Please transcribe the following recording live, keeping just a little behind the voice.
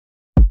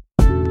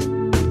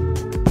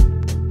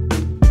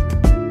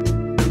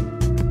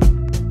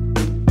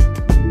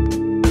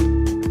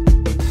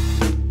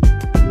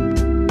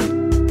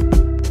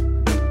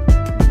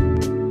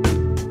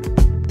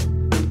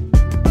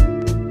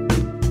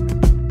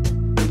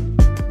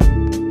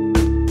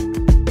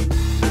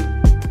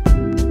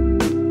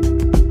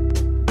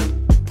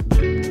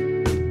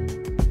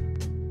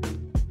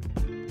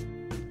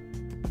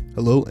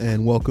Hello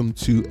and welcome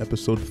to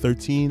episode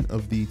 13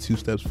 of the Two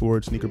Steps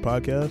Forward Sneaker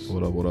Podcast.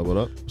 What up?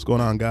 What's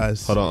going on,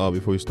 guys? Hold on,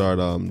 before we start,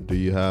 do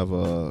you have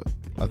I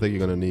think you're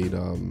gonna need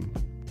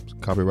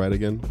copyright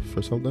again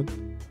for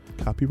something.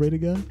 Copyright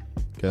again?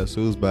 Guess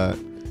who's back?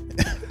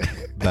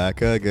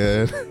 Back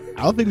again.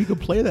 I don't think we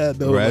could play that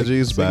though.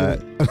 Reggie's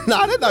back.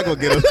 Nah, they're not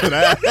gonna get us to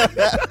that.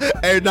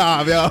 Hey,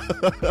 nah, yo.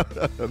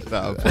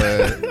 Nah, I'm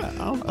playing.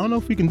 I don't know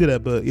if we can do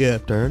that, but yeah.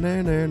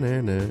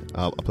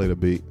 I'll play the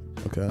beat.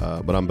 Okay.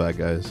 But I'm back,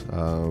 guys.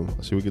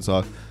 See, we can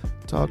talk.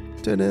 Is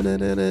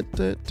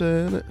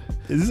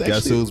this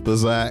Guess who's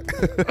back?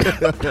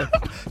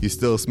 You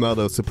still smell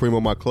the Supreme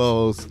on my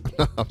clothes.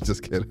 I'm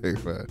just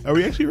kidding, man. Are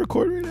we actually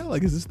recording right now?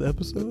 Like, is this the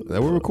episode? Yeah,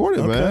 we're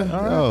recording, man.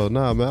 All right. Oh,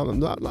 nah,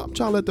 man. I'm trying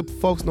to let the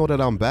folks know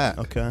that I'm back.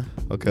 Okay.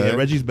 Yeah,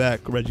 Reggie's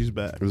back.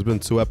 There's been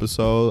 2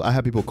 episodes. I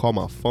had people call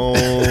my phone.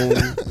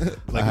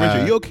 Like,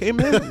 Reggie, you okay,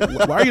 man?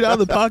 Why are you not on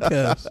the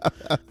podcast?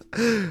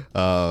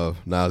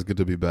 Nah, it's good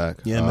to be back.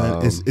 Yeah,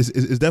 man. It's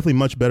definitely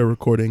much better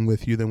recording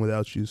with you than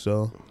without you,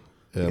 so.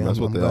 Yeah, that's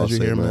what they all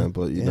say, here, man.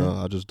 But, you know,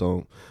 I just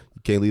don't.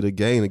 You can't lead a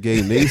game. The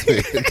game needs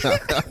me.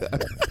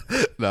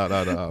 No.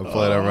 I'm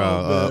playing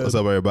around. What's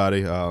up,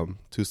 everybody?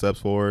 2 steps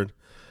forward.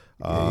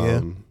 Yeah.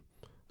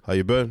 How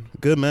you been?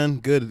 Good, man.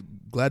 Good.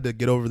 Glad to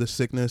get over the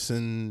sickness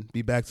and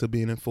be back to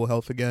being in full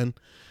health again.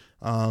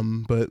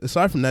 But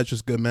aside from that,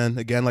 just good, man.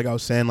 Again, like I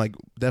was saying, like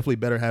definitely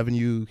better having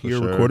you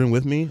here recording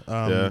with me.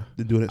 Than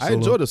doing it solo. I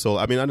enjoyed the solo.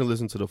 I mean, I didn't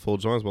listen to the full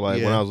joints, but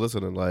like when I was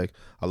listening, like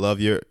I love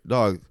your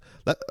dog.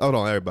 Hold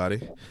on,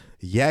 everybody.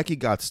 Yaki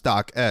got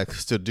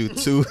StockX to do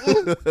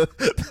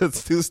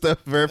 2-step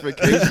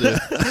verification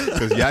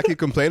because Yaki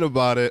complained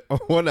about it on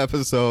one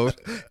episode,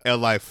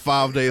 and like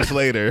 5 days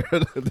later,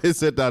 they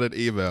sent out an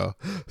email.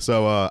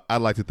 So I'd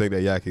like to think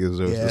that Yaki is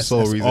the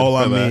sole reason. All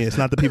on me. It's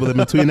not the people that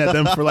have been tweeting at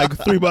them for like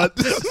 3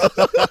 months.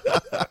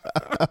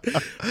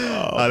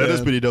 That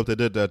is pretty dope. They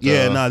did that.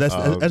 Yeah,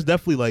 that's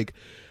definitely like.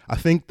 I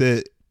think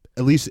that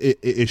at least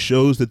it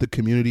shows that the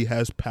community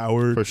has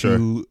power for to.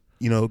 Sure.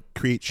 You know,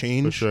 create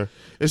change. For sure.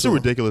 It's so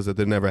ridiculous that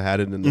they never had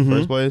it in the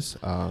first place.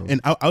 And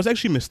I was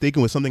actually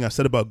mistaken with something I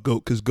said about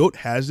GOAT, because GOAT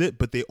has it,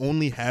 but they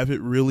only have it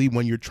really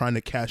when you're trying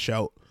to cash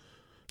out.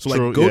 So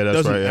like GOAT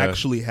doesn't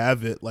actually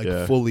have it like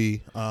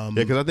fully.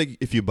 Because I think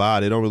if you buy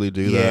it, they don't really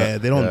do that. Yeah,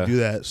 they don't do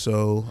that.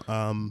 So,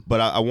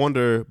 but I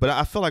wonder. But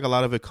I feel like a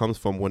lot of it comes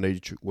from when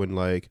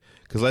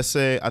because let's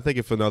say I think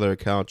if another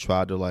account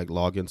tried to like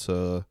log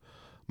into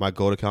my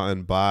GOAT account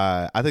and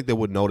buy, I think they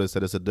would notice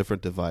that it's a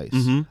different device.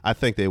 I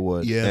think they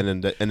would. Yeah.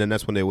 And then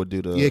that's when they would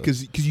do the... Yeah,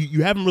 because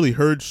you haven't really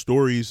heard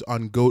stories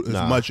on GOAT as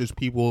much as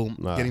people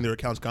getting their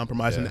accounts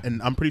compromised. Yeah.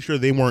 And I'm pretty sure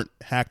they weren't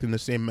hacked in the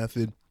same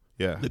method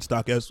that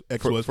StockX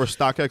was. For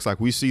StockX, like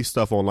we see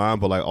stuff online,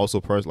 but like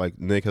also like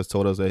Nick has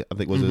told us, I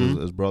think it was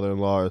his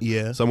brother-in-law.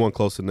 Yeah. Someone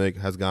close to Nick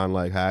has gone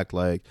like hacked,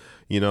 like,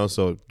 you know,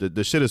 so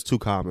the shit is too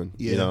common.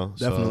 Yeah, you know?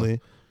 definitely.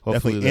 So,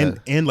 hopefully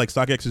and like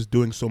StockX is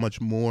doing so much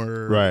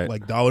more,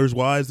 like dollars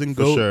wise than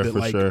GOAT.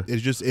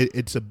 It's just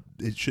it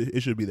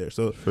should be there.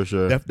 So for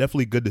sure,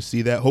 definitely good to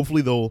see that.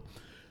 Hopefully there'll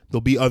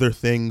be other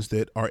things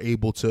that are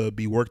able to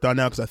be worked on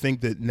now, because I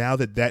think that now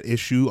that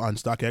issue on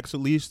StockX at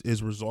least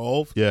is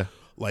resolved. Yeah,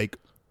 like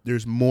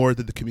there's more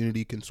that the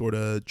community can sort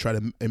of try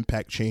to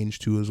impact change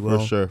to as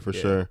well. For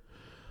sure.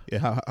 Yeah.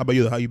 How about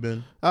you? How you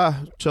been?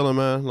 Chilling,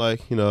 man.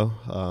 Like, you know,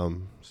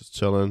 just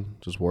chilling,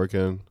 just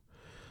working.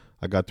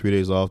 I got 3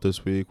 days off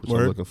this week, which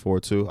I'm looking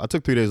forward to. I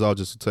took 3 days off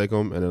just to take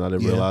them, and then I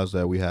didn't realize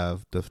that we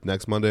have the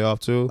next Monday off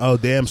too. Oh,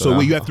 damn. So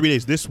you have 3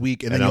 days this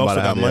week, and then you also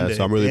got Monday.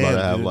 So I'm really about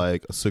to have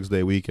like a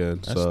 6-day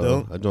weekend.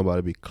 So I'm about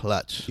to be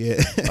clutch. Yeah.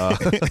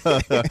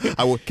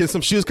 Can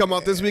some shoes come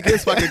out this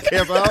weekend so I can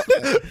camp out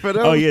for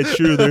them? Oh, yeah,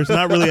 true. There's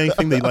not really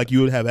anything that like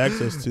you would have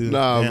access to.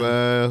 Nah,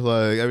 man.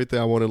 Like everything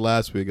I wanted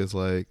last week is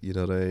like, you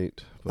know, they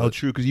ain't. Oh,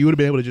 true, because you would have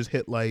been able to just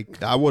hit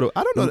like... I would have.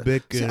 I don't know. I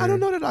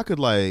don't know that I could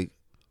like...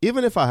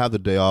 Even if I have the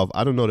day off,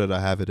 I don't know that I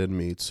have it in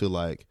me to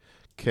like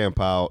camp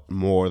out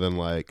more than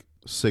like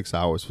 6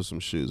 hours for some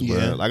shoes.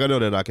 Yeah. Like I know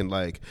that I can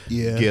like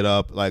get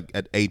up like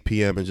at 8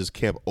 p.m. and just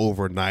camp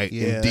overnight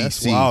in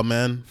DC. Wow,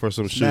 man. For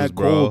some shoes, that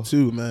bro. Cold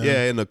too, man.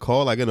 Yeah, in the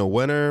cold, like in the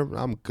winter,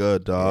 I'm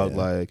good, dog. Yeah.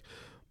 Like,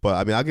 but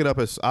I mean, I get up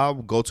I'll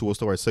go to a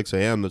store at 6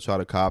 a.m. to try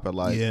to cop at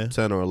like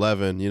 10 or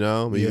 11, you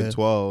know, even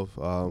 12.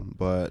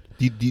 But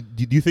do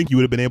you think you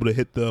would have been able to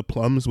hit the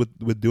plums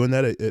with doing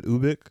that at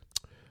Ubik?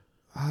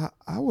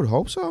 I would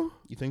hope so.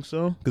 You think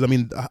so? Because I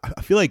mean,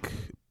 I feel like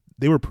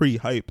they were pretty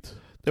hyped.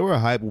 They were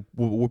hyped.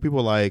 Were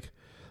people like?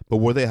 But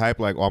were they hyped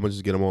like, oh, I'm gonna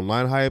just get them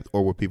online hyped,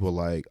 or were people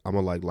like, I'm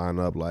gonna like line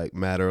up like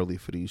mad early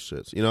for these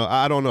shits? You know,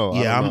 I don't know.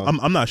 Yeah,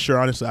 I'm not sure,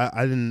 honestly.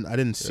 I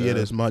didn't see it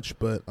as much,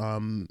 but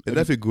it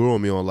definitely grew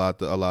on me a lot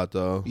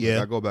though. Yeah,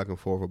 like, I go back and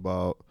forth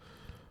about.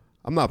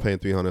 I'm not paying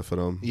 $300 for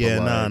them. Yeah,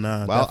 like,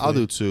 nah. I'll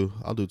do 2.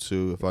 I'll do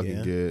 2 if I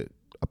can get.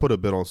 I put a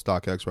bid on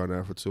StockX right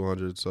now for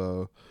 200.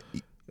 So.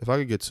 If I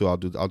could get 2, I'll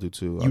do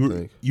 2. I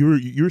think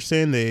you were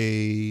saying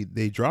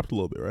they dropped a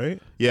little bit, right?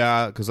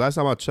 Yeah, because last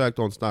time I checked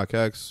on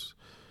StockX,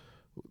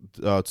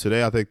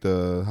 Today I think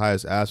the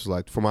highest ask was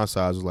like for my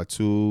size was like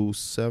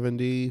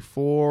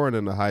 274, and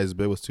then the highest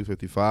bid was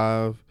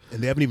 255.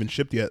 And they haven't even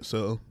shipped yet,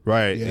 so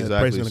right, yeah, exactly. the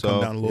price is gonna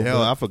come down a little bit.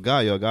 I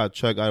forgot, yo. Gotta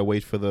check. Gotta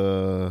wait for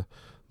the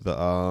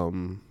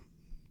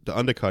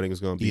undercutting is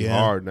gonna be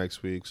hard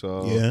next week.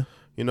 So yeah,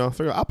 you know,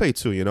 figure I'll pay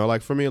 $2. You know,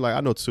 like for me, like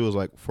I know $2 is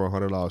like for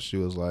 $100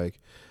 shoe is like.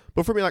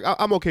 But for me, like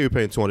I'm okay with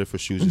paying $200 for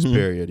shoes, just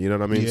period. You know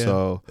what I mean? Yeah.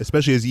 So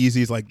especially as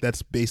Yeezys, like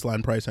that's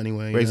baseline price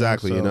anyway.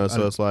 Exactly.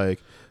 So it's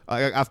like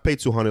I've paid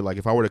 $200. Like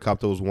if I were to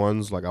cop those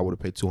ones, like I would have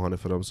paid $200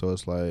 for them. So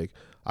it's like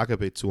I could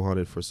pay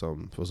 $200 for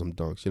some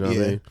dunks. You know what I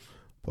mean?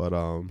 But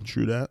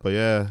true that. But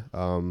yeah.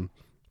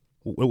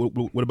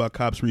 What about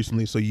cops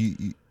recently? So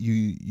you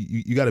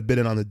got a bid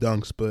in on the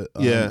dunks, but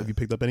have you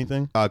picked up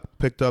anything? I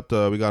picked up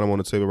we got them on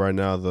the table right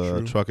now.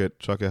 The Truck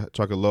It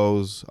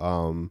Lows.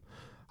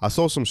 I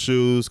sold some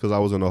shoes because I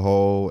was in a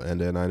hole, and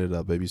then I ended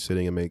up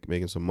babysitting and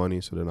making some money.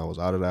 So then I was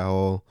out of that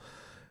hole,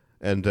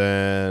 and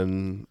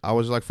then I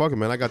was like, "Fuck it,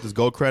 man! I got this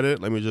gold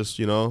credit. Let me just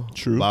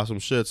buy some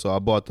shit." So I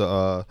bought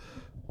the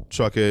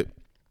Truck It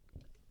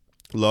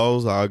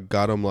Lows. I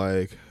got them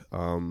like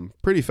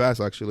pretty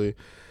fast actually,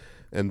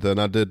 and then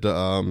I did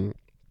the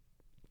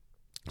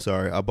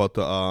I bought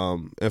the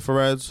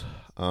infrareds.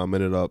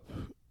 Ended up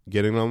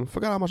getting them.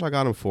 Forgot how much I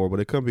got them for, but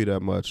it couldn't be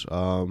that much.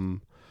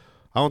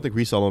 I don't think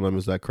resale on them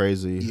is that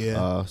crazy.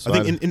 Yeah, so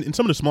I think in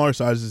some of the smaller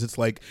sizes, it's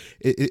like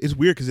it's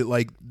weird because it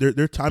like there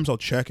are times I'll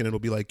check and it'll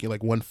be like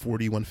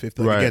 140,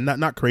 150. Like, right. Again,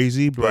 not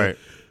crazy, but right.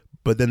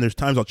 But then there's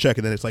times I'll check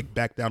and then it's like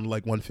back down to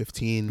like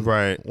 115,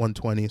 right,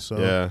 120.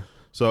 So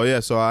so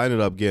I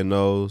ended up getting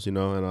those,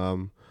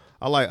 and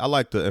I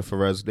like the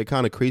infrareds. They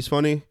kind of crease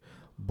funny,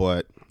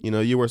 but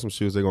you wear some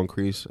shoes, they're gonna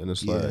crease, and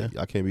it's like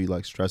I can't be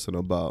like stressing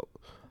about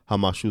how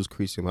my shoes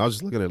creasing. I was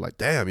just looking at it like,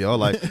 damn, yo,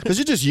 like, because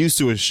you're just used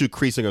to a shoe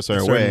creasing a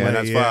certain way, and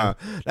that's fine.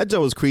 That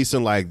joint was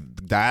creasing like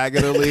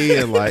diagonally,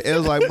 and like it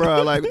was like,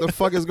 bro, like what the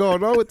fuck is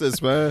going on with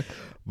this, man?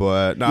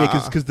 But nah,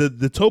 because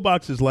the toe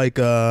box is like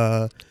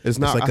it's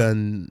not like a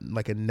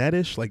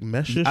netish, like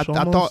meshish.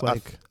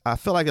 I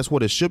feel like that's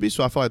what it should be.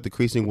 So I felt like the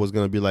creasing was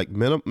gonna be like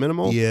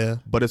minimal. Yeah,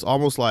 but it's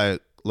almost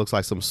like looks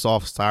like some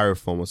soft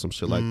styrofoam or some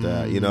shit like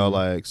that.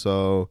 Like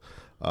so.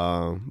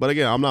 But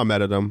again, I'm not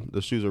mad at them.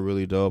 The shoes are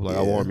really dope. Like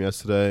I wore them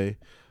yesterday.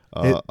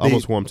 I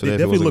almost wore them today. They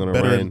definitely look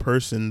better rain. in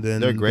person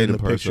than they're great than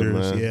in the person,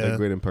 pictures. man. Yeah, They're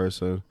great in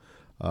person.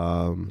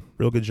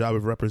 Real good job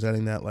of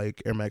representing that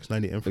like Air Max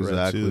 90 infrared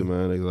exactly, too.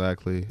 man.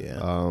 Exactly.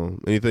 Yeah.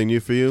 Anything new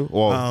for you?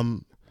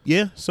 Well,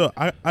 yeah. So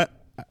I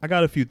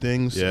got a few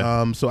things.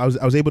 Yeah. So I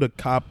was able to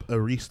cop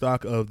a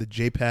restock of the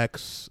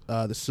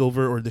JPEGs, the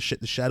silver or the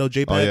Shadow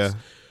JPEGs. Oh yeah.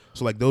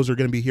 So like those are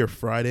going to be here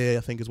Friday, I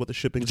think is what the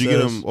shipping says. Did you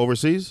get them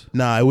overseas?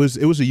 Nah, it was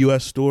a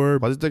U.S. store.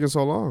 Why is it taking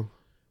so long?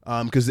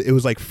 Because it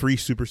was like free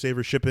Super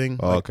Saver shipping.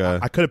 Oh, like, okay.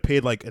 I could have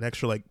paid like an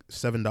extra like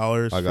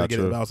 $7 I to got get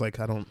you. it, but I was like,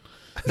 I don't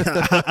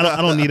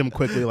need them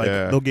quickly. Like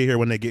they'll get here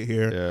when they get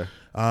here.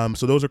 Yeah.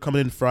 So those are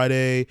coming in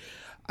Friday.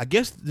 I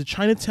guess the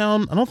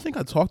Chinatown. I don't think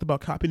I talked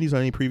about copying these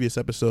on any previous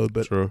episode,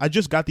 but True. I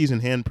just got these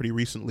in hand pretty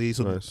recently.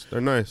 So nice.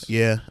 They're nice.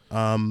 Yeah.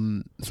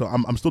 So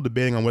I'm still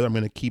debating on whether I'm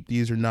going to keep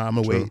these or not. I'm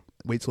gonna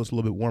wait till it's a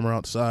little bit warmer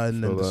outside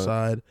and then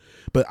decide.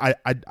 But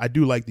I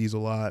do like these a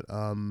lot.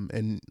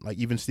 And like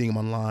even seeing them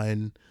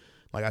online,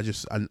 like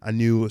I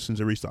knew as soon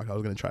as I restock I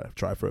was going to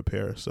try for a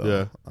pair.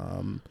 So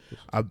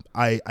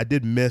I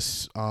did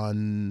miss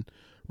on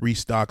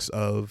restocks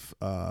of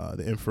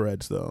the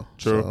infrareds though.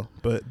 True.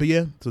 So, but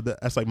yeah, so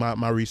that's like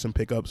my recent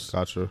pickups.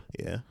 Gotcha.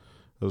 Yeah.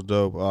 That was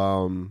dope.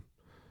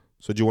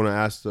 So do you want to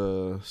ask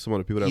some of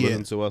the people that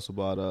listen to us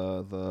about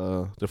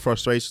the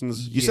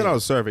frustrations? You sent out a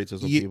survey to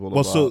some people.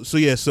 Well,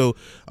 so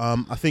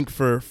I think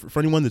for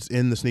anyone that's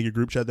in the sneaker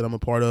group chat that I'm a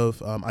part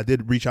of, I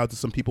did reach out to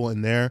some people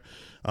in there.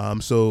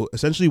 So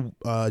essentially,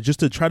 just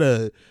to try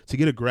to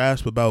get a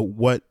grasp about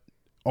what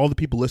all the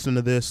people listening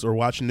to this or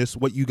watching this,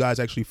 what you guys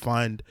actually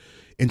find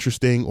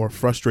interesting or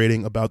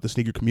frustrating about the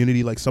sneaker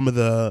community, like some of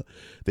the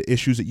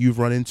issues that you've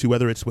run into,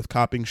 whether it's with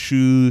copying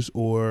shoes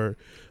or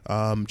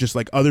just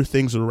like other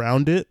things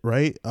around it,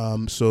 right?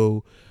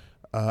 So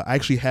I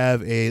actually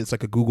have it's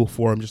like a Google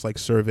form, just like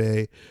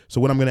survey. So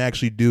what I'm going to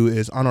actually do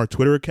is on our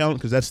Twitter account,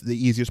 because that's the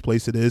easiest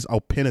place it is, I'll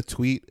pin a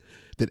tweet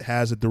that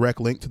has a direct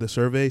link to the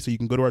survey, so you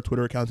can go to our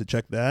Twitter account to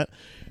check that.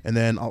 And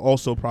then I'll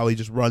also probably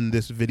just run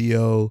this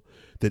video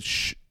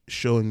that's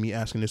showing me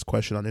asking this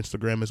question on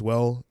Instagram as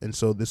well, and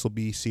so this will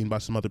be seen by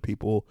some other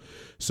people.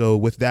 So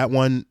with that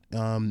one,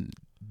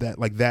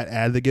 that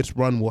ad that gets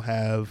run will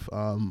have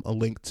a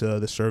link to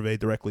the survey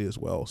directly as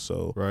well.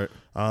 So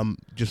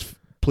just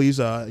please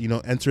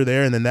enter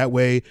there, and then that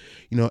way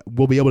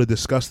we'll be able to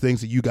discuss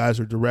things that you guys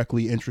are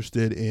directly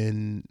interested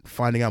in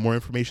finding out more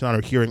information on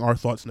or hearing our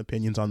thoughts and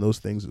opinions on those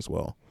things as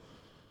well.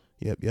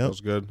 Yep. That's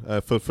good.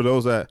 For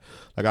those that,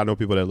 like, I know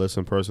people that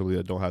listen personally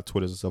that don't have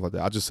Twitters and stuff like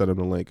that. I'll just send them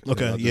the link.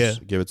 Okay.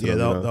 Give it to them.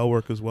 That'll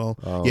work as well.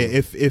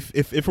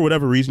 If for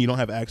whatever reason you don't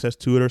have access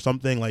to it or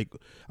something, like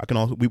I can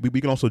also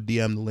we can also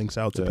DM the links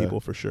out to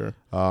people for sure.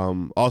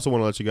 Also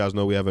want to let you guys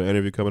know we have an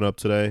interview coming up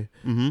today.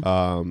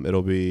 Mm-hmm.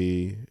 It'll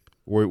be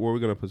Where are we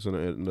gonna put it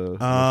in the?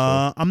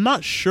 I'm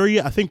not sure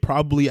yet. I think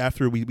probably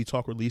after we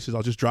talk releases,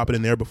 I'll just drop it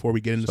in there before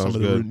we get into some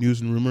of the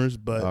news and rumors.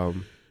 But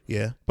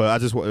yeah. But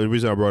the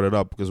reason I brought it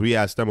up because we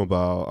asked them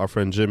about our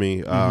friend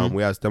Jimmy.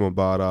 We asked them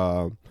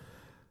about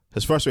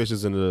his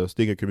frustrations in the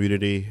sneaker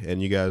community,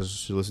 and you guys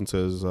should listen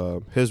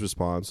to his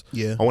response.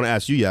 Yeah. I want to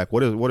ask you, Yak,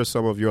 what are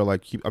some of your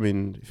if you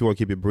want to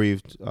keep it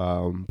brief,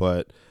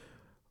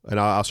 and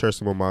I'll share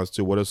some of mine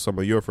too. What are some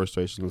of your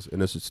frustrations in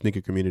this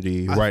sneaker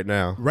community right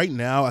now? Right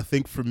now, I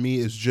think for me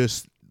is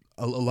just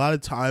a lot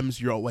of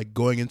times you're like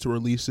going into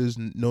releases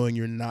knowing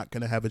you're not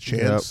going to have a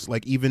chance.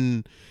 Like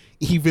even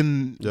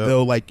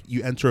though like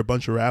you enter a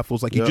bunch of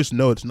raffles, like you just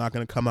know it's not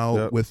going to come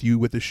out with you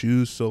with the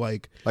shoes. So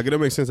like it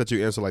don't make sense that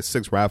you answer like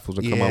 6 raffles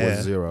and come out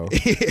with 0.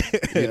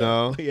 You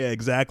know? Yeah,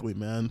 exactly,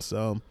 man.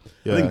 So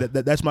I think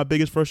that's my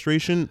biggest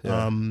frustration.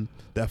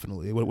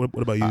 Definitely. What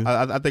about you?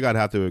 I think I'd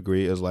have to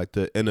agree is like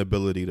the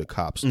inability to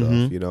cop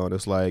stuff, you know, and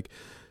it's like,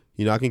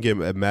 you know, I can get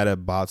mad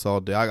at bots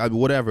all day,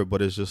 whatever,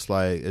 but it's just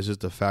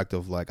the fact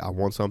of like I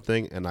want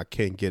something and I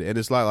can't get it. And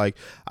it's like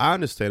I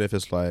understand if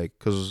it's like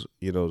because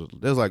you know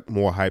there's like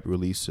more hype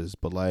releases,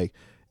 but like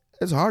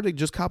it's hard to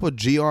just cop a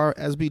GR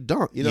SB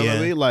Dunk. You know what I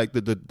mean? Like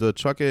the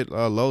Chuck It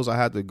lows, I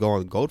had to go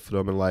on GOAT for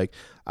them, and like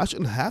I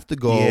shouldn't have to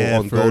go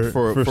on GOAT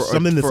for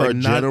something that's like a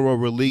general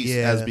release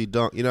SB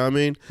Dunk. You know what I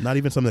me? Not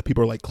even something that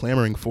people are like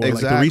clamoring for.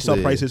 Exactly. Like the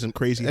resale price isn't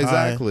crazy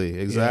high.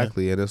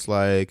 Exactly. And it's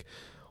like.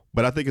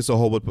 But I think it's a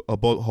whole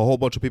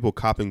bunch of people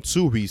copping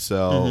to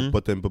resell,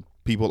 but then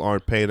people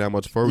aren't paying that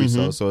much for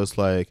resell. So that's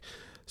like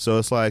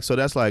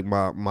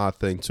my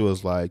thing too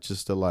is like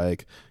just to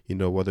like, you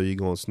know, whether you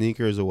go on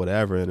sneakers or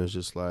whatever, and it's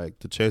just like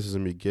the chances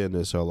of me getting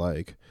this are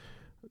like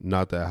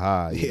not that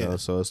high, you know.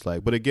 So it's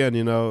like, but again,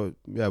 you know,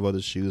 you have other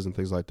shoes and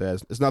things like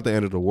that. It's not the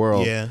end of the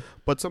world. Yeah.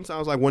 But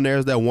sometimes like when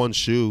there's that one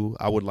shoe,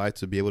 I would like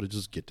to be able to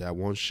just get that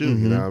one shoe.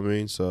 You know what I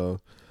mean? So,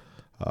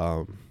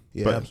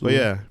 absolutely. But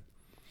yeah.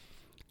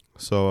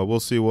 So we'll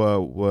see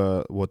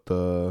what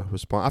the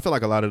response. I feel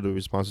like a lot of the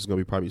response is going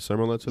to be probably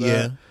similar to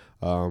that.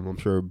 I'm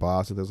sure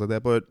boss and things like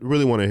that, but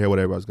really want to hear what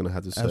everybody's going to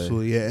have to say.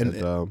 Absolutely, yeah,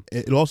 and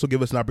it'll also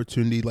give us an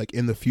opportunity, like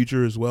in the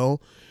future as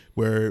well,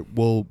 where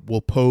we'll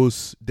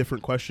pose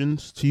different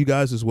questions to you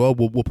guys as well.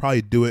 We'll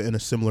probably do it in a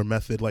similar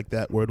method like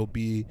that, where it'll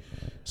be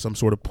some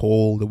sort of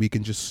poll that we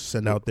can just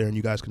send out there and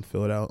you guys can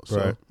fill it out. So,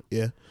 right.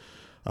 Yeah.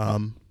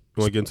 You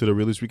want to get into the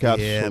release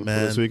recaps from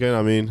this weekend?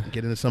 I mean,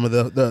 get into some of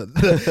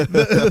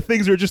the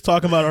things we were just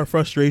talking about, our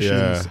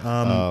frustrations.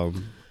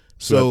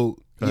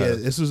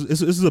 This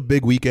is a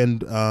big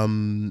weekend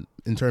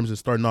in terms of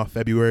starting off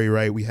February,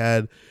 right? We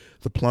had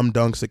the Plum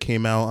Dunks that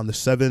came out on the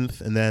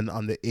 7th, and then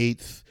on the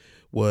 8th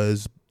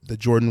was the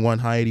Jordan 1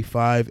 High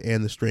 85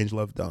 and the Strange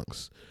Love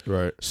Dunks.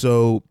 Right.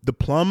 So the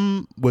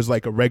Plum was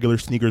like a regular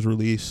sneakers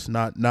release,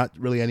 not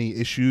really any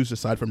issues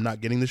aside from not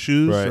getting the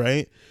shoes,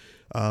 right?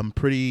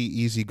 Pretty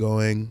easy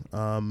going.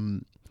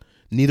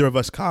 Neither of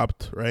us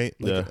copped, right?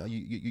 Like,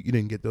 you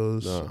didn't get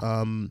those.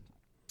 No.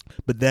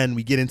 But then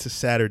we get into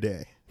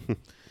Saturday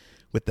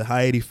with the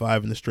High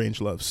 85 and the Strange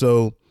Love.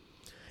 So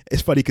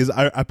it's funny because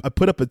I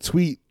put up a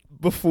tweet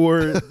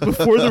before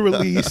the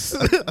release,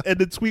 and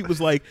the tweet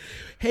was like,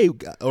 "Hey,"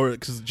 or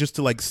just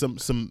to like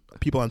some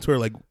people on Twitter,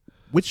 like,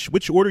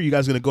 which order are you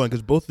guys going to go in?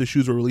 Because both the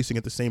shoes were releasing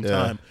at the same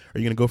time. Are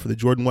you going to go for the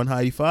Jordan 1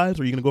 High 85s,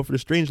 or are you going to go for the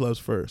Strange Loves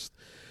first?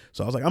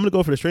 So I was like, I'm going to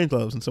go for the Strange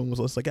Loves. And someone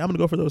was like, I'm going to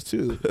go for those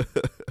too.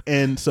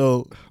 And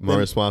so my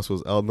response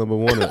was L number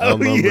 1 and L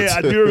number 2. Yeah,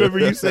 I do remember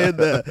you saying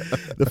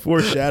the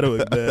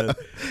foreshadowing, man.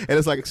 And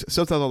it's like,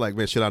 sometimes I'm like,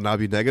 man, should I not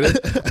be negative?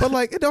 But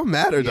like, it don't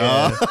matter,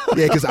 dog.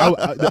 Yeah, because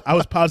I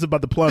was positive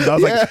about the plums. I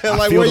was like,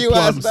 I feel the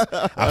plums.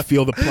 I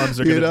feel the plums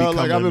are going to be coming.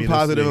 Like I've been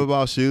positive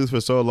about shoes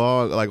for so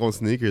long, like on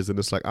sneakers. And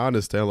it's like, I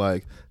understand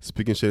like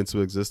speaking shit into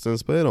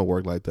existence, but it don't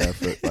work like that.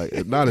 For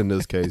like, not in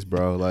this case,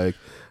 bro. Like,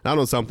 not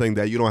on something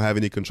that you don't have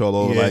any control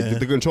over. Like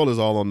the control is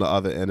all on the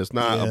other end. It's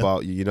not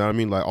about you. You know what I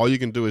mean? Like all you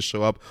can do is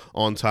show up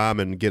on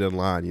time and get in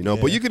line. You know,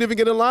 but you can even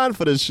get in line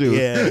for this shoe.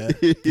 Yeah,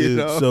 you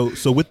know?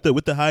 So with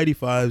the High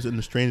 85s and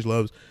the Strange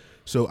Loves.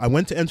 So I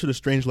went to enter the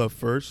Strange Love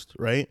first,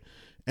 right?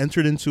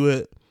 Entered into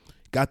it,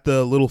 got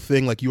the little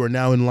thing like you are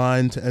now in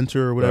line to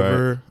enter or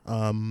whatever.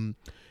 Right.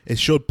 It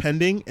showed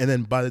pending, and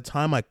then by the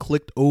time I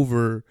clicked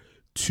over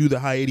to the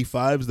High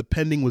 85s, the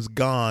pending was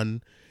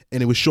gone.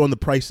 And it was showing the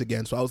price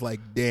again. So I was like,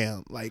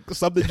 damn, like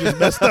something just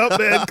messed up,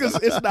 man,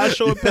 because it's not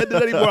showing pending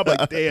anymore. I'm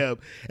like, damn.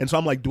 And so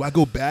I'm like, do I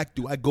go back?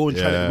 Do I go and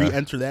try to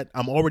re-enter that?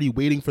 I'm already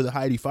waiting for the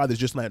High 85 that's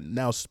just not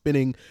now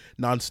spinning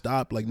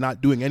nonstop, like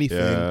not doing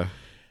anything.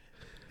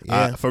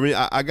 Yeah. For me,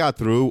 I got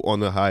through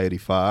on the High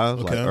 85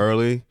 like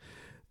early.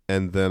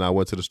 And then I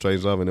went to the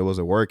Strange Love and it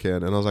wasn't working.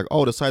 And I was like,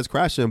 oh, the site's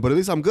crashing. But at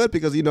least I'm good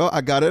because, you know,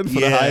 I got in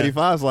for the High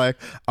 85s. Like,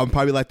 I'm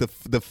probably like the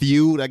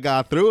few that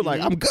got through.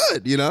 Like, I'm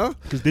good, you know?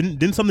 Because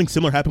didn't something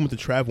similar happen with the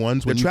Trav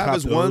ones? The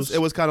Travis ones, it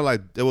was kind of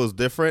like, it was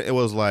different. It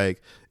was like,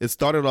 it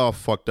started off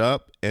fucked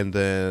up. And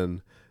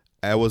then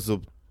it was a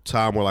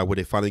time where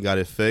they finally got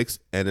it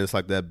fixed. And it's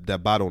like that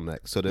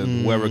bottleneck. So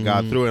then whoever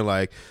got through and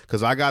like,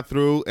 because I got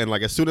through and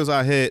like as soon as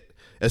I hit,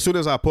 as soon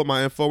as I put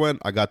my info in,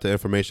 I got the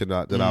information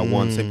that I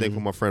won. Same thing for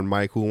my friend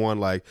Mike who won.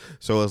 Like,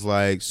 so it's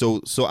like,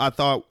 so I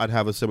thought I'd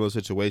have a similar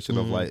situation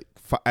of like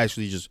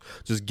actually just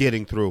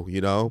getting through,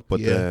 you know.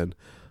 But then,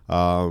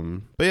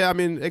 but yeah, I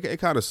mean, it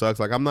kind of sucks.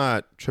 Like, I'm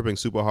not tripping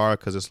super hard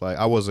because it's like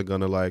I wasn't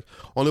gonna like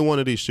only one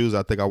of these shoes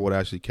I think I would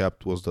actually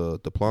kept was the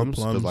plums.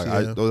 Because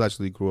like those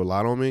actually grew a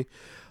lot on me.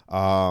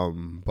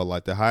 But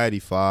like the high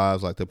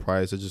 85s, like the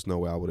price, there's just no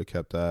way I would have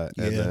kept that.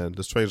 And then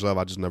the Strange Love,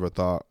 I just never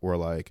thought were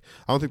like,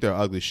 I don't think they're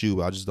an ugly shoe,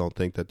 but I just don't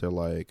think that they're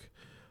like,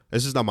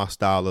 it's just not my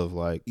style of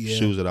like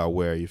shoes that I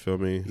wear. You feel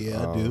me?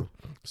 Yeah, I do.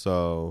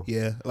 So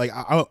yeah, like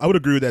I would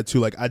agree with that too.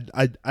 Like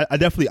I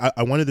definitely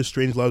I wanted the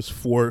Strange Loves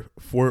 4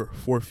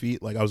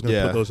 feet. Like I was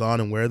gonna put those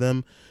on and wear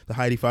them. The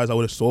high 85s I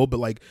would have sold, but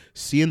like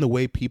seeing the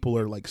way people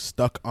are like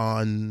stuck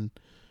on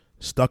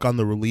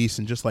the release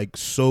and just like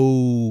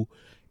so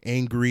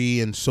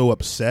angry and so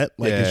upset,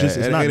 like it's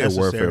not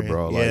necessary. Worth it,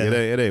 bro. Like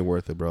it ain't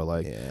worth it, bro.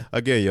 Like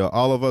again, yo,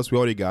 all of us, we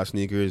already got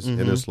sneakers, and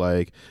it's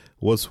like,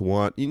 what's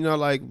one, you know,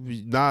 like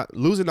not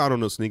losing out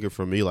on a sneaker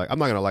for me. Like I'm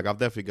not gonna, like I've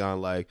definitely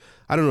gone like,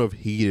 I don't know if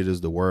heated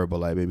is the word,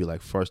 but like maybe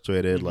like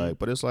frustrated, like,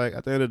 but it's like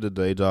at the end of the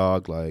day,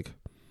 dog, like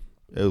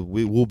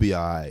we will be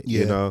alright.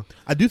 You know,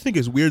 I do think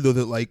it's weird though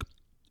that like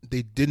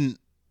they didn't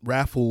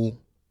raffle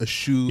a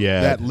shoe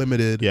that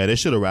limited. Yeah, they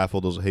should have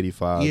raffled those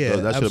 85. Yeah,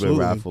 that should have been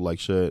raffled like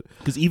shit.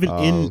 Because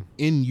even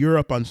in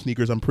Europe on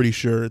sneakers, I'm pretty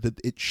sure that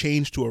it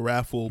changed to a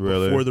raffle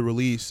before the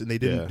release, and they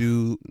didn't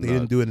do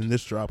it in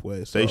this drop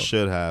way. So. They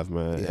should have,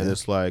 man. And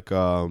it's like,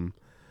 that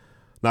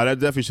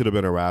definitely should have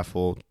been a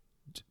raffle.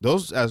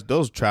 Those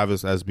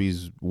Travis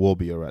SBs will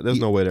be a raffle. There's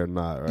no way they're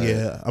not, right?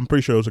 Yeah, I'm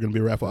pretty sure those are going to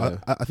be a raffle. Yeah.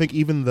 I think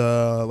even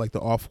the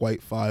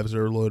Off-White 5s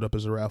are loaded up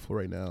as a raffle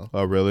right now.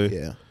 Oh, really?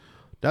 Yeah.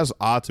 That's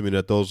odd to me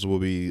that those will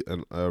be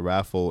a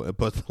raffle,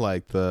 but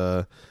like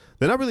they're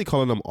not really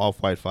calling them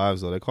Off-White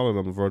 5s though. They're calling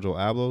them Virgil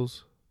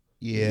Ablohs.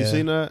 Yeah, you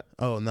seen that?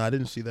 Oh no, I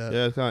didn't see that.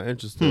 Yeah, it's kind of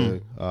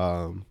interesting.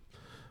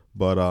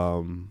 But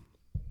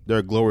they're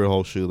a glory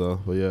hole shoe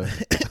though. But yeah.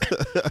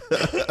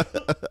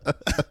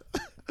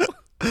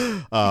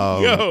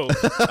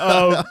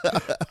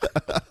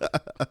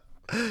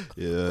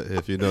 Yeah,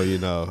 if you know, you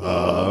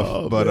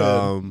know. But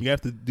you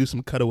have to do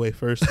some cutaway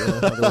first, though.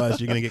 Otherwise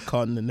you're gonna get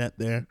caught in the net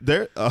there.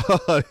 Yeah.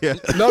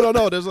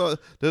 No. There's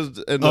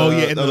in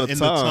the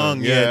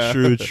tongue. Yeah,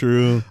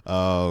 true.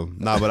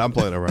 Nah, but I'm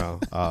playing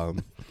around.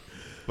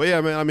 But yeah,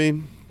 man. I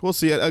mean, we'll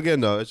see. Again,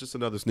 though, it's just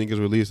another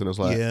sneakers release, and it's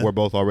like we're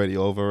both already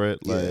over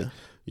it. Like.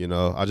 You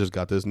know, I just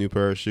got this new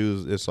pair of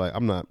shoes. It's like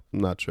I'm not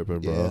tripping,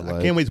 bro. Yeah, like,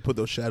 I can't wait to put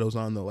those shadows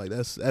on though. Like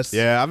that's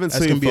I've been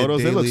seeing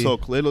photos. They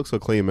look so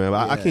clean, man.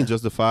 I can't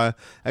justify.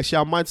 Actually,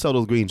 I might sell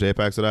those green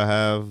J-Packs that I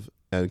have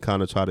and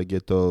kind of try to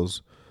get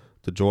the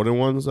Jordan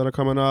ones that are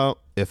coming out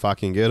if I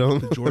can get them.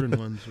 The Jordan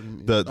ones.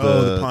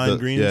 the pine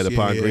greens. Yeah, the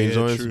pine green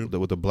joints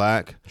with the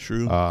black.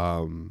 True.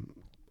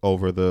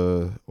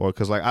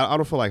 Because like I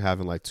don't feel like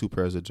having like two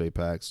pairs of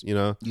J-Packs, you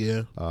know?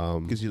 Yeah.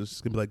 Because you're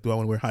just gonna be like, do I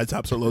want to wear high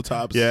tops or low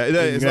tops? Yeah,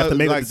 it's have to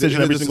make a decision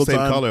every single the same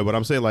time. color, but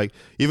I'm saying like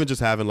even just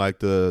having like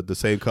the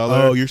same color.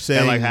 Oh, you're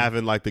saying and like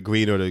having like the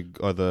green or the you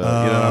know what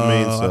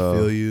I mean? So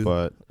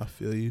I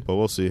feel you. But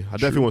we'll see. I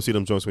definitely want to see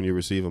them joints when you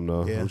receive them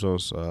though. Yeah.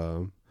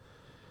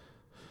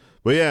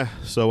 But yeah,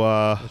 so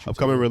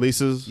upcoming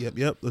releases.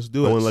 Yep. Let's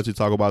do it. I want to let you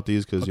talk about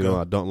these because you know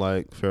I don't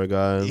like Fear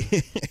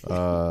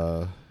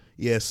God.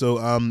 Yeah, so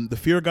the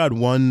Fear of God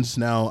ones,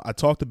 now I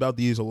talked about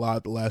these a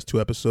lot the last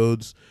two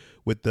episodes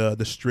with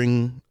the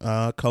string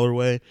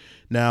colorway.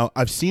 Now,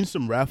 I've seen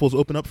some raffles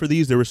open up for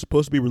these. They were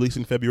supposed to be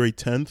releasing February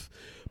 10th,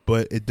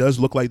 but it does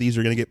look like these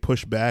are going to get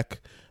pushed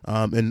back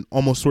and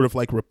almost sort of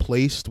like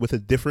replaced with a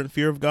different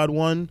Fear of God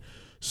one.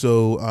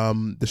 So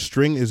the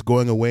string is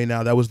going away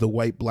now. That was the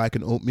white, black,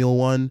 and oatmeal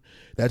one.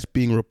 That's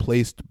being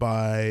replaced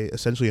by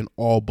essentially an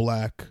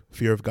all-black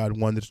Fear of God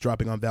one that's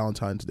dropping on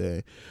Valentine's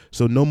Day.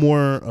 So no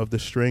more of the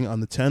string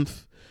on the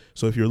 10th.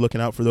 So if you're looking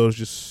out for those,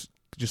 just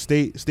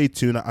stay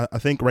tuned. I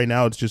think right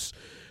now it's just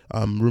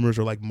rumors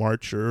are like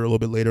March or a little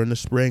bit later in the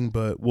spring,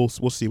 but we'll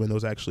see when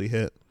those actually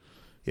hit.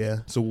 Yeah,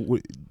 so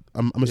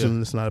I'm assuming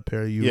it's not a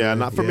pair of you. Yeah,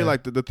 not for me.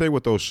 Like the thing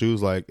with those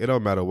shoes, like it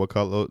don't matter what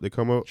color they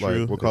come out,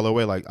 like what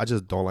colorway. Like I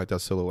just don't like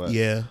that silhouette.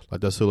 Yeah,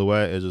 like that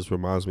silhouette, it just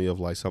reminds me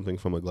of like something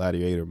from a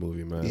Gladiator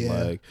movie, man.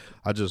 Yeah. Like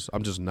I'm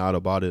just not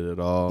about it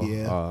at all.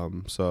 Yeah.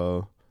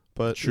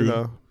 But you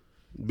know,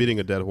 beating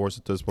a dead horse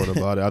at this point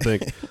about it. I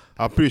think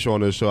I'm pretty sure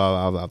on this show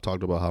I've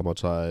talked about how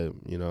much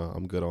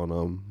I'm good on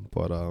them.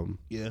 But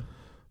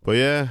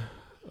yeah.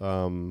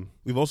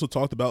 We've also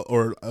talked about,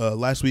 or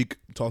last week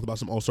talked about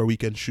some All-Star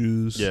Weekend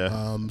shoes.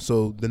 Yeah.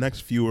 So the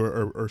next few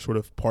are sort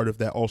of part of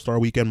that All-Star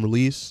Weekend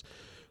release.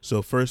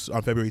 So first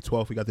on February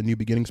 12th, we got the New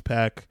Beginnings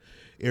pack,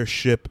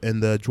 Airship,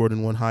 and the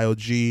Jordan 1 High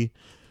OG.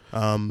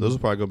 Those are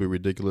probably gonna be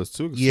ridiculous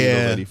too.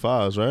 Yeah, those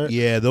 85s, right?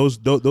 Yeah, those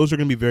are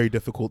gonna be very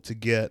difficult to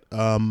get.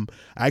 I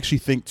actually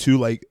think too,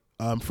 like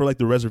for like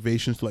the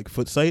reservations to like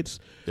foot sites,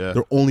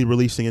 they're only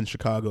releasing in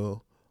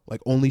Chicago.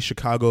 Like only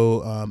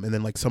Chicago, and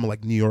then like some of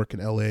like New York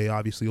and LA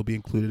obviously will be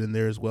included in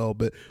there as well.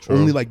 But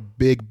only like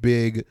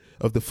big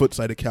of the foot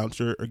site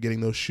accounts are getting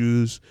those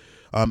shoes.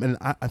 And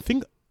I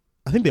think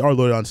they are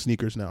loaded on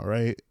sneakers now,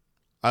 right?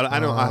 I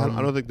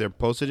don't think they're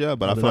posted yet,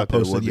 but I feel like they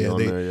would be on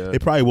there. Yeah, they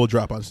probably will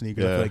drop on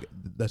sneakers. I feel like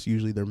that's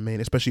usually their main,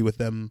 especially with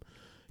them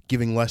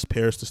giving less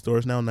pairs to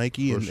stores now,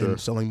 Nike, and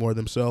selling more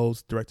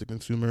themselves direct to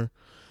consumer.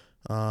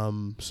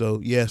 So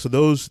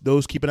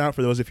those keep an eye out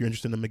for those if you're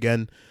interested in them.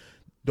 Again,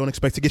 don't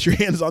expect to get your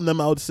hands on them,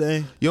 I would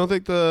say. You don't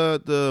think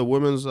the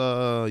women's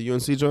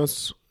UNC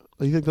joints?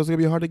 You think those are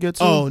gonna be hard to get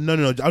to? Oh no!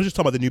 I was just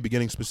talking about the New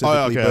Beginning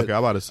specifically. Oh, okay.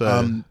 I'm about to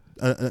say.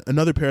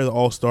 Another pair of the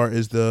All-Star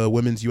is the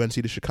women's UNC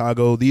to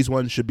Chicago. These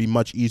ones should be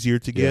much easier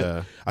to get.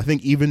 Yeah. I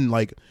think even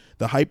like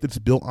the hype that's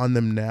built on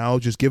them now,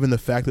 just given the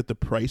fact that the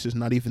price is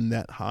not even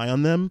that high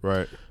on them,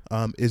 right?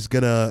 Is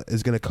gonna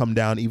come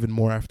down even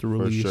more after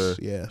release. For sure.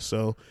 Yeah.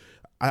 So.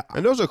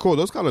 And those are cool.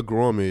 Those kind of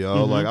grew on me,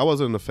 yo. Like I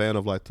wasn't a fan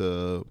of like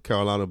the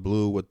Carolina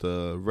blue with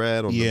the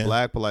red on the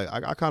black, but like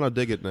I kind of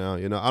dig it now.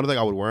 You know, I don't think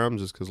I would wear them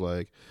just because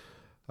like,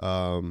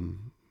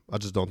 I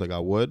just don't think I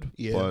would.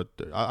 Yeah. But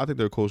I think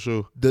they're a cool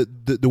shoe.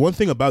 The one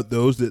thing about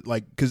those that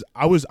like, because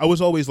I was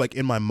always like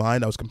in my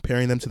mind I was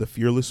comparing them to the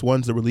Fearless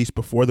ones that released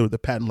before the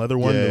patent leather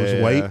one that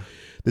was white.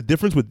 The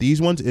difference with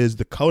these ones is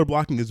the color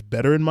blocking is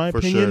better in my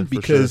opinion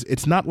because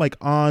it's not like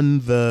on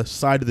the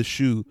side of the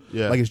shoe.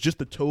 Yeah. Like it's just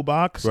the toe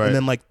box and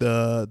then like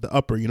the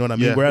upper, you know what I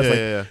mean? Yeah.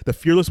 Whereas the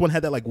Fearless one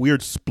had that like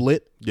weird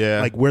split.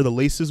 Yeah. Like where the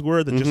laces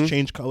were that just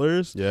changed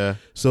colors. Yeah.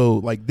 So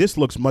like this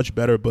looks much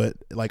better, but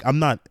like I'm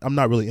not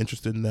really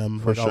interested in them.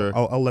 For like, sure.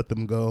 I'll let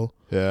them go.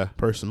 Yeah.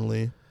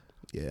 Personally.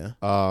 Yeah.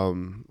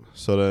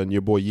 So then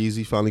your boy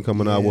Yeezy finally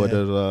coming out with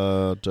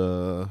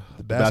the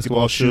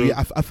basketball shoe.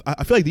 Yeah,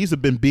 I feel like these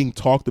have been being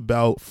talked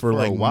about for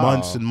like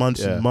months and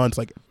months and months.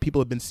 Like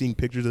people have been seeing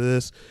pictures of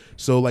this.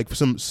 So like for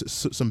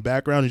some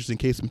background, just in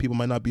case some people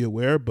might not be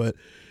aware, but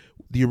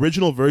the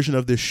original version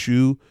of this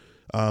shoe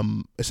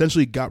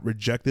essentially got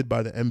rejected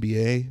by the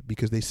NBA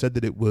because they said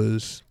that it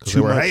was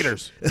too much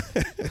haters.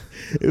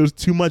 It was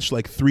too much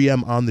like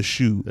 3M on the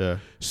shoe. Yeah.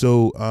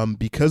 So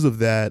because of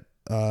that,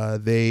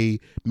 they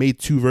made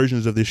two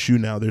versions of this shoe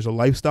now. There's a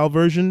lifestyle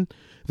version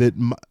that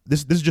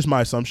this is just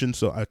my assumption,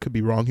 so I could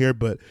be wrong here,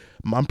 but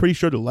I'm pretty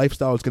sure the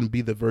lifestyle is going to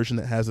be the version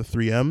that has a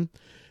 3M,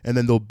 and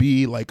then there'll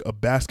be like a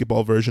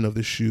basketball version of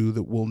the shoe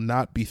that will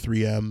not be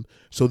 3M,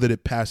 so that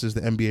it passes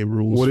the NBA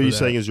rules. What are you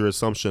saying is your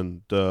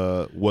assumption?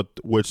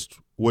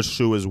 Which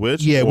shoe is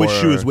which? Yeah, which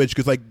shoe is which?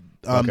 Because like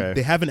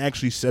they haven't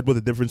actually said what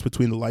the difference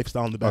between the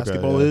lifestyle and the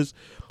basketball is,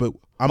 but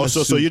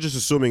so you're just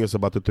assuming it's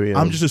about the 3M.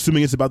 I'm just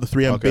assuming it's about the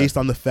 3M based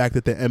on the fact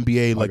that the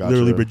NBA like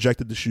literally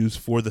rejected the shoes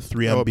for the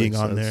 3M being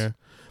on there.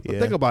 But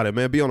think about it,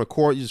 man. Be on a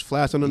court, you just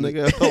flash on the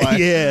nigga. Like,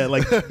 yeah,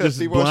 like just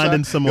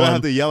blinding someone. You don't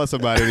have to yell at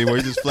somebody anymore.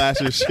 You just flash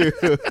your shoe.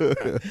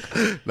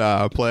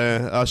 Nah, I'm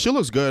playing. Shoe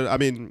looks good. I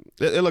mean,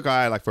 it look all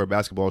right like for a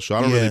basketball shoe.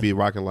 I don't really be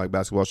rocking like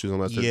basketball shoes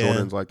unless they're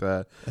Jordans like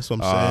that. That's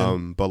what I'm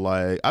saying. But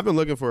like, I've been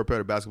looking for a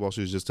pair of basketball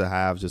shoes just to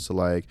have, just to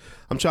like,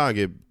 I'm trying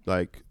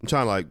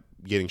to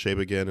get in shape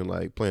again and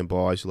like playing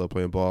ball. I used to love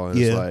playing ball, and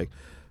it's like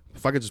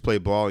if I could just play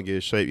ball and get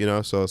in shape, you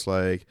know. So it's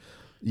like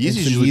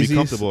Yeezys usually be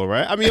comfortable,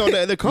 right? I mean,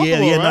 they're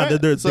comfortable, right?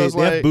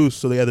 They have boosts,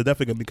 so they're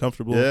definitely gonna be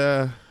comfortable.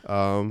 Yeah.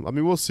 I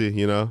mean, we'll see.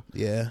 You know.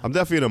 Yeah. I'm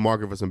definitely in the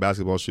market for some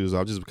basketball shoes.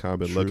 I've just kind of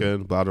been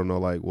looking, but I don't know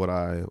like what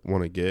I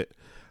want to get.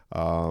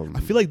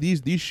 I feel like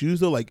these shoes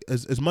though, like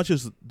as much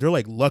as they're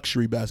like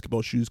luxury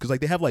basketball shoes, because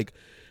like they have like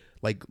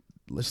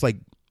it's like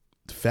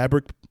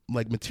fabric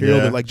like material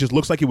that like just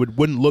looks like it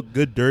wouldn't look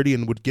good dirty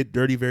and would get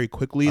dirty very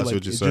quickly. That's like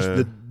what you're saying.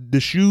 Just the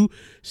shoe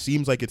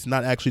seems like it's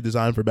not actually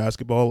designed for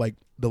basketball. Like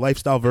the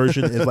lifestyle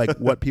version is like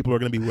what people are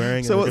going to be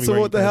wearing. So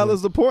what the hell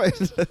is the point?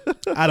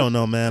 I don't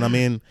know, man. I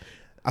mean,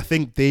 I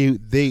think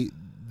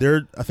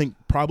they're I think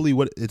probably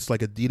what it's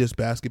like Adidas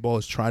basketball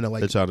is trying to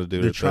like they're trying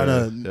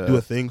to do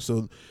a thing.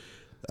 So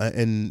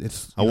and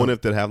it's I wonder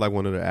if they'd have like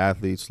one of their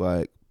athletes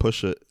like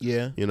push it.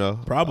 Yeah, you know,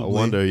 probably. I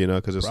wonder, you know,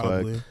 because it's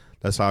like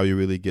that's how you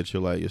really get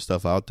your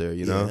stuff out there,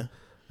 you know.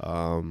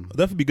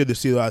 Definitely be good to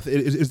see though.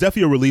 It's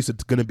definitely a release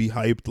that's going to be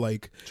hyped.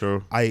 Like,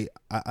 true. I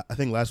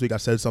think last week I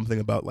said something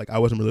about like I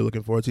wasn't really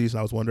looking forward to these, and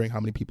I was wondering how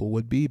many people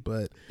would be.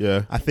 But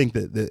I think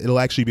that it'll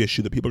actually be a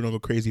shoe that people are going to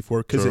go crazy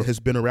for because it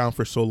has been around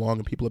for so long,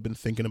 and people have been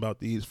thinking about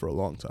these for a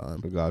long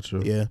time. I got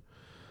you. Yeah.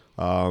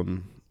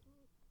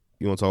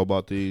 You want to talk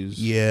about these?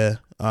 Yeah.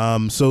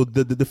 So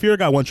the Fear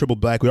Guy 1 Triple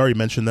Black, we already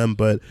mentioned them,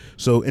 but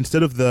so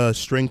instead of the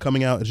string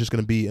coming out, it's just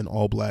going to be an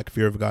all black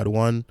Fear of God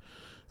 1.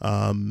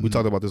 We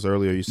talked about this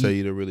earlier. You say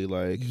you didn't really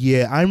like.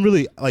 Yeah, I'm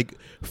really like,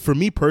 for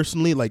me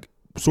personally, like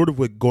sort of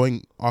with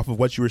going off of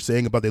what you were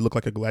saying about they look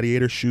like a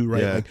gladiator shoe,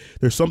 right? Yeah. Like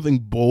there's something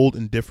bold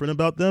and different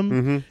about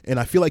them, and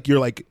I feel like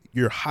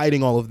you're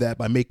hiding all of that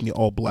by making it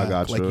all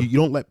black. Like you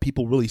don't let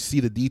people really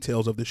see the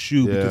details of the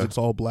shoe because it's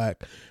all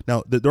black.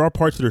 Now there are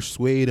parts that are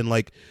suede and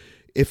like.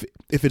 If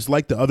it's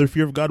like the other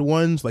Fear of God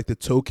ones, like the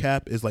toe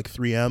cap is like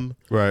 3M.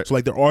 Right. So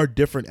like there are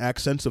different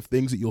accents of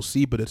things that you'll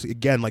see, but it's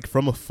again like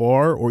from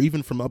afar or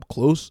even from up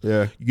close,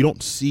 you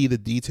don't see the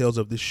details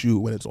of the shoe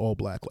when it's all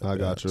black like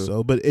that. I got you.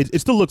 So but it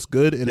still looks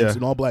good and it's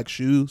an all black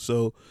shoe,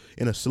 so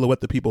in a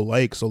silhouette that people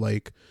like, so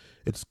like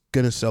it's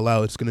gonna sell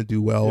out, it's gonna do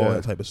well, all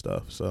that type of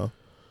stuff. So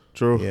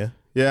true. Yeah.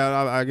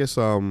 Yeah, I guess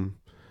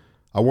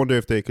I wonder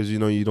if they, because you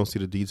don't see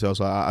the details.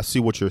 So I see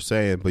what you're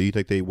saying, but you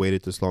think they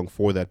waited this long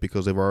for that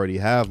because they've already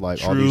have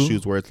like all these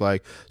shoes where it's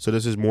like, so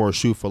this is more a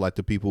shoe for like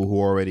the people who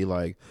already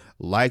like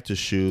the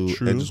shoe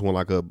and just want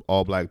like a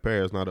all black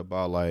pair. It's not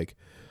about like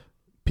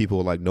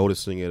people like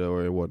noticing it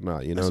or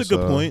whatnot. That's a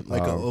good point.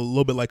 Like a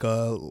little bit like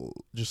a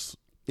just.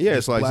 Yeah,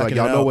 it's like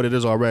y'all know what it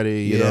is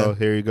already. You know,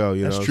 here you go.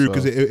 That's true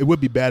because it would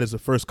be bad as the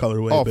first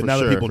colorway, but now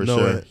that people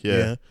know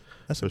it,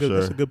 that's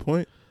a good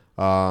point.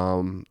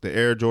 The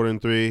Air Jordan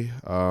 3,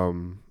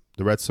 the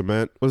red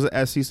cement. What does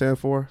the SC stand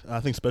for? I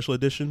think special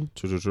edition.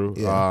 True.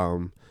 Yeah.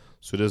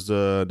 So there's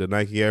the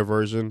Nike Air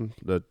version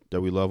that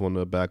we love on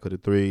the back of the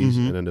 3s,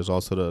 and then there's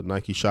also the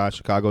Nike Shot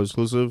Chicago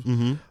exclusive.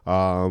 There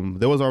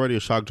was already a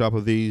shock drop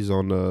of these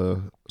on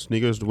the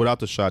sneakers without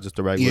the shot, just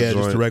the regular. Yeah,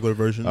 just the regular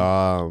version.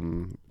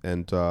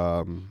 And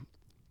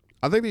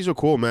I think these are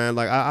cool, man.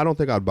 Like I don't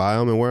think I'd buy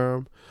them and wear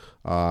them.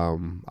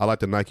 I like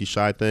the Nike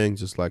Shy thing,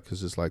 just like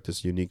because it's like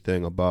this unique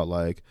thing about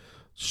like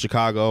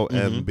Chicago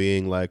and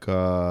being like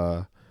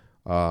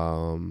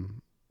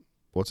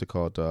what's it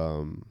called?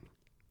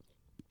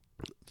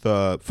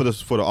 For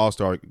the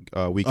All-Star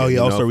weekend. Oh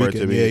yeah, All-Star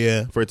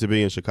weekend. For it to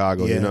be in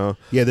Chicago,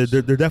 Yeah, they're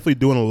definitely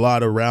doing a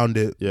lot around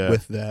it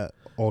with that,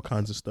 all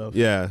kinds of stuff.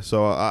 Yeah,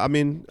 so I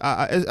mean,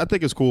 I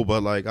think it's cool,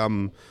 but like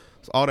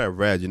it's all that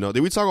red, Did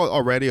we talk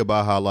already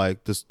about how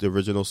like the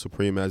original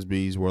Supreme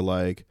SBs were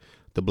like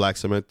the black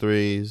cement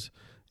 3s,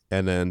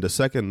 and then the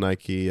second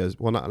Nike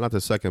not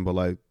the second, but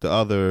like the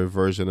other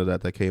version of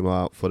that came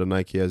out for the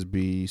Nike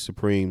SB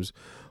Supremes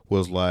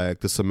was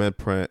like the cement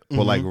print,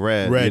 but like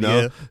red,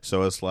 Yeah.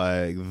 So it's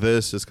like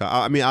this is kind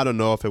of, I mean, I don't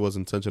know if it was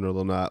intentional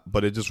or not,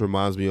 but it just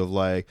reminds me of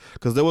like,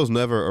 because there was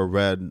never a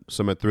red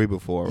cement 3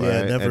 before, right?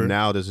 Yeah, never. And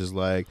now this is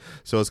like,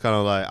 so it's kind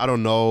of like, I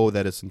don't know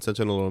that it's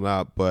intentional or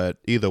not, but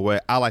either way,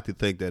 I like to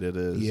think that it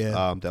is.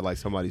 Yeah. That like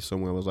somebody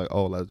somewhere was like,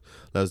 oh,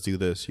 let's do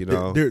this,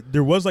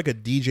 There was like a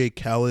DJ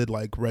Khaled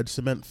like red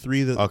cement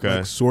 3 that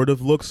like sort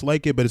of looks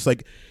like it, but it's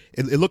like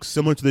it looks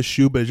similar to this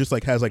shoe, but it just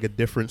like has like a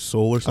different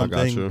sole or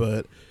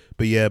something.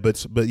 But yeah,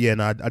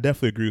 no, I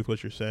definitely agree with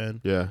what you're saying.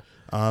 Yeah.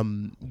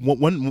 One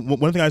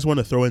thing I just want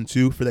to throw in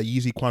too for that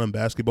Yeezy Quantum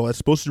Basketball, it's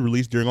supposed to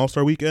release during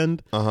All-Star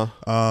Weekend.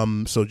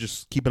 So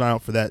just keep an eye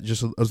out for that,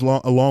 just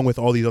along with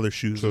all these other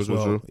shoes as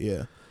well. True.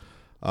 Yeah.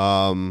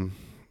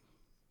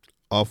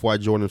 Off-White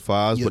Jordan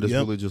 5s, but it's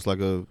really just like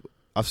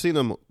I've seen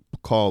them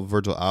called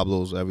Virgil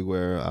Ablohs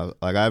everywhere.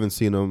 I haven't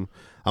seen them.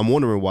 I'm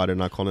wondering why they're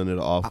not calling it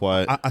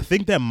Off-White. I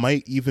think that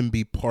might even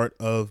be part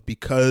of,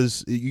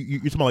 because you're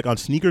talking about like on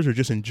sneakers or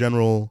just in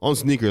general? On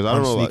sneakers. I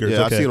don't know. Sneakers.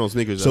 I've seen it on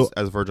sneakers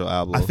as Virgil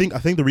Abloh. I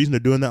think the reason they're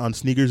doing that on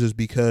sneakers is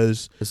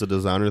because it's a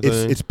designer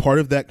thing. It's part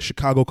of that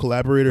Chicago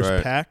collaborators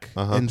pack,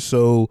 and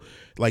so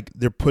like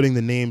they're putting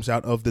the names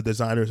out of the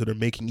designers that are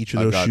making each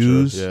of those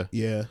shoes.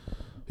 Yeah.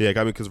 Yeah, I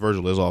mean, because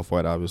Virgil is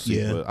Off-White, obviously.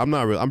 Yeah. But I'm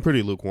not really. I'm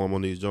pretty lukewarm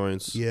on these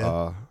joints.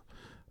 Yeah.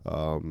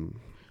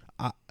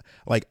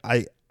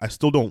 I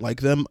still don't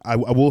like them. I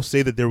will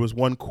say that there was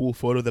one cool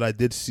photo that I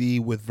did see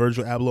with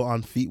Virgil Abloh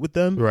on feet with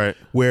them, right?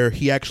 Where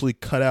he actually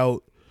cut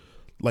out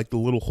like the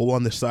little hole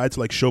on the side to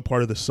like show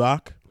part of the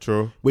sock.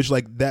 True. Which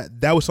like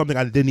that was something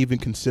I didn't even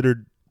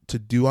consider to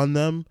do on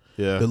them.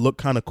 Yeah. That looked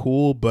kind of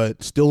cool,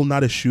 but still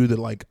not a shoe that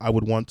like I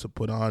would want to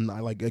put on.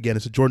 Again,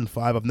 it's a Jordan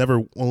 5. I've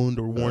never owned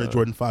or worn a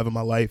Jordan 5 in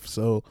my life.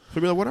 So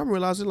for me, like, what I'm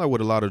realizing like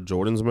with a lot of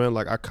Jordans, man,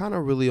 like I kind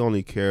of really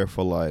only care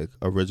for like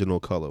original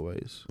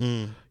colorways.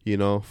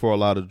 For a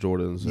lot of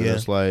Jordans. And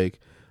it's like,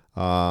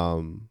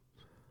 for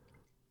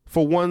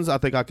ones, I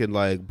think I can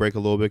like break a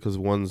little bit because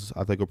ones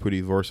I think are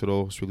pretty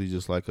versatile. It's really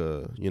just like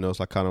it's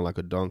like kind of like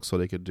a dunk, so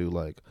they could do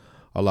like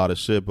a lot of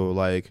shit. But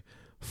like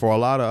for a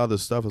lot of other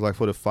stuff, it's like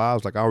for the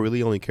 5s, like I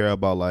really only care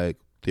about like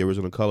the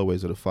original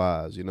colorways of the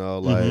 5s,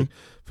 like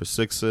for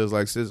 6s,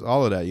 like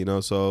all of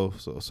that, So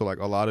like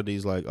a lot of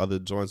these like other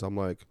joints, I'm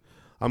like,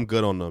 I'm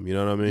good on them. You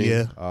know what I mean?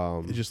 Yeah.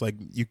 It's just like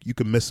you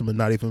can miss them and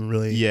not even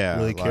really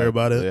care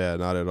about it. Yeah,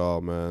 not at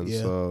all, man. Yeah.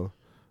 So,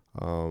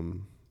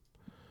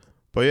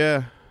 but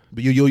yeah.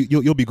 But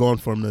you'll be going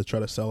for them to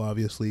try to sell,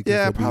 obviously.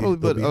 Yeah, probably.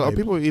 But are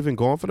people even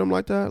going for them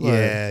like that? Like,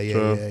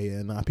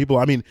 yeah. Nah, people.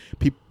 I mean,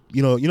 people.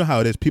 You know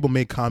how it is. People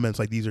make comments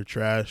like these are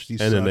trash, these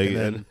suck, and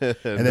then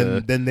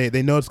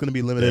they know it's going to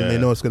be limited, and they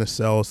know it's going to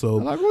sell. So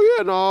I'm like, oh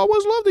yeah, no, I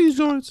always love these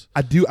joints.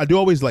 I do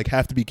always like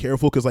have to be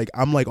careful because like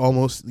I'm like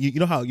almost you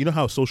know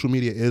how social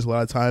media is a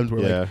lot of times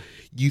where like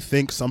you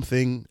think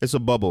something, it's a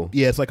bubble.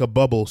 Yeah, it's like a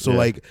bubble. So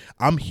like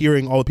I'm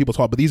hearing all the people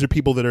talk, but these are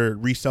people that are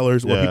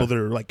resellers or people that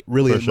are like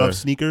really love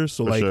sneakers.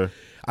 So like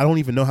I don't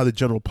even know how the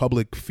general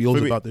public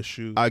feels about this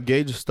shoe. I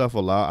gauge stuff a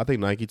lot. I think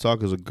Nike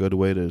Talk is a good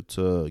way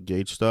to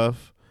gauge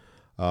stuff.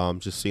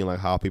 Just seeing like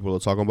how people are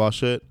talking about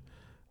shit,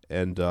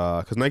 and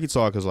because Nike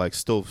Talk is like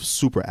still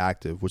super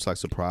active, which like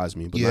surprised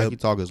me. But Nike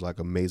Talk is like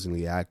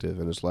amazingly active,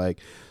 and it's like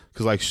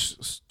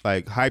because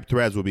like hype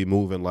threads will be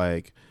moving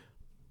like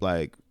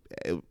a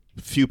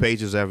few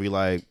pages every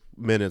like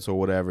minutes or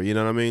whatever. You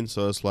know what I mean?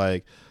 So it's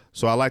like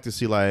So I like to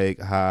see like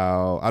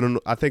how I don't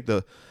know. I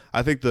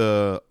think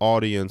the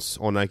audience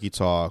on Nike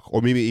Talk,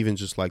 or maybe even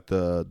just like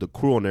the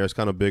crew on there, is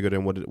kind of bigger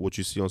than what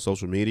you see on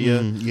social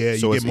media. Yeah,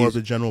 so you get more of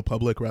the general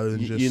public rather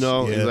than just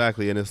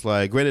exactly. And it's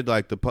like, granted,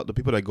 like the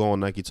people that go on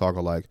Nike Talk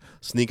are like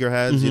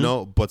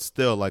sneakerheads, but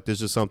still, like there's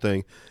just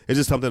something. It's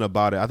just something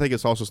about it. I think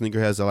it's also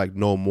sneakerheads that like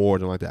know more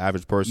than like the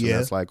average person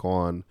that's like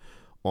on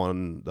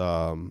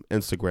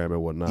Instagram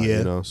and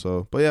whatnot.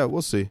 So, but yeah,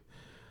 we'll see.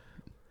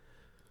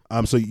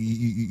 So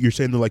you're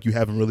saying that like you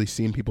haven't really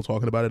seen people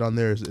talking about it on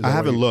there? I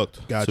haven't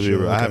looked. Gotcha.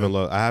 Okay. I haven't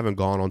looked. I haven't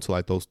gone onto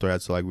like those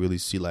threads to like really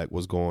see like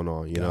what's going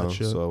on. You know.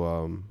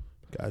 So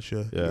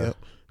gotcha. Yeah. Yep.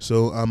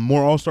 So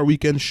more All-Star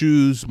Weekend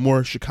shoes,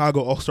 more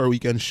Chicago All-Star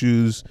Weekend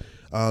shoes.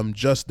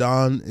 Just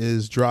Don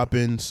is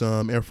dropping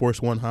some Air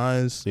Force One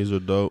highs. These are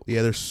dope.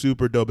 Yeah, they're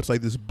super dope. It's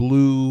like this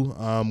blue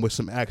with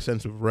some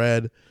accents of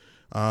red.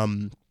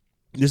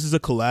 This is a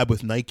collab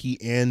with Nike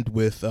and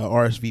with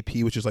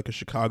RSVP, which is like a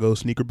Chicago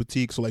sneaker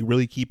boutique. So like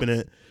really keeping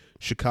it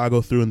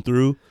Chicago through and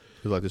through.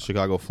 There's like the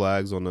Chicago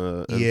flags on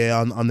the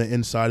on the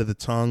inside of the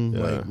tongue.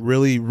 Like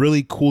really,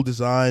 really cool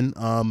design.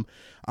 I'm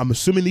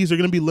assuming these are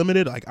going to be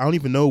limited. Like I don't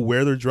even know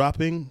where they're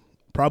dropping.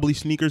 Probably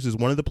Sneakers is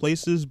one of the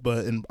places,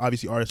 but and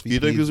obviously RSVP. Do you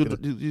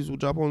think these will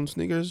drop on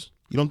Sneakers?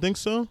 You don't think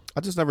so? I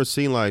just never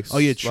seen like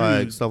true.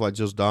 Like stuff like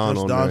Just Don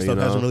on there. Stuff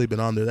hasn't really been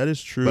on there. That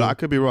is true. But I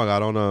could be wrong. I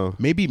don't know.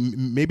 Maybe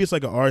it's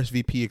like a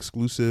RSVP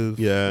exclusive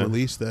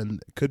release.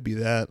 Then it could be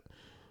that.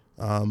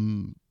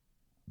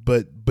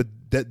 But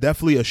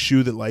definitely a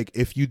shoe that like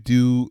if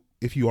you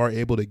are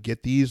able to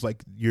get these,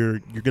 like you're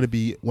gonna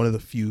be one of the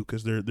few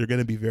because they're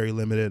gonna be very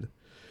limited.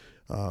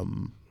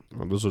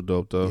 Those are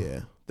dope though.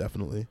 Yeah,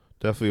 definitely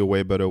a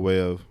way better way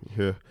of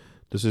here.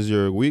 This is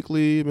your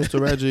weekly. Mr.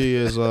 Reggie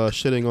is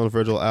shitting on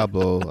Virgil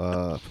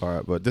Abloh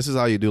part, but this is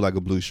how you do like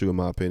a blue shoe, in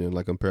my opinion,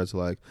 like compared to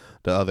like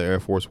the other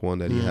Air Force One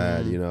that he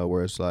had,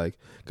 where it's like,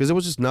 because there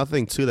was just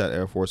nothing to that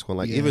Air Force One,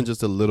 like even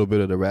just a little bit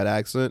of the red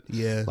accent,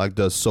 like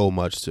does so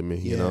much to me,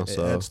 you know.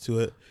 So it adds to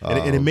it,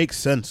 and it makes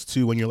sense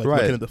too when you're like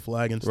looking at the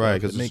flag and stuff. Right,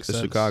 because it's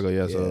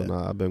Chicago, So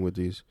I've been with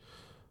these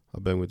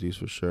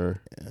for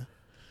sure. Yeah.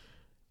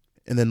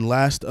 And then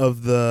last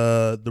of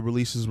the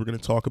releases we're going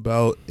to talk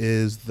about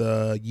is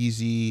the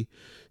Yeezy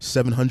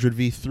 700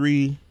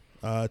 V3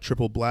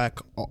 triple black,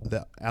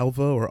 the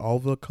Alva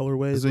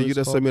colorway. Is it you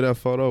that sent me that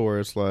photo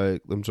where it's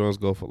like them joints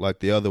go for like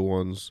the other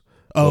ones?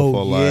 Oh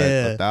for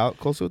yeah, like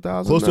close to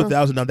 1,000. Close to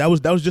 1,000. Now that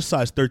was just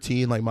size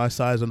 13, like my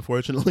size.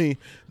 Unfortunately,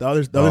 the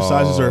other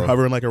sizes are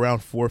hovering like around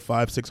 400,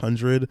 500,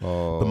 600.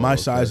 But my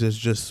size is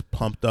just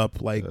pumped up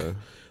like. Yeah.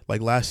 Like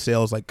last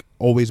sale is like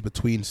always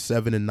between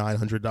 $700 and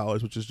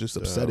 $900, which is just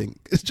upsetting.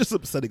 It's just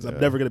upsetting because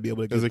I'm never gonna be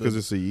able to get. Is it because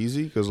it's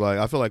easy? Because like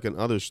I feel like in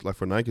others, like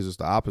for Nike, it's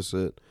the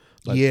opposite.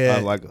 Like,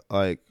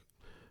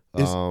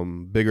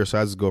 bigger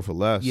sizes go for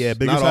less. Yeah,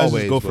 bigger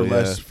sizes go for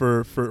less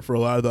for a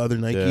lot of the other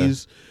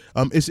Nikes.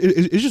 Yeah. It's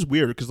just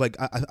weird because like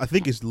I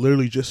think it's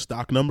literally just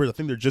stock numbers. I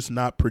think they're just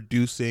not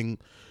producing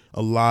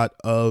a lot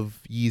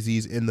of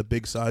Yeezys in the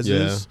big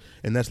sizes,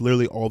 and that's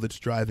literally all that's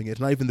driving it. It's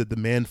not even the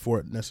demand for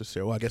it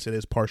necessarily. Well, I guess it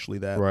is partially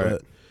that,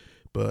 right.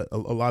 But a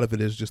lot of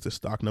it is just the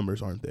stock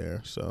numbers aren't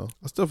there. So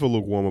I still feel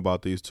lukewarm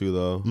about these two,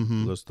 though.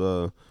 Mm-hmm. Just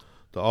the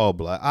all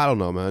black. I don't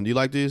know, man. Do you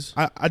like these?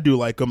 I do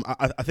like them.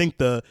 I think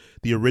the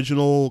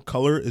original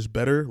color is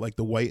better, like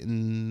the white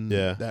and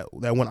that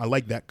one. I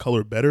like that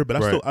color better, but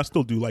I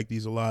still do like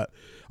these a lot.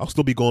 I'll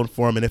still be going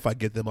for them, and if I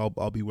get them,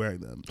 I'll be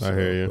wearing them. So, I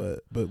hear you.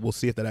 But we'll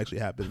see if that actually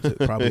happens. It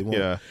probably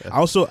won't.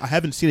 I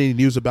haven't seen any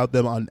news about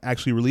them on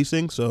actually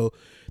releasing, so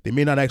they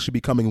may not actually be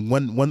coming.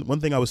 One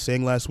thing I was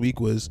saying last week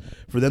was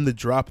for them to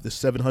drop the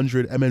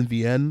 700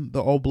 MNVN,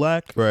 the all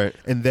black, right,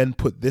 and then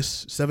put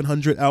this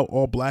 700 out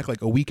all black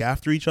like a week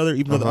after each other,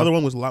 even though the other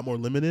one was a lot more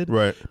limited,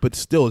 right. But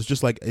still, it's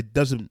just like it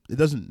doesn't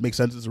make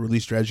sense as a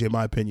release strategy in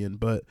my opinion.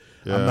 But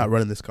I'm not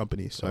running this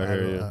company, so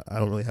I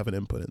don't really have an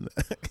input in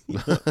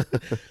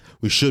that.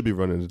 We should be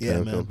running the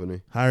damn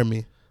company. Hire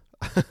me.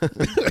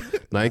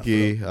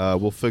 Nike,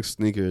 we'll fix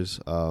sneakers.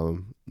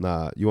 You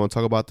want to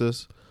talk about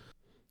this?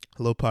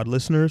 Hello, pod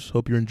listeners.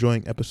 Hope you're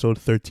enjoying episode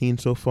 13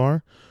 so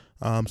far.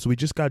 So we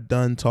just got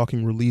done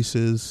talking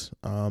releases.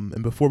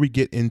 And before we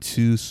get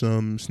into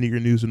some sneaker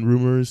news and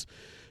rumors,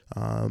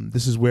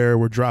 this is where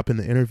we're dropping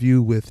the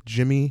interview with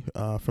Jimmy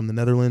from the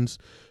Netherlands.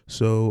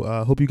 So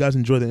hope you guys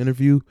enjoy the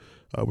interview.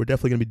 We're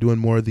definitely going to be doing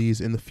more of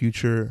these in the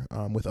future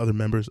with other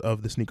members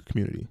of the sneaker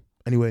community.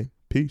 Anyway,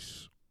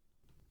 peace.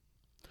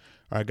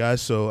 All right,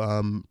 guys, so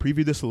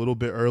previewed this a little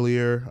bit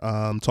earlier,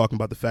 talking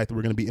about the fact that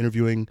we're going to be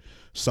interviewing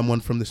someone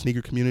from the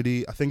sneaker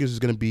community. I think this is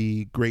going to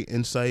be great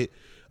insight.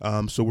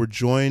 So we're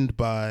joined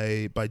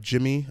by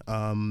Jimmy.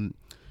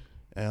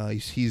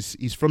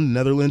 He's from the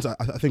Netherlands. I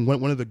think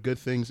one of the good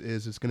things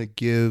is it's going to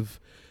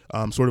give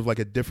sort of like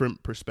a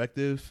different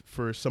perspective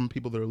for some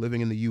people that are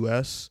living in the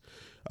U.S.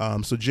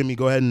 So Jimmy,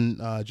 go ahead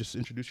and just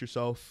introduce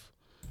yourself.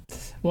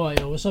 Well,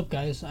 yo, what's up,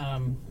 guys?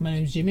 My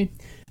name's Jimmy.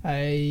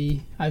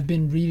 I've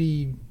been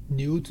really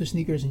new to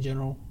sneakers in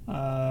general.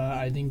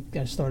 I think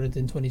I started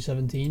in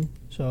 2017.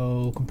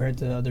 So compared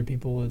to other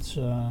people,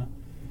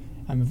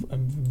 I'm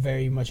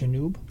very much a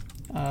noob.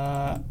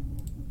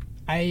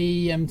 I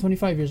am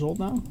 25 years old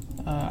now.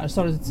 I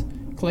started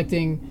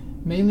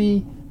collecting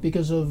mainly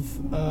because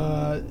of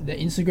the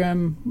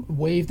Instagram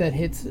wave that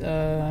hit,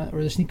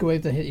 or the sneaker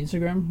wave that hit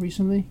Instagram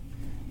recently,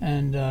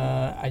 and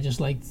I just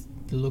liked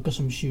the look of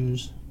some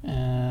shoes.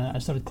 I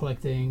started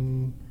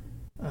collecting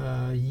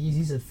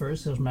Yeezys at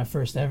first. It was my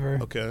first ever.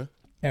 Okay.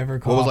 Ever.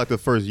 What was like the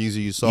first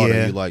Yeezy you saw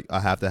that you like?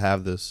 I have to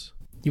have this.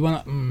 You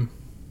wanna?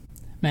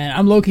 Man,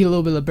 I'm low key a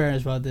little bit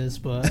embarrassed about this,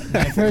 but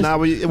my first.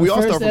 we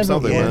all start from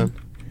something, man.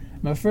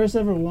 My first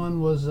ever one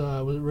was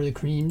really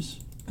creams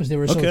because they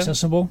were so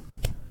accessible.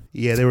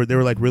 Yeah, they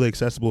were like really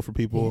accessible for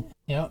people.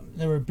 Yeah,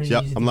 they were pretty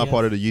easy. I'm not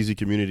part of the Yeezy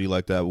community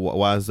like that.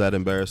 Why is that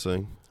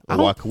embarrassing?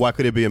 Why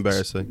could it be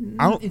embarrassing?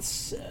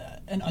 It's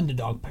an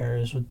underdog pair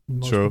is what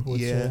most people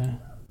would say.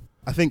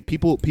 I think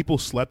people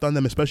slept on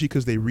them, especially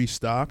because they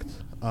restocked.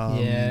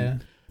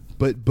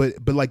 But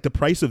like the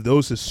price of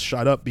those has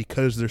shot up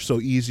because they're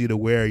so easy to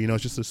wear. You know,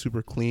 it's just a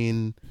super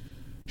clean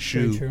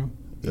shoe. Very true.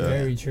 Yeah.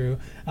 Very true.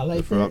 I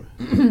like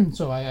it.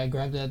 So I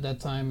grabbed it at that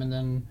time, and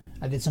then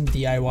I did some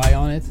DIY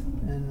on it.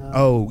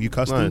 And, you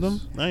customed them?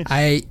 Nice.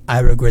 I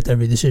regret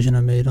every decision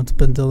I made up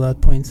until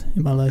that point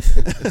in my life.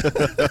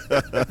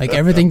 Like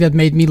everything that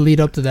made me lead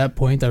up to that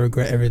point, I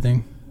regret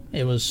everything.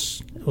 It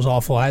was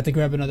awful. I had to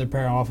grab another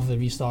pair off of the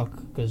restock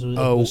because it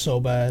was so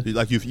bad.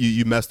 Like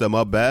you messed them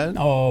up bad?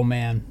 Oh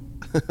man.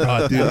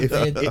 Dude,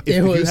 if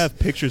you have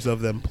pictures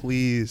of them,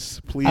 please.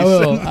 I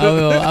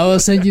will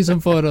send you some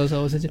photos.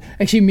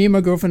 Actually, me and my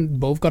girlfriend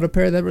both got a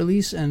pair that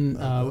release,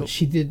 and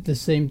she did the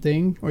same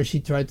thing, or she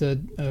tried to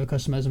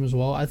customize them as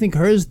well. I think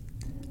hers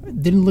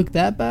didn't look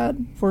that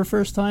bad for her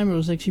first time. It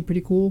was actually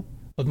pretty cool,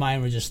 but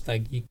mine were just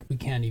like we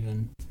can't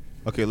even.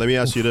 Okay, let me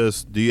ask you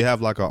this: do you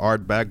have like an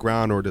art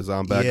background or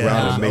design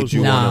background that made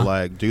you want to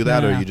like do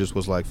that, or you just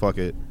was like fuck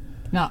it?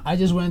 No, I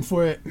just went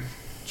for it.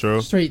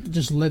 True. Straight,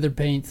 just leather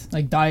paint.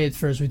 Like dye it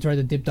first. We tried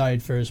to dip dye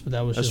it first, but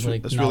that was just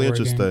like that's not really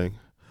working. interesting.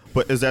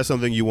 But is that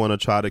something you want to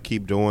try to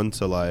keep doing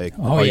to like?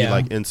 Are you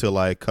like into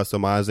like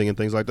customizing and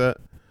things like that?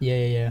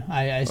 Yeah.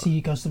 I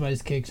see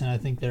customized kicks, and I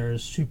think they're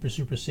super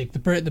sick. The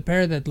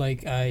pair that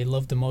like I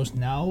love the most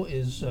now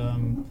is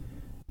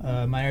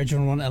my Air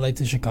Jordan 1 LA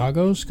to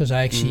Chicago's, because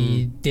I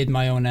actually did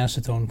my own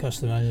acetone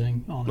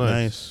customizing on it.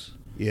 Nice.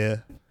 Yeah.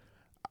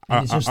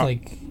 And it's just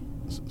like.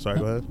 Sorry,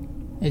 go ahead.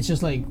 It's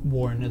just like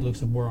worn. It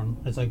looks like worn.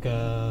 It's like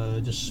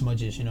just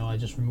smudges, you know. I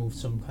just removed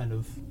some kind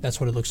of. That's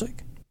what it looks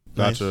like.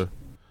 Gotcha. Nice.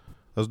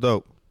 That's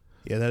dope.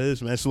 Yeah, that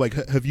is, man. So like,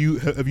 have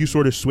you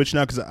sort of switched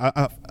now? Because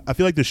I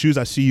feel like the shoes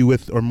I see you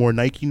with are more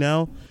Nike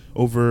now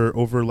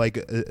over like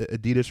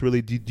Adidas.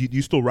 Really, do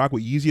you still rock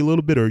with Yeezy a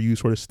little bit, or you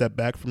sort of step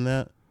back from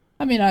that?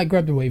 I mean, I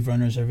grab the Wave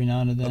Runners every now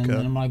and then. Okay.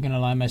 And I'm not gonna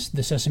lie,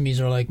 the Sesames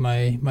are like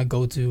my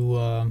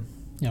go-to,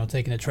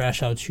 taking the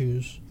trash out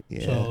shoes.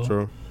 Yeah, so,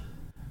 true.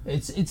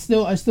 It's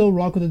still I still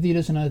rock with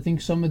Adidas, and I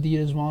think some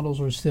Adidas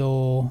models are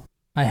still.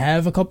 I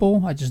have a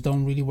couple. I just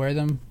don't really wear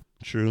them.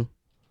 True.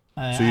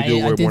 So you do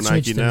wear more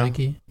Nike now?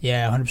 Nike.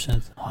 Yeah,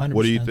 100%.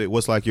 What do you think?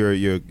 What's like your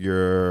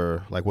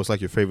like? What's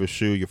like your favorite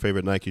shoe? Your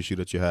favorite Nike shoe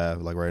that you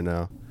have like right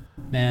now?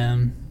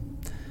 Man,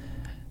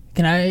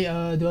 can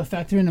I do I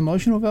factor in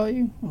emotional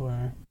value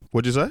or?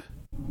 What'd you say?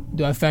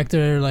 Do I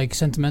factor like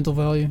sentimental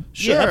value?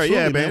 Sure,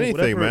 yeah, man.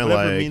 Anything, man.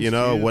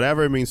 Like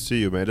whatever it means to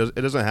you, man. It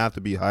doesn't have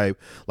to be hype.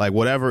 Like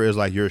whatever is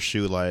like your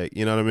shoe, like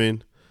you know what I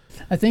mean.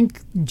 I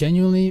think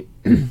genuinely,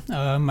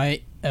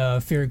 my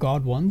Fear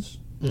God ones,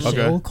 the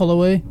sale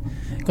colorway,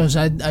 because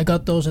I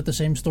got those at the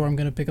same store. I'm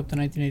gonna pick up the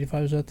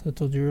 1985s that I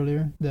told you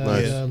earlier,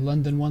 the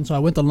London one. So I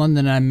went to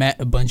London and I met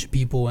a bunch of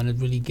people, and it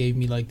really gave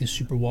me like this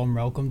super warm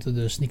welcome to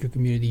the sneaker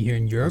community here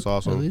in Europe. That's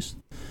awesome. At least.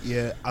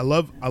 Yeah, I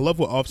love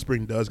what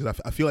Offspring does, because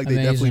I feel like they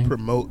definitely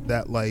promote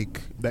that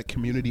like that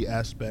community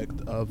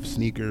aspect of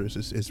sneakers.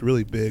 It's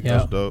really big. Yeah.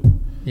 That's dope.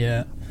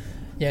 Yeah,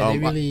 they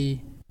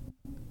really.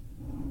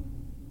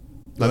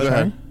 No, go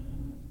ahead.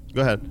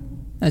 Go ahead.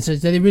 And so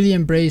they really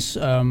embrace.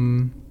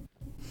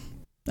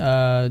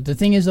 The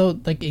thing is though,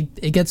 like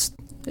it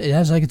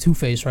has like a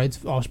two-face,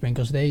 right? Offspring,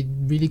 because they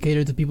really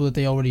cater to people that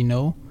they already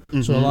know.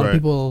 Mm-hmm, so a lot of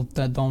people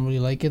that don't really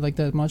like it like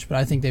that much, but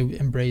I think they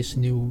embrace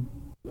new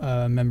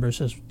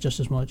members just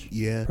as much.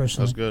 Yeah,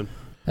 personally. That's good.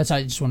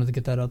 I just wanted to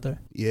get that out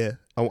there. Yeah,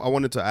 I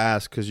wanted to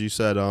ask, because you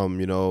said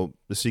the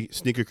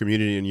sneaker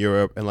community in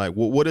Europe, and like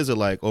what is it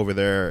like over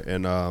there?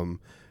 And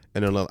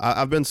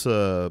I've been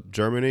to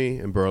Germany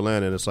and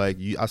Berlin, and it's like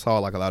I saw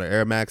like a lot of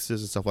Air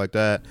Maxes and stuff like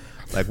that.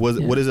 Like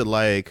what is it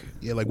like?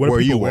 Yeah, like what are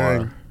people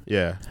wearing?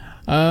 Yeah.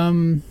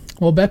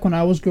 Well, back when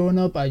I was growing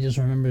up, I just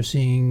remember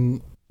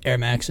seeing Air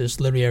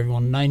Maxes. Literally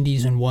everyone,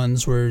 90s and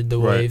ones were the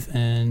wave,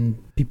 and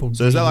people.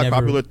 So is that like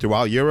popular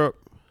throughout Europe?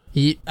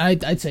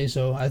 I'd say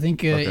so. I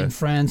think in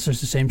France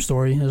there's the same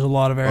story. There's a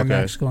lot of Air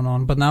Max going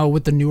on, but now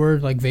with the newer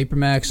like Vapor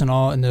Max and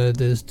all, and the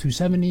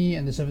 270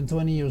 and the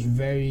 720, it was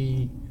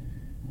very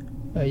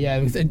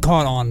it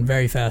caught on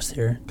very fast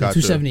here. The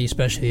Gotcha. 270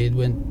 especially, it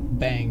went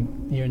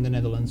bang here in the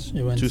Netherlands.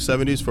 It went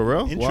 270s for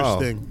real?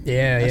 Interesting. Wow.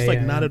 Yeah, That's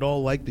yeah, not at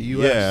all like the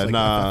US. Yeah, like,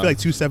 nah. I feel like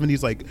 270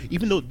 is like,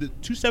 even though the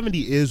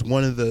 270 is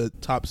one of the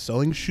top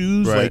selling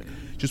shoes, Right. like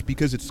just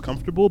because it's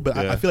comfortable, but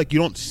Yeah. I feel like you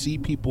don't see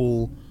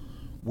people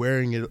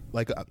wearing it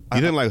like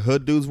You didn't like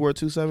hood dudes wear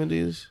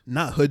 270s?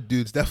 not hood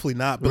dudes, definitely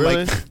not. But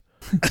Really?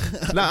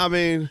 like, Nah, I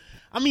mean,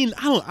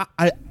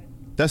 I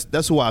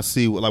that's who I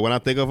see. Like when I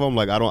think of them,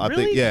 like I don't. I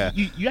really? think yeah.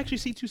 You actually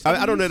see 270s?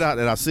 I don't know that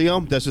I see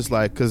them. That's just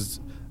like because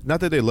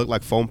not that they look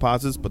like foam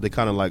posits, but they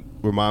kind of like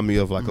remind me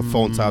of like a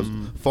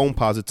foam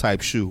posit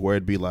type shoe where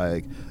it'd be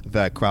like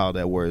that crowd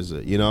that wears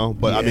it, you know.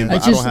 But I mean, Yeah.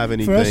 but I don't have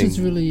anything. For us, it's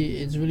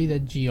really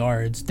that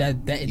GR. It's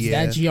that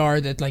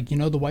GR that, like, you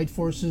know, the white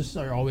forces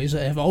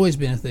have always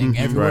been a thing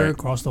everywhere Right.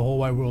 across the whole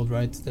wide world,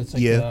 right? That's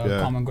like the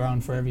common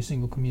ground for every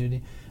single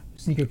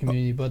sneaker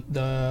community. But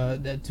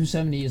the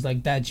 270 is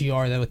like that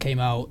GR that came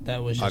out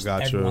that was just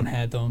everyone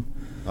had them.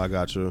 I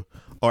got you.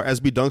 Are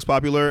SB Dunks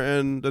popular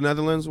in the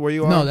Netherlands where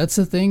you are? No, that's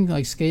the thing.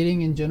 Like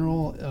skating in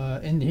general,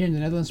 and here in the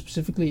Netherlands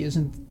specifically,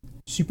 isn't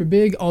super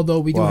big. Although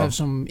we do have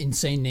some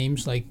insane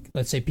names, like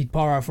let's say Pete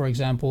Parra, for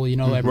example. You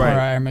know, like Right.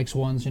 Parra Air Max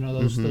ones. You know,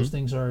 those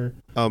things are.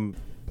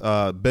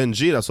 Ben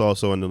G, that's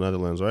also in the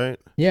Netherlands, right?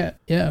 Yeah,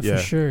 Yeah. for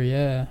sure.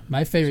 Yeah,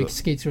 my favorite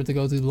skate store to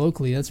go to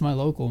locally. That's my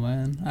local,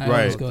 man. I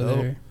always go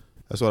there.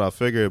 That's what I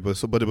figured,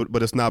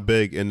 but it's not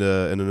big in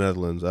the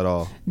Netherlands at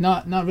all.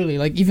 Not really.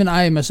 Like even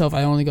I myself,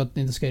 I only got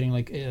into skating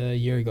like a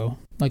year ago,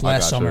 like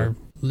last summer,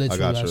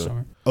 literally last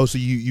summer. Oh, so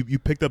you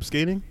picked up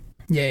skating?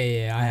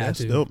 Yeah. I had That's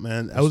to. dope,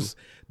 man. That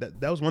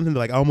was one thing that,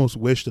 like, I almost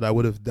wish that I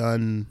would have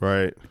done.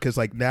 Right. Because,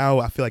 like, now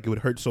I feel like it would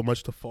hurt so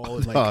much to fall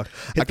and, like, I hit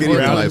can't the even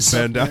ground. like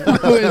bend down.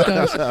 Oh, it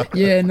does.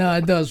 Yeah, no,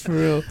 it does for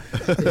real.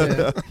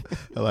 Yeah.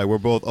 Like we're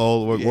both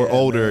old. We're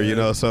older, man. you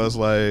know. So it's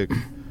like,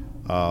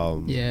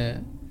 Yeah.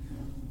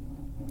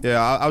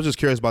 I was just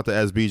curious about the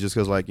SB, just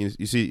because like you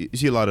see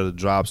a lot of the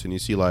drops, and you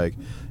see like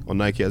on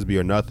Nike SB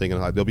or nothing, and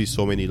like there'll be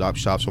so many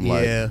shops from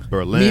like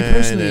Berlin. Me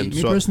and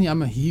personally,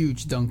 I'm a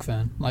huge dunk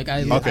fan. Like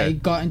I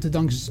got into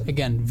dunks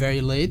again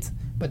very late,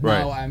 but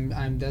now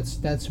I'm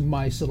that's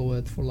my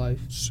silhouette for life.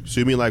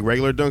 So you mean like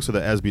regular dunks or the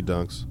SB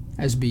dunks?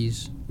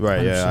 SBs.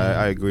 Right. 100%. Yeah,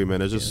 I agree,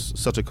 man. It's just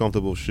such a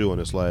comfortable shoe, and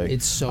it's like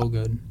It's so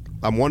good.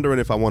 I'm wondering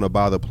if I want to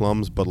buy the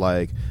plums, but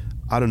like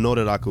I don't know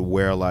that I could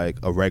wear like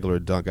a regular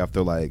dunk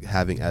after like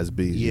having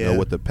SBs, you know,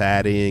 with the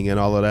padding and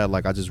all of that.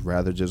 Like I just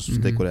rather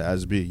stick with an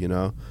SB, you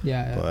know.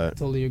 Yeah, I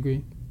totally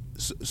agree.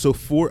 So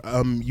for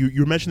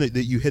you mentioned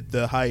that you hit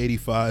the high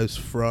 85s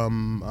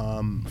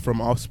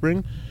from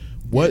Offspring.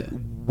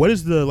 What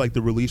is the like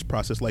the release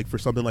process like for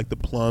something like the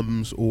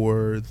plums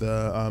or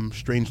the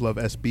Strangelove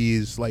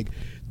SBs? Like,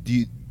 do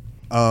you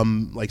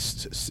like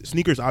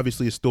sneakers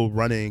obviously is still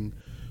running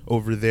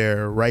over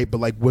there, right?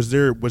 But like, was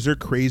there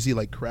crazy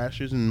like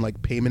crashes and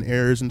like payment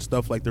errors and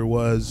stuff like there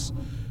was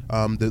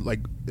what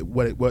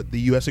the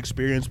US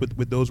experience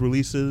with those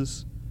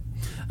releases?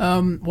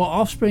 Well,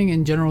 Offspring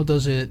in general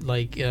does it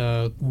like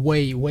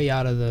way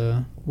out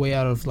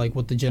of like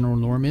what the general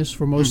norm is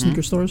for most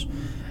sneaker stores.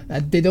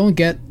 They don't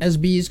get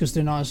SBs because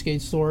they're not a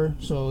skate store,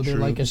 so they're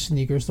like a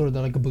sneaker store.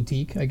 They're like a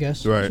boutique, I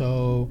guess. Right.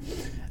 So,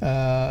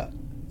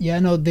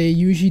 they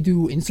usually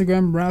do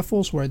Instagram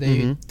raffles where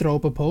they throw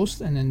up a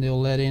post and then they'll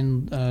let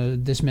in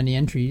this many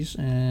entries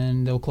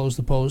and they'll close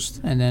the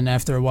post, and then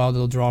after a while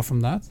they'll draw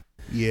from that.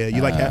 Yeah,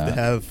 you like have to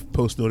have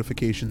post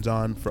notifications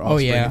on for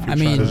Offspring. Oh yeah, I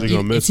mean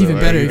it's even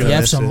better if you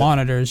have some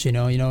monitors. You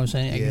know what I'm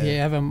saying? If you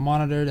have a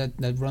monitor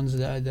that runs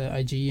the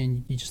IG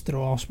and you just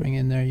throw Offspring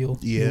in there, you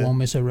won't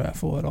miss a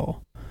raffle at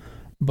all.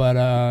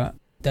 But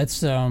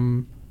that's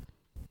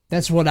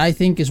what I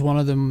think is one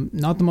of them,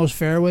 not the most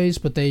fair ways,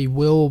 but they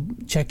will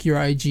check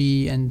your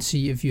IG and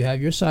see if you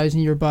have your size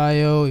in your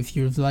bio, if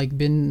you've like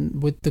been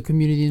with the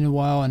community in a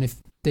while, and if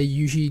they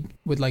usually,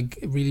 with like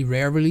really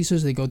rare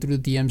releases, they go through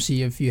the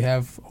DMC if you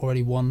have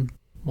already won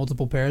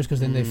multiple pairs,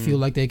 because then they feel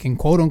like they can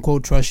quote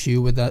unquote trust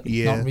you with that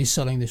not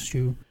reselling this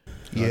shoe.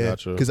 Yeah,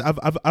 because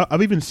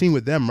I've even seen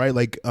with them, right?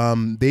 Like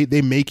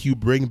they make you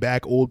bring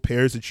back old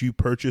pairs that you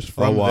purchased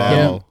from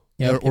them,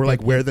 or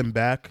wear them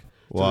back.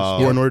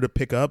 Wow. In order to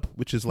pick up,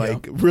 which is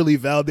like really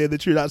validate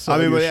that you're not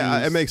selling. I mean, your but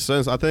shoes. It makes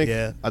sense. I think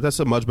that's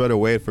a much better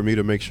way for me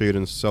to make sure you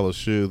didn't sell a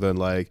shoe than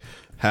like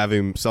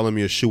selling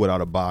me a shoe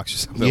without a box or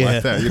something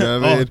like that. You know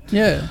what I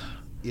mean?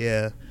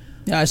 Yeah.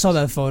 I saw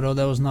that photo.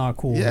 That was not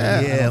cool.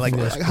 Yeah. Like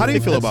how do you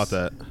feel about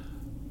that?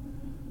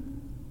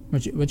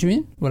 What you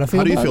mean? What I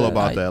feel? How do you about feel that?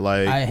 about that?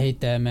 Like I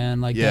hate that,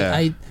 man. Like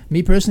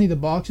me personally, the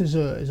box is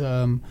a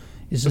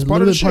little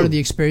part bit part of the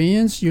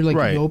experience. You're like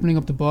you're opening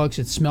up the box.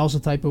 It smells a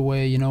type of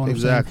way. You know what I'm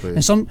saying?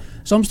 And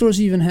some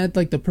stores even had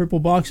like the purple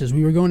boxes.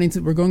 We're going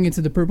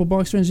into the purple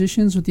box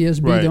transitions with the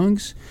SB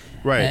Dunks.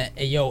 Right.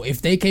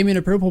 If they came in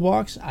a purple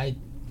box,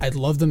 I'd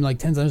love them like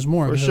 10 times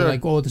more. Because they're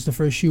like, oh, this is the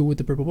first shoe with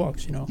the purple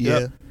box. You know? Yeah.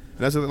 Yep.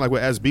 That's the thing, like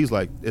with SBs,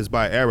 like it's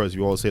by eras.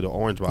 You always say the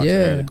orange box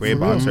era, the gray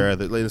box era.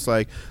 It's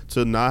like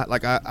to not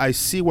like I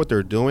see what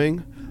they're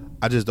doing.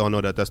 I just don't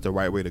know that that's the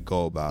right way to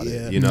go about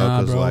it. You know,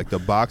 because like the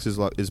box is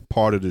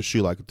part of the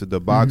shoe. Like the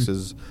box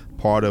is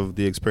part of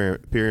the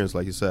experience,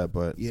 like you said.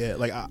 But yeah,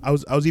 like I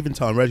was even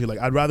telling Reggie, like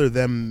I'd rather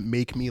them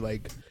make me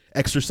like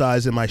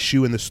exercise in my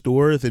shoe in the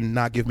store than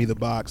not give me the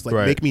box. Like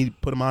make me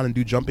put them on and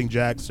do jumping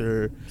jacks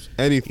or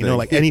anything, you know,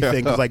 like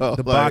anything. Because like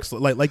the box,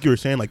 like you were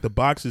saying, like the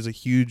box is a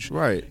huge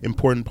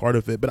important part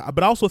of it. But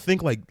I also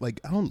think like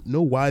I don't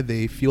know why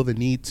they feel the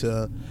need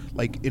to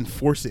like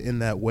enforce it in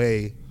that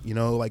way. You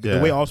know, like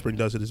the way Offspring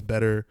does it is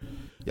better.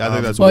 Yeah, I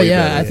think that's way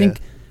better.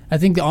 I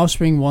think the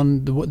Offspring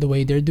one, the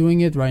way they're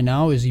doing it right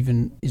now is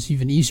even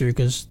easier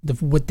because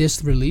with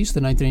this release, the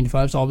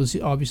 1985s,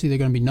 obviously they're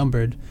going to be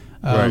numbered.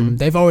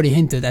 They've already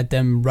hinted at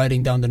them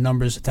writing down the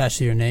numbers attached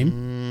to your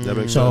name. That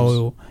makes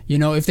sense. You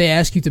know, if they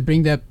ask you to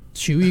bring that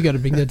shoe, you got to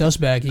bring the dust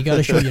bag. You got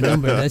to show your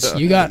number. That's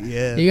you got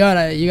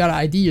to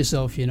ID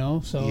yourself. You know,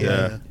 so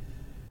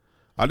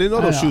I didn't know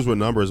those shoes were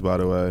numbers. By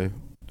the way,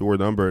 they were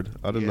numbered.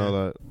 I didn't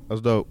know that.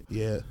 That's dope.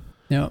 Yeah.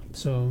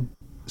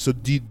 So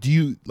do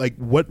you like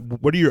what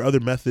are your other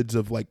methods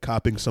of like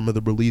copying some of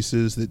the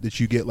releases that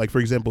you get? Like for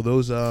example,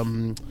 those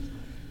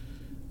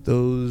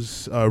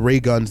ray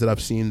guns that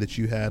I've seen that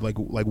you had. Like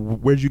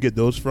where'd you get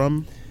those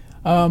from?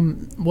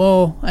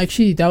 Well,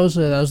 actually, that was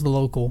the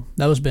local.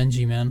 That was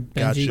Benji, man.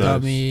 Benji Gotcha.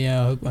 got me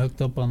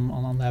hooked up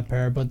on that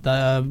pair. But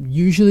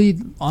usually,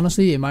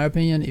 honestly, in my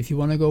opinion, if you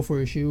want to go for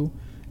a shoe,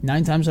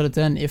 9 times out of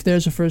 10, if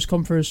there's a first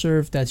come first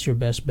serve, that's your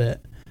best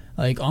bet.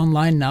 Like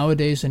online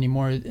nowadays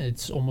anymore,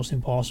 it's almost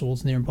impossible.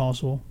 It's near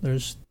impossible.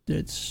 It's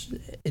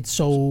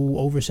so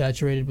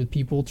oversaturated with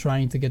people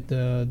trying to get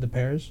the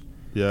pairs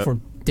for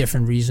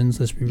different reasons.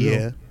 Let's be real.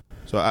 Yeah.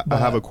 So I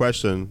have a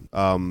question.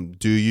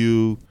 Do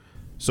you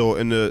so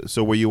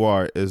where you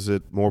are, is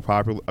it more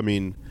popular? I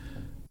mean,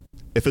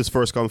 if it's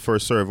first come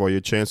first serve, are your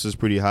chances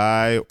pretty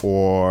high,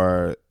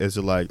 or is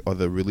it like are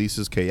the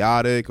releases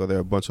chaotic? Are there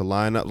a bunch of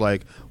lineup?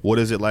 Like, what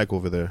is it like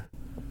over there?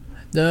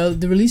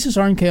 The releases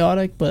aren't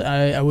chaotic, but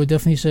I would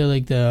definitely say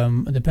like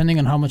depending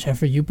on how much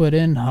effort you put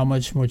in, how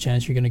much more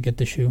chance you're gonna get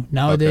the shoe.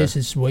 Nowadays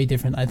it's way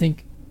different. I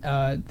think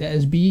the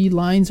SB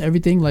lines,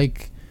 everything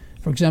like,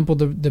 for example,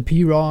 the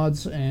P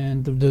rods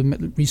and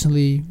the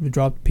recently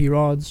dropped P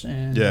rods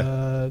and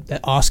that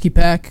Oski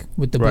pack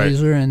with the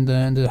blazer and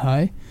the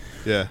high.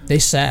 Yeah, they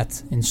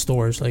sat in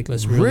stores like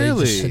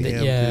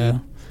really.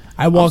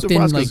 I walked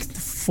in like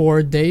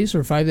 4 days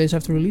or 5 days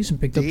after release and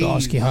picked up the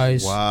Oski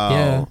highs. Wow.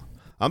 Yeah.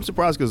 I'm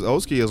surprised because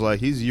Oski is like,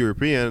 he's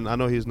European. I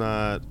know he's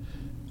not.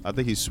 I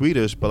think he's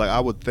Swedish, but like I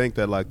would think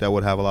that like that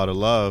would have a lot of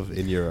love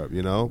in Europe,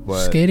 you know.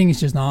 But skating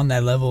is just not on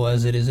that level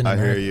as it is in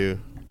America. I hear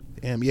you.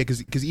 Damn, yeah,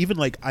 because even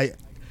like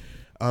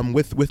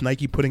with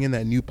Nike putting in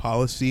that new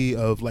policy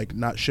of like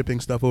not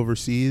shipping stuff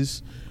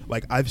overseas,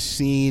 like I've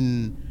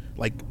seen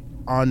like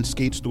on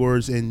skate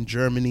stores in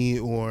Germany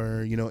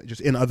or you know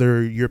just in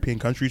other European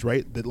countries,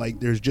 right? That like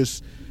there's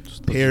just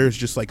pairs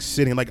just like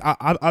sitting like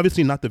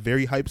obviously not the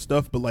very hype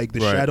stuff, but like the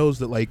shadows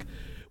that like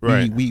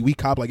we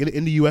cop like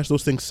in the US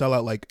those things sell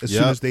out like as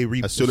soon as they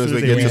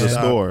get to the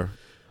store.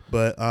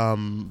 But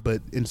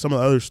in some of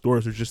the other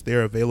stores they're just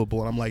there available,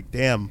 and I'm like,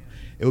 damn,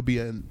 it would be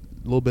a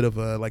little bit of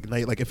a like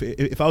night. Like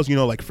if I was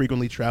like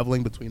frequently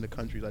traveling between the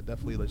countries, I'd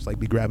definitely just like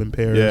be grabbing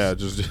pairs. Yeah,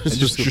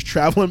 just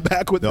traveling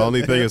back with the them.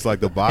 only thing is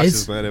like the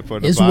boxes, man.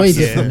 It's way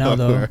different now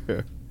though.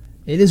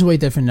 It is way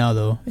different now,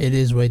 though. It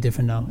is way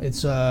different now.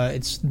 It's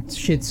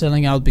shit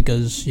selling out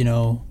because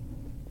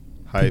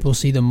people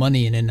see the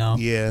money in it now.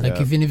 Yeah,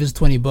 like even if it's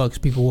 $20,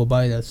 people will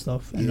buy that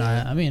stuff. And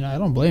I mean, I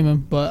don't blame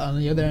him. But on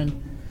the other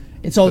end,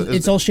 it's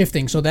all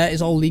shifting. So that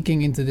is all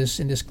leaking into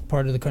this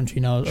part of the country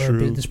now, or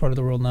this part of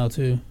the world now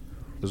too.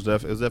 There's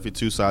definitely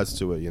two sides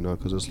to it,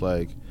 because it's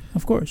like,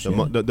 of course,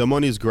 the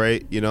money's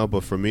great, but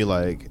for me,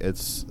 like,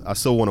 I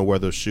still want to wear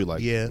those shoes.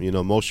 Like,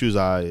 most shoes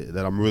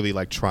that I'm really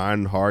like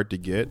trying hard to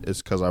get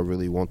is because I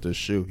really want this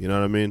shoe. You know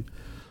what I mean?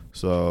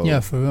 So yeah,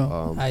 for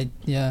real.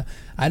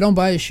 I don't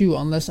buy a shoe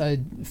unless I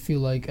feel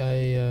like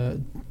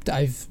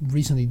I've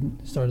recently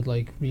started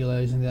like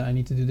realizing that I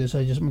need to do this.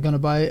 I'm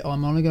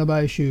only gonna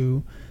buy a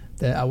shoe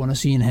that I want to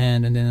see in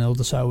hand, and then I'll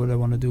decide what I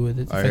want to do with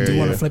it. If I do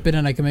want to flip it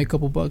and I can make a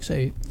couple bucks,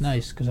 hey,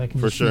 nice, because I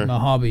can just keep my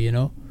hobby,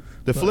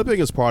 The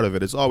flipping is part of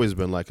it. It's always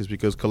been like, it's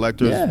because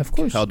collectors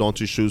held on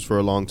to shoes for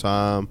a long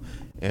time,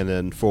 and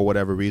then for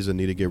whatever reason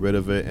need to get rid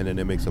of it, and then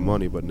they make some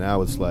money. But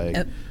now it's like,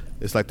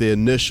 it's like the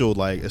initial,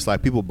 like, it's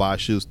like people buy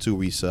shoes to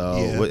resell.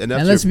 Yeah. And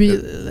let's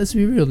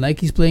be real,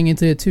 Nike's playing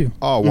into it too.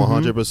 Oh,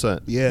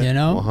 100%. Yeah.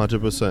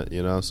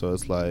 100%, so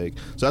it's like,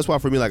 so that's why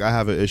for me, like, I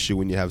have an issue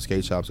when you have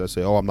skate shops that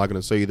say, oh, I'm not going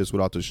to sell you this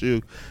without the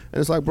shoe.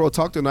 And it's like, bro,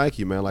 talk to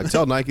Nike, man. Like,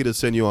 tell Nike to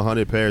send you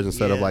 100 pairs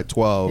instead of like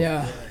 12.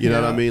 Yeah. You know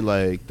what I mean?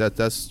 Like,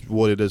 that's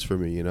what it is for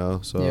me,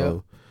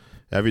 So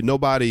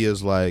nobody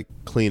is like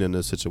clean in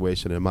this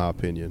situation, in my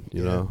opinion,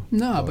 you know?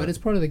 No, but it's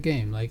part of the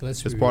game. Like,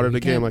 it's part of the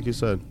game, like you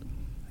said.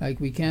 Like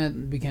we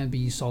can't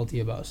be salty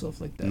about stuff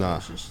like that. Nah.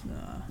 It's just,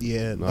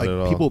 Yeah, Not at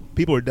like all.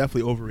 people are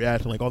definitely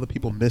overreacting. Like all the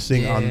people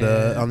missing on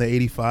the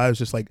 85s,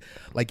 just like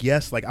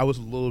yes, like I was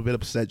a little bit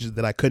upset just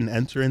that I couldn't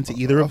enter into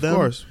either of them. Of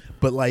course,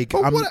 but like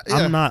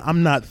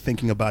I'm not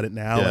thinking about it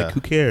now. Like who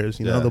cares?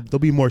 You know, there'll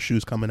be more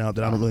shoes coming out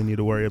that I don't really need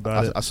to worry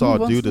about it. I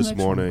saw a dude this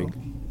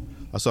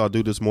morning. I saw a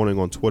dude this morning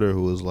on Twitter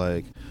who was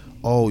like,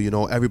 oh, you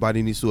know,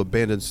 everybody needs to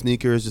abandon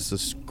sneakers. It's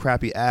a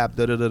crappy app.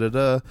 Da da da da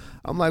da.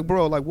 I'm like,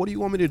 bro, like, what do you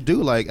want me to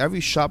do? Like, every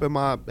shop in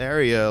my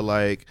area,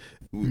 like,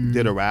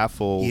 did a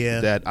raffle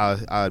that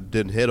I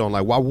didn't hit on.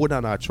 Like, why would I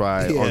not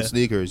try on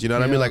sneakers? You know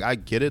what I mean? Like, I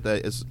get it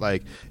that it's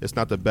like it's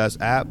not the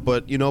best app,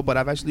 but you know, but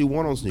I've actually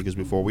won on sneakers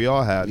before. We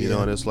all have, you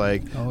know, and it's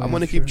like I'm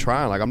gonna keep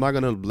trying. Like, I'm not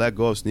gonna let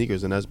go of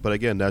sneakers, and but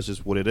again, that's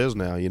just what it is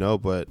now, you know.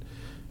 But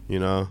you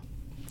know,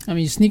 I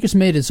mean, sneakers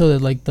made it so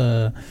that like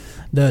the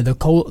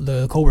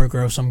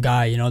coworker of some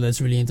guy, you know,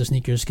 that's really into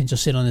sneakers can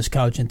just sit on his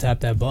couch and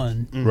tap that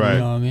button. Right. You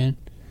know what I mean?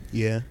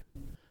 Yeah.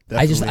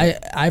 Definitely.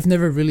 I've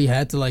never really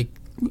had to like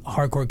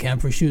hardcore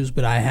camp for shoes,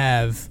 but I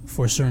have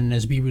for certain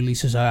SB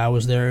releases. I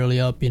was there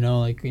early up, you know,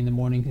 like in the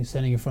morning,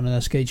 standing in front of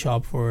that skate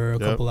shop for a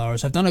couple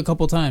hours. I've done it a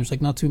couple times,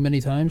 like not too many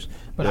times,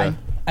 but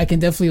I can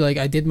definitely like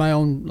I did my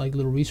own like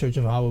little research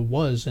of how it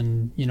was,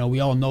 and you know,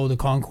 we all know the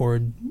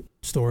Concord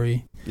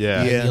story. The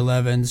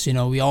 11s, you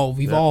know,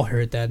 we've all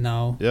heard that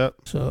now. Yep.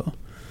 So.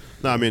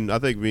 No, I mean, I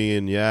think me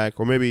and Yak,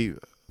 or maybe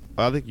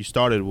I think you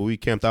started when we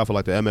camped out for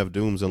like the MF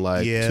Dooms in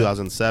like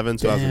 2007,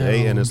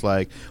 2008, and it's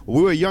like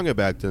we were younger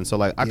back then, so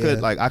like I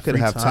could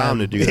have time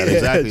to do that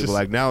exactly. But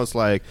like now it's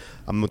like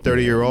I'm a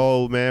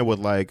 30-year-old man with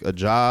like a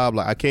job.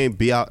 Like I can't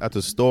be out at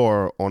the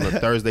store on a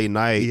Thursday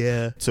night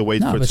to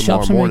wait for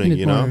tomorrow morning.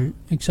 You know, more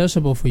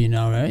accessible for you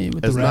now, right?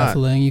 With the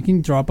raffling, you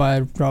can drop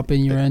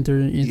in your enter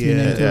raffle.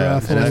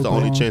 And that's the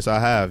only chance I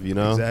have. You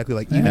know, exactly.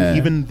 Like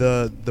even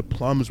the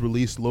plums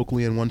released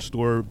locally in one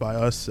store by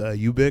us,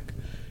 Ubic.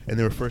 And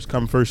they were first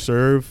come, first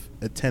serve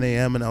at 10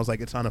 a.m. And I was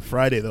like, it's on a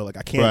Friday, though. Like,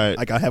 I can't.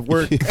 Like, I have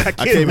work. I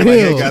can't be like,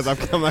 hey, guys, I'm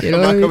not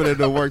coming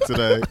into work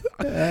today.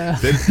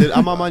 Did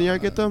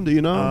Amamanier get them? Do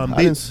you know?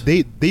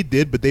 They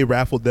did, but they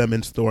raffled them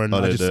in store. And I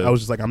was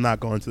just like, I'm not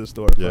going to the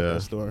store. Fuck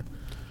that store.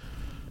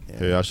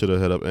 Yeah, I should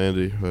have hit up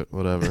Andy, but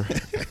whatever.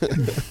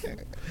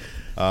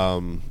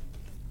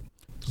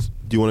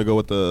 Do you want to go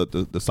with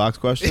the socks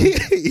question?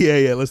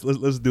 Yeah.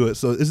 Let's do it.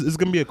 So this is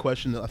going to be a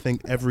question that I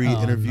think every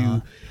interview...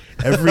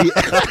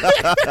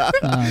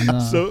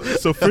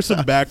 So for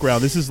some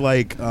background, this is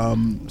like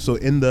so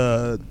in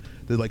the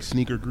like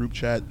sneaker group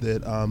chat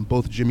that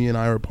both Jimmy and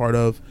I are a part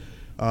of.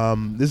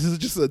 This is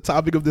just a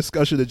topic of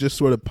discussion that just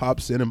sort of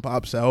pops in and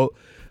pops out.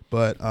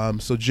 But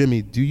so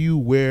Jimmy, do you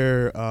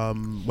wear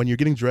when you're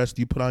getting dressed,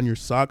 do you put on your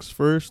socks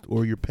first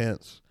or your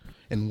pants,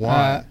 and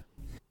why?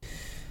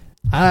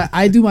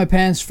 I do my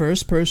pants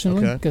first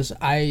personally because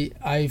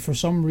I for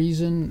some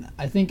reason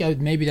I think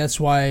maybe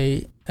that's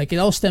why, like, it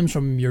all stems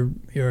from your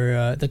we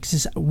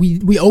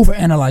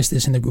overanalyze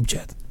this in the group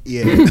chat.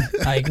 Yeah.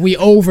 Like we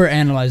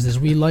overanalyze this.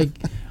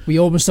 We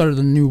almost started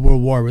a new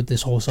world war with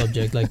this whole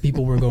subject. Like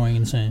people were going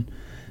insane.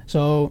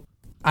 So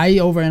I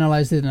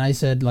overanalyzed it and I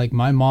said like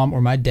my mom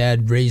or my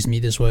dad raised me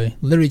this way.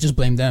 Literally just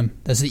blame them.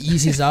 That's the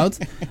easiest out.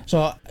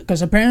 So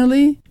because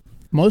apparently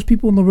most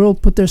people in the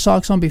world put their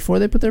socks on before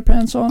they put their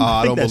pants on.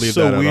 I don't believe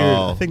that at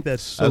all. I think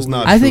that's so weird.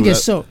 not I think true.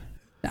 it's so.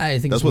 I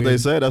think that's what they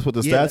say. That's what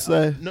the stats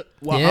say.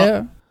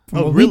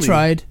 We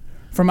tried.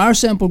 From our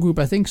sample group,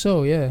 I think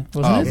so. Yeah.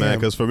 Wasn't it? Man,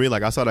 because for me,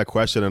 like I saw that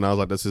question and I was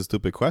like, "That's a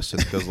stupid question."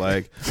 Because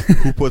like,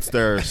 who puts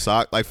their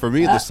sock? Like for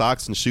me, the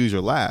socks and shoes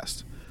are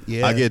last.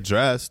 Yeah. I get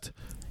dressed.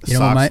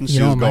 Socks and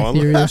shoes go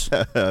on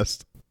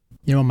last.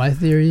 You know what my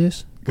theory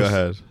is? Go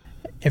ahead.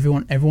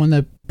 Everyone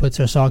that puts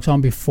their socks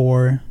on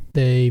before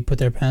they put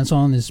their pants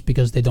on is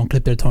because they don't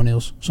clip their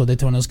toenails, so their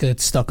toenails get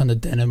stuck on the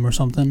denim or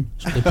something.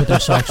 So they put their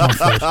socks on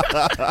first.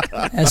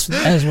 That's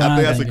what I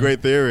think that's a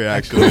great theory,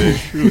 actually.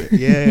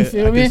 Yeah,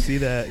 I can see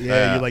that.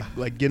 Yeah, you're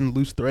like getting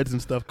loose threads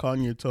and stuff caught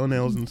in your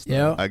toenails and stuff.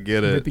 Yeah, I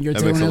get it. Ripping your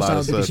that makes a toenails lot out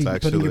of because sense, you're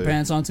actually. putting your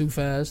pants on too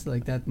fast.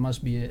 Like that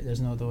must be it.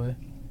 There's no other way.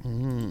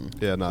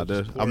 Yeah, no,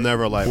 I'm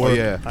never like,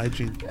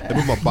 hygiene. I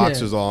put my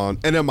boxers on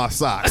and then my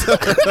socks.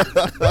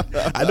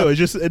 I know. It's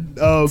just.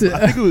 I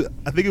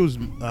think it was.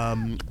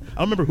 I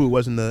don't remember who it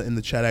was in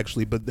the chat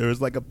actually, but there was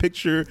like a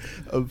picture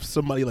of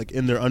somebody like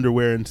in their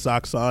underwear and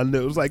socks on.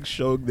 It was like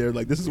showing there,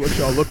 like, this is what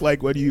y'all look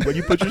like when you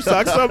put your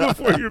socks on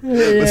before you're.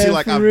 But see,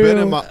 like I've been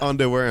in my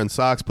underwear and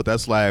socks, but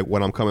that's like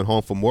when I'm coming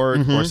home from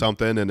work or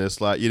something, and it's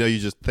like, you know, you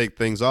just take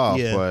things off.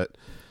 Yeah. But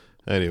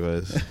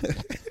anyways.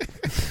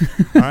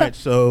 All right,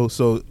 so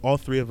all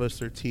three of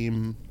us are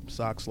team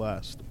socks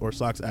last or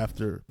socks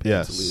after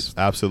pants at least.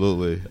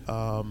 Absolutely.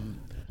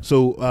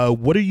 So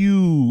what are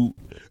you?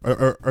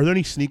 Are there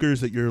any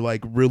sneakers that you're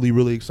like really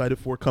really excited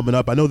for coming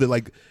up? I know that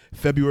like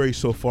February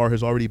so far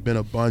has already been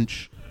a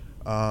bunch,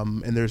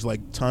 and there's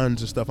like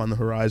tons of stuff on the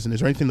horizon. Is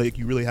there anything like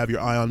you really have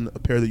your eye on, a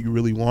pair that you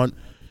really want?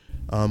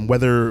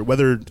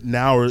 Whether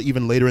now or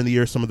even later in the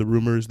year, some of the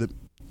rumors that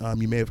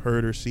you may have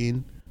heard or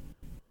seen.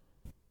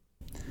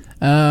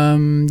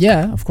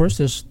 Yeah, of course.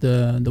 There's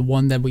the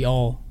one that we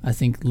all, I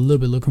think, a little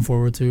bit looking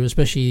forward to,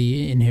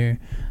 especially in here,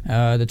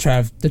 the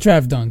Trav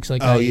dunks.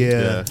 Like,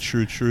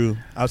 true.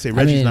 I would say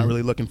Reggie's not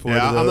really looking forward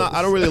to those.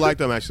 I don't really like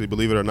them, actually,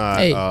 believe it or not.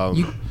 Hey,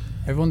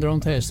 everyone their own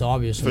taste,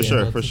 obviously.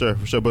 For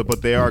sure.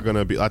 But they are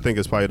gonna be. I think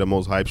it's probably the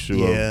most hype shoe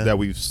that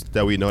we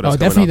know that's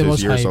coming out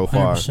this year so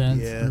far.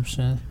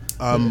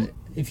 100%.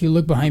 If you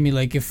look behind me,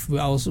 like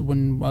I'll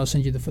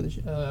send you the footage.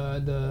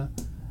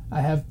 I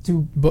have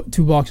two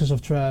boxes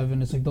of Trav,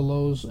 and it's like the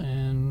lows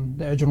and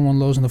the Air Jordan 1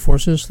 lows and the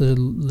Forces, the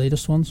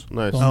latest ones.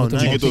 Nice.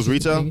 Did you get those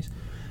retail?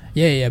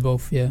 Yeah,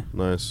 both. Yeah.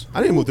 Nice.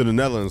 I didn't move to the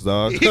Netherlands,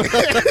 dog.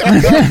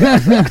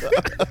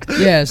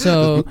 Yeah,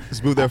 so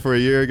just move there for a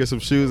year, get some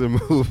shoes,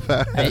 and move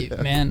back. I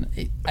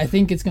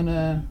think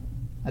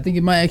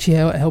it might actually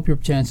help your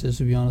chances.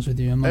 To be honest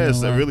with you,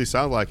 it really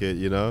sounds like it.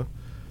 You know.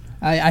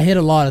 I hit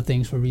a lot of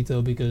things for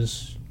retail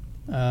because.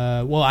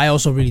 I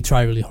also really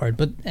try really hard.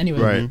 But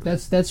anyway,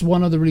 that's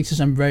one of the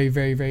releases I'm very,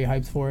 very, very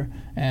hyped for.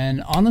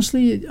 And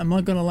honestly, I'm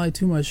not gonna lie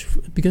too much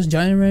because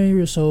January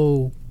was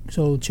so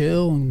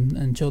chill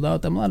and chilled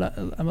out. I'm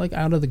like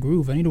out of the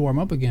groove. I need to warm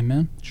up again,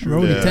 man. We're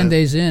already 10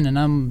 days in, and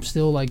I'm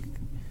still like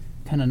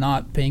kind of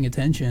not paying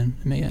attention.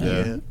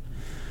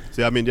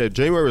 See,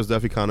 January was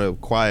definitely kind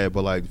of quiet,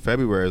 but like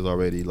February is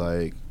already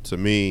like, to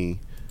me,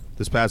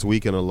 this past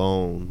weekend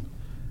alone.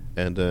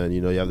 And then,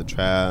 you have the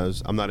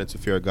Travs. I'm not into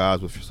Fear of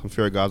Gods, but some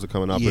Fear of Gods are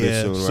coming out pretty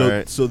soon,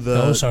 right? So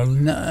those are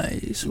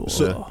nice.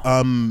 So,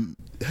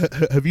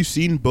 have you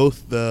seen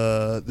both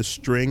the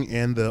string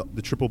and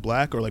the triple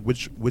black, or like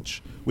which one?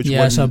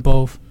 Yeah, I saw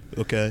both.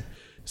 Okay,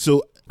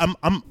 so I'm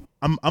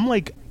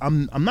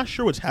not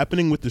sure what's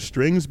happening with the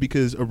strings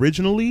because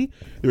originally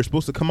they were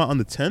supposed to come out on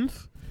the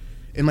 10th,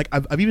 and like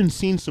I've even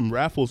seen some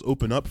raffles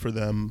open up for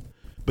them.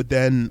 But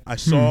then I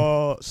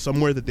saw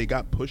somewhere that they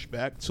got pushed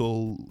back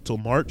till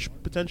March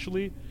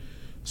potentially.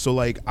 So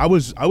like I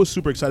was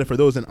super excited for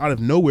those, and out of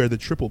nowhere the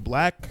triple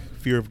black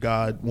Fear of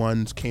God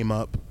ones came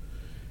up,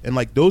 and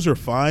like those are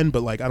fine,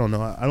 but like I don't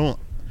know,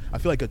 I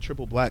feel like a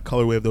triple black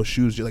colorway of those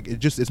shoes, like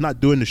it's not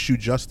doing the shoe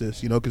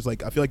justice, because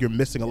like I feel like you're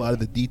missing a lot of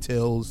the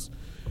details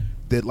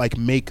that like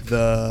make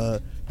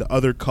the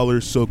other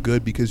colors so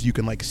good because you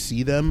can like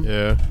see them.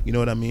 Yeah, you know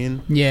what I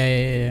mean.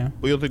 Yeah.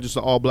 Well, you don't think just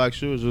an all black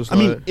shoe is just?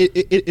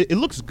 It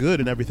looks good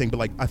and everything, but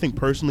like I think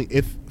personally,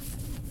 if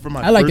for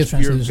my first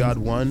Fear of God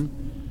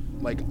one,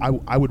 like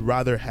I would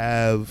rather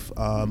have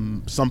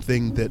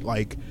something that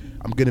like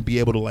I'm gonna be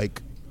able to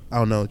like, I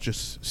don't know,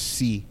 just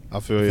see. I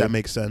feel if that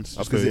makes sense.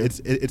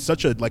 Because it's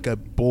such a like a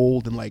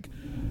bold and like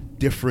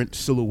different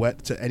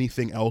silhouette to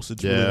anything else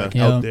that's really like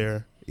out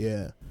there.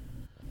 Yeah.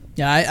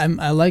 Yeah,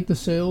 I like the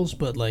sales,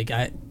 but like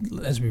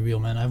let's be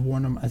real, man. I've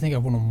worn them. I think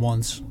I've worn them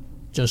once,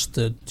 just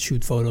to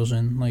shoot photos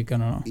in. Like I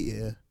don't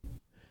know.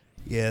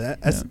 Yeah.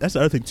 That's the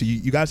other thing too.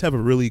 You guys have a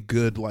really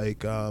good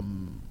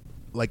I'm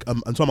talking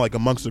about like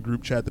amongst the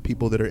group chat, the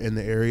people that are in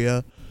the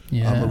area.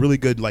 Yeah. A really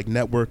good like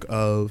network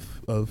of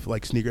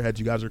like sneakerheads.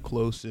 You guys are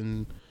close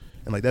and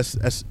like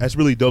that's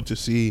really dope to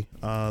see.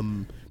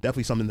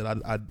 Definitely something that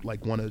I'd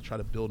like want to try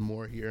to build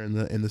more here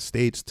in the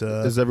States.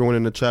 Is everyone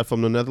in the chat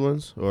from the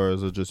Netherlands, or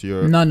is it just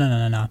your?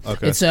 No.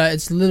 Okay.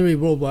 It's literally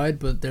worldwide,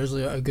 but there's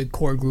a good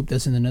core group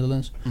that's in the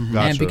Netherlands. Mm-hmm.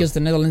 Gotcha. And because the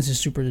Netherlands is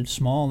super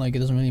small, like it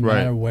doesn't really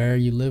matter where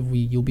you live.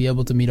 You'll be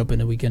able to meet up in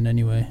the weekend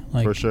anyway.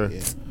 Like for sure.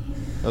 Yeah.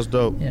 That's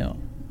dope. Yeah.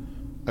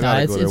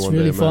 It's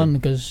really day, fun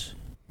because.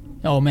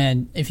 Oh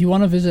man, if you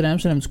want to visit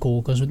Amsterdam, it's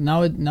cool because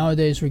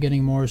nowadays we're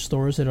getting more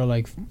stores that are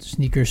like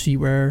sneaker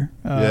streetwear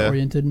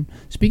oriented.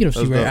 Speaking of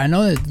streetwear, I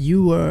know that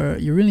you're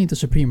really into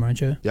Supreme,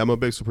 aren't you? Yeah, I'm a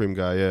big Supreme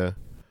guy. Yeah.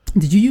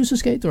 Did you used to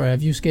skate, or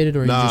have you skated,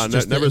 or nah, you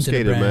just never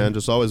skated, man.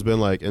 Just always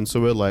been like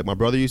into it. Like my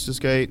brother used to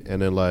skate,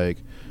 and then like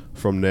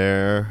from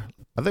there,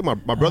 I think my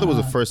brother was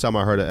the first time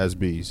I heard of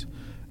SBs.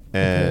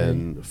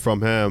 And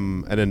from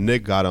him, and then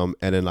Nick got them,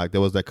 and then like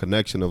there was that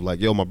connection of like,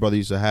 yo, my brother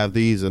used to have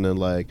these, and then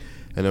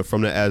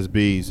from the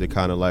SBs, it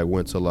kind of like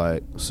went to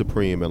like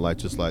Supreme and like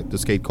just like the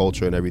skate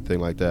culture and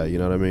everything like that. You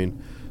know what I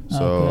mean?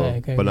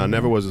 So, but I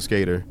never was a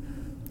skater.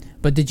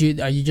 But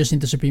are you just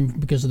into Supreme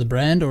because of the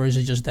brand, or is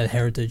it just that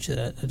heritage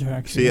that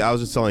attracts you? See, I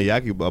was just telling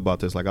Yaki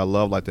about this. Like, I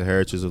love like the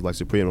heritage of like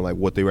Supreme and like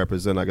what they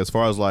represent. Like as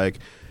far as like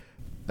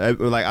I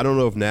don't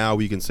know if now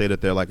we can say that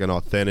they're like an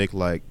authentic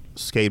like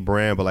skate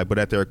brand, but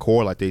at their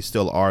core, like they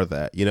still are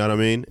that. You know what I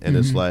mean? And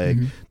it's like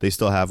they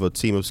still have a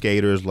team of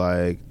skaters.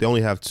 Like they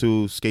only have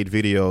 2 skate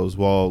videos.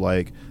 Well,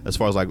 like as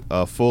far as like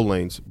full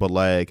lengths, but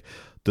like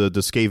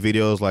the skate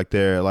videos, like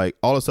they're like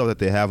all the stuff that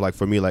they have. Like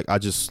for me, like I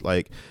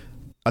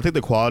think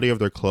the quality of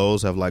their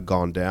clothes have like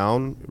gone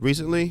down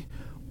recently,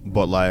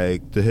 but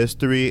like the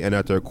history and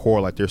at their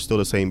core, like they're still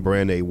the same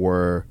brand they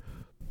were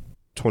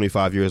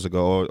 25 years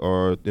ago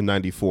or in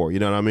 94. You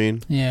know what I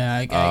mean? Yeah,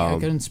 I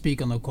couldn't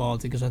speak on the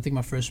quality because I think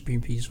my first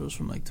Supreme piece was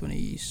from like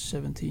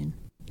 2017.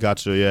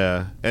 Gotcha,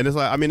 yeah. And it's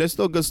like, I mean, there's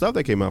still good stuff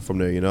that came out from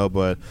there,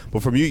 but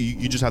from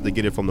you just have to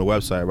get it from the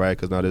website, right?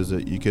 Because now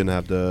you can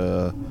have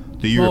the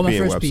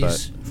European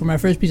website. For my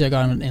first piece, I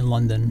got it in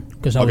London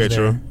because I was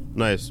there. True.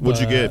 Nice.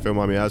 What'd you get, if you don't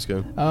mind me asking?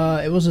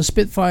 It was a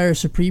Spitfire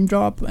Supreme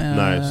drop.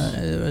 Nice.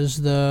 It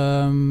was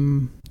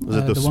the Was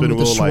it the one with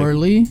the spinable, like-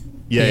 swirly.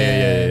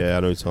 Yeah. I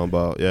know what you're talking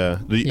about. Yeah.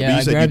 But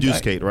you said you do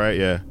skate, right?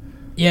 Yeah.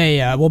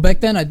 Yeah. Well, back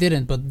then I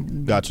didn't,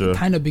 but Gotcha.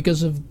 kind of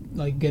because of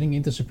like getting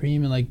into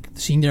Supreme and like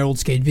seeing their old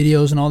skate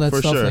videos and all that For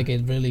stuff. sure. Like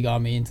it really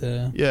got me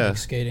into like,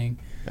 skating.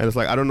 And it's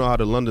like, I don't know how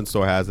the London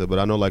store has it, but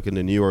I know like in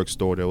the New York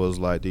store there was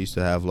like, they used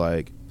to have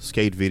like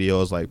skate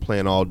videos like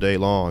playing all day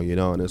long, you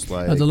know, and it's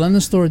like The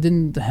London store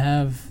didn't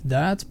have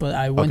that, but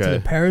I went to Okay.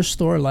 the Paris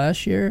store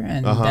last year,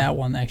 and Uh-huh. that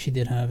one actually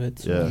did have it.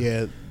 So.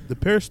 Yeah. The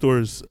Paris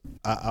stores,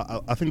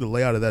 I think the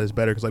layout of that is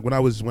better because like when I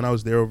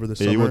was there over the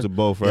summer, you went to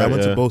both, right? Yeah, I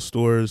went to both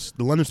stores.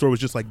 The London store was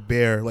just like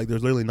bare, like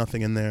there's literally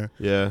nothing in there.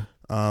 Yeah.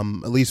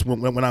 At least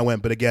when I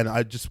went, but again,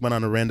 I just went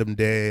on a random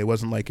day. It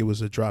wasn't like it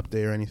was a drop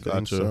day or anything.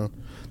 Gotcha. So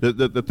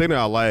The thing that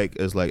I like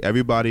is like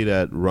everybody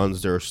that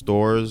runs their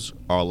stores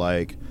are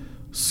like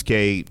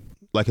skate,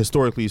 like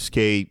historically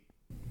skate.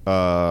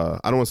 I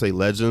don't want to say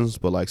legends,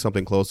 but like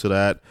something close to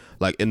that,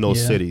 like in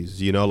those cities,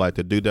 you know, like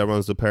the dude that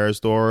runs the Paris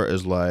store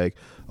is like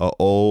a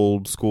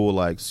old school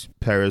like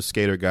Paris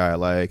skater guy,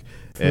 like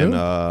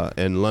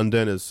and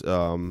London is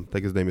I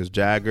think his name is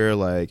Jagger,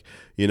 like,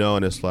 you know,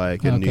 and it's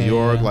like in New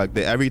York, like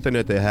everything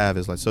that they have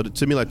is like, so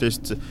to me, like there's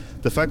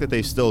the fact that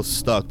they still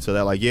stuck to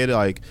that, like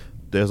like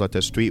there's like the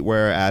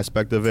streetwear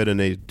aspect of it, and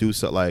they do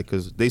so like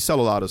because they sell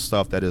a lot of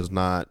stuff that is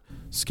not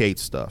skate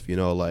stuff, you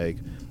know, like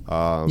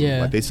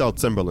like they sell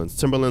Timberlands.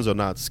 Timberlands are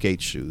not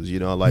skate shoes, you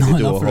know, like they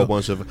do a whole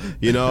bunch of,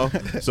 you know,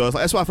 so it's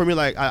like, that's why for me,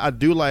 like I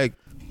do like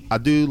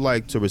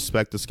to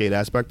respect the skate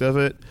aspect of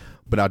it,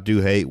 but I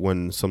do hate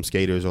when some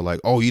skaters are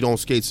like, "Oh, you don't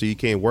skate, so you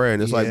can't wear it."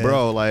 And it's like,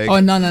 bro, like, oh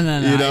no, you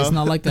know? it's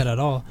not like that at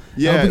all.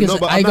 Yeah, because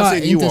but I I'm not got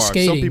saying you into are.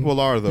 skating. Some people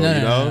are though, you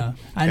know. No.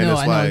 I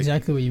know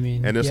exactly what you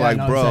mean. And it's I like,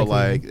 know bro, exactly.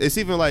 like it's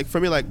even like for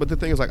me, like, but the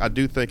thing is, like, I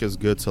do think it's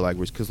good to like,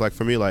 because like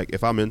for me, like,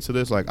 if I'm into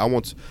this, like, I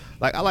want to,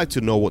 like, I like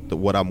to know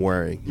what I'm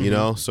wearing, you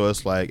know. So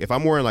it's like if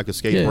I'm wearing like a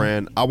skate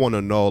brand, I want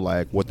to know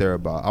like what they're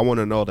about. I want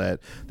to know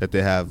that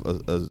they have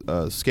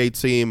a skate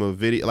team, a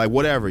video, like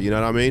whatever, you know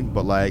what I mean.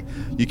 But like,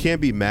 you can't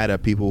be mad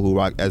at people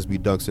who rock SB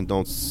Dunks and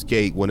don't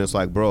skate when it's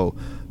like, bro,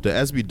 the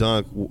SB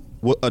Dunk,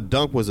 a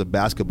dunk was a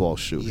basketball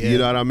shoe. Yeah. You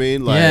know what I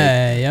mean?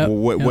 Like,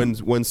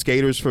 when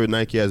skaters for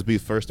Nike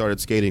SB first started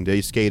skating, they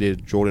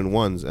skated Jordan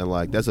 1s, and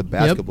like that's a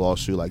basketball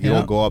shoe. Like you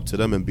don't go up to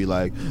them and be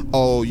like,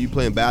 "Oh, you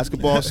playing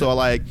basketball?" So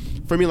like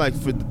for me, like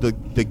for the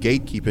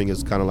gatekeeping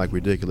is kind of like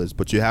ridiculous.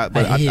 But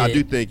I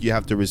do think you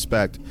have to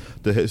respect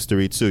the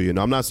history too. You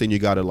know, I'm not saying you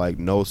got to like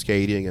know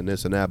skating and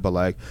this and that,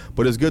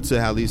 but it's good to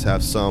at least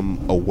have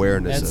some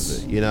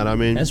awareness of it. You know what I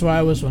mean? That's where I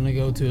always want to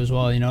go to as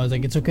well. You know, it's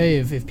like it's okay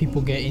if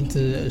people get into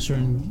a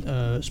certain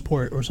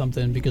sport or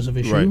something because of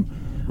a shoe,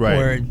 right.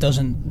 or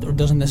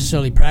doesn't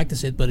necessarily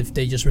practice it, but if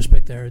they just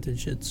respect the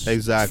heritage, it's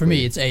for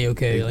me it's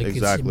a-okay. Like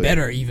it's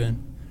better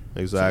even.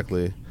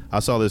 Exactly. I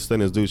saw this thing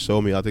this dude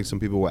showed me. I think some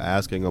people were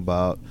asking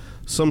about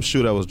some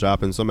shoe that was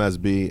dropping, some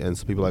SB, and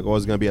some people were like, "Oh,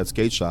 it's gonna be at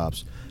skate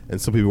shops." And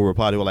some people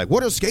replied, they were like,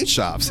 "What are skate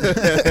shops?" And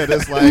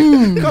it's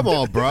like, come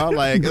on, bro.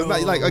 Like, it's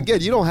not, like,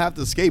 again, you don't have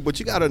to skate, but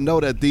you got to know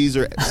that these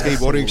are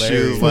skateboarding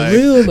shoes. For like,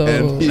 real, though.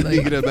 And you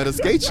can get them at a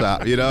skate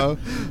shop, you know?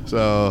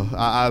 So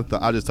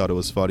I just thought it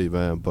was funny,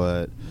 man.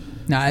 But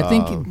now I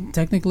think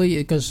technically,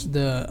 because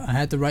I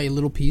had to write a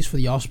little piece for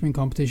the Offspring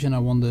competition I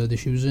won the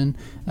shoes in.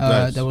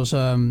 Nice. That was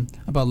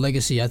about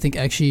legacy. I think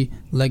actually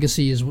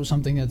legacy is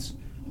something that's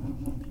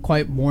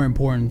quite more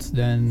important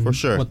than For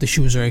sure. what the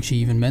shoes are actually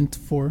even meant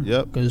for.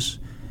 Yep. Because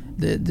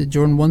the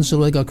Jordan 1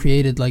 silhouette got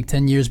created like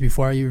 10 years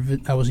before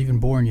I was even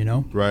born, you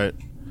know? Right.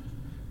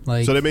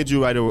 Like, So they made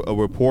you write a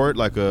report,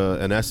 like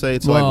an essay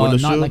to well, like win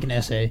the not shoe? like an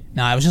essay.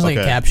 Nah, it was just like a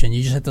Okay. caption.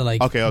 You just had to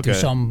like Okay. do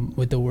some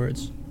with the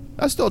words.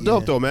 That's still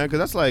dope though, man, because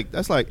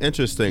that's like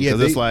interesting. Yeah,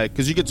 Because it's like,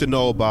 because you get to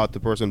know about the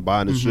person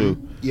buying the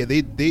shoe. Yeah,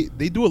 they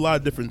do a lot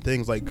of different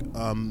things. Like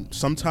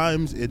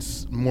sometimes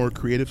it's more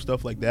creative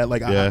stuff like that.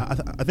 Like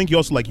I think you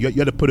also like you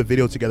had to put a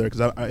video together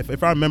because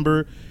if I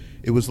remember,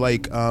 it was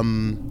like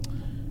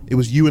it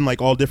was you and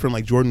like all different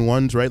like Jordan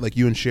 1s, right? Like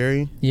you and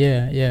Sherry.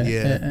 Yeah.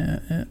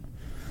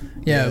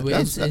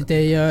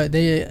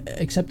 They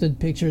accepted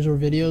pictures or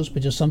videos,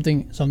 but just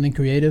something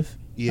creative.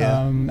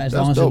 Yeah, as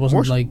long as it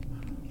wasn't like.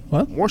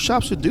 What? More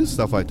shops should do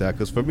stuff like that,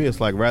 because for me it's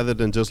like, rather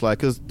than just like,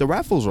 because the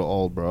raffles are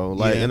old, bro.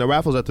 Like, and the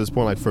raffles at this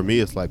point, like for me,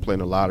 it's like playing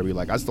a lottery.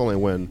 Like I still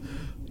ain't win,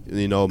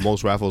 you know,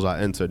 most raffles I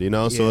entered, you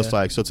know. So it's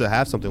like, so to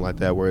have something like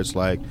that where it's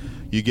like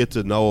you get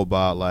to know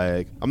about,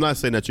 like, I'm not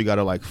saying that you got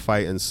to like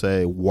fight and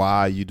say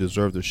why you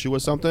deserve the shoe or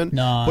something.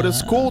 No, but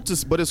it's cool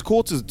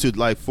to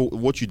like for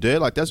what you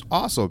did. Like that's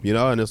awesome, you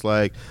know. And it's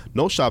like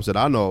no shops that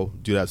I know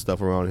do that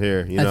stuff around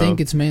here. You know? I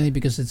think it's mainly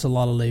because it's a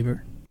lot of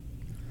labor.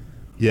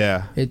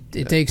 Yeah,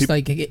 it takes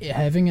like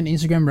having an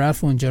Instagram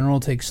raffle in general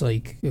takes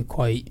like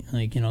quite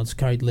like, you know, it's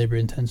quite labor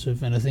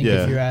intensive, and I think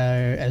if you're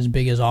as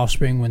big as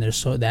Offspring, when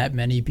there's that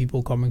many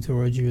people coming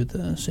towards you at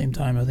the same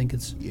time, I think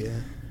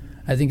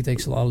it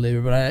takes a lot of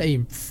labor. But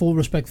I full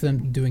respect for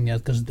them doing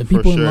that, because the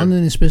people in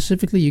London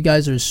specifically, you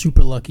guys are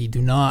super lucky.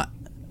 Do not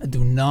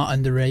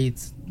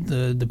underrate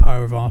the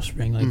power of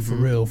Offspring, like for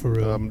real.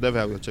 I'm definitely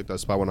having to check that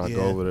spot when I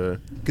go over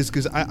there.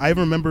 Because I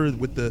remember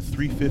with the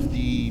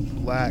 350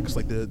 blacks,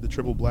 like the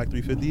triple black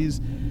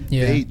 350s,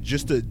 they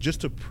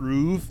just to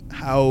prove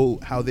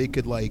how they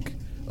could like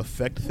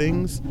affect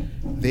things,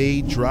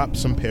 they dropped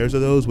some pairs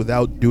of those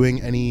without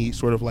doing any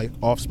sort of like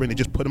Offspring. They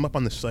just put them up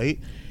on the site,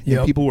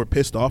 and people were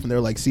pissed off, and they're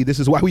like, "See, this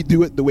is why we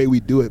do it the way we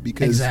do it."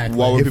 Because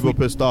why were people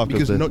pissed off?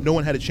 Because no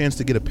one had a chance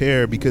to get a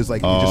pair because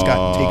like it just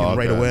got taken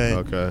right away.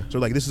 Okay. So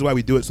like this is why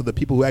we do it, so the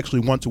people who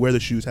actually want to wear the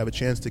shoes have a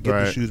chance to get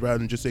the shoes rather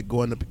than just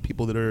go on the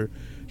people that are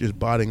just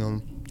botting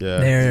them.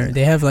 Yeah,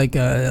 they have like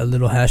a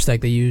little hashtag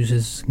they use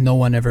is "No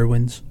one ever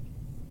wins."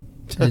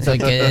 It's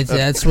like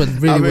that's what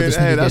really what this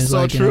movie that's is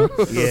so like. True.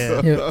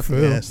 You know?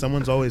 Yeah,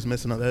 someone's always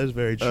missing out. That is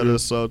very true. That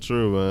is so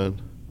true,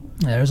 man.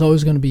 Yeah, there's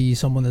always going to be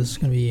someone that's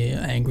going to be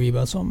angry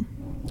about something.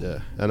 Yeah,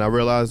 and I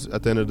realize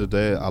at the end of the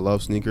day, I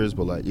love sneakers,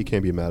 but like you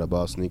can't be mad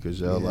about sneakers,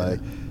 yo. Yeah. Like,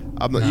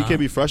 you can't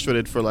be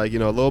frustrated for like a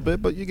little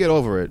bit, but you get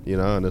over it,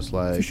 and it's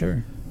like for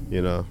sure.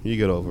 You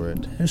get over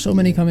it. There's so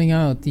many coming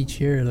out each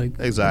year, like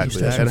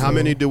exactly. And how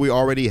many do we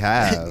already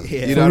have?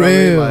 You know what I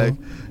mean? Like,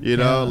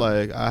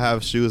 like I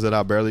have shoes that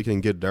I barely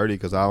can get dirty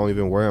because I don't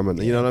even wear them.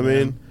 And you know what I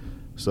mean?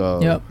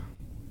 So. Yep.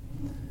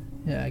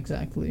 Yeah,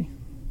 exactly.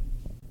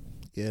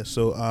 Yeah.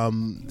 So,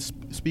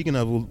 speaking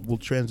of, we'll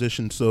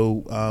transition.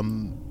 So,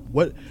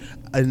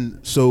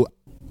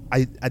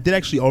 I did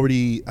actually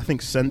already, I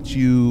think, sent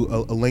you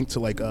a link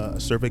to like a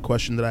survey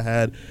question that I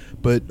had.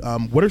 But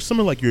what are some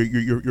of like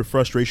your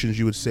frustrations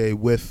you would say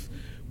with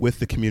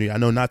the community? I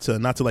know not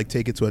to like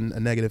take it to a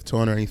negative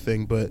tone or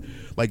anything, but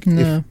like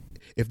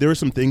if there were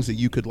some things that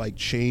you could like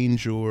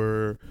change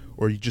or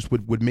you just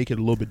would make it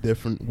a little bit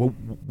different, what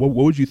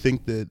would you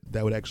think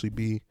that would actually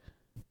be?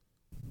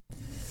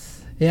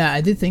 Yeah,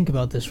 I did think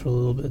about this for a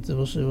little bit. It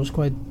was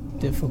quite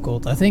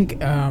difficult. I think.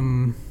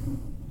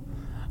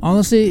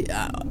 Honestly,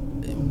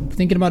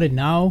 thinking about it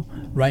now,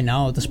 right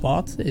now at the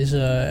spot, is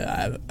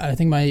I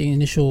think my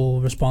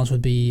initial response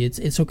would be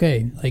it's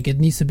okay. Like it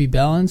needs to be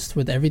balanced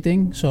with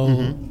everything.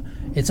 So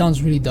it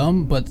sounds really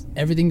dumb, but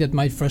everything that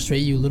might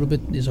frustrate you a little bit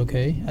is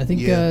okay. I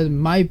think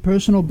my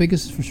personal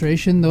biggest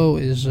frustration though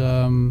is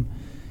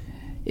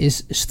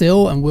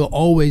still and will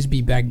always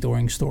be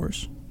backdooring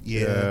stores.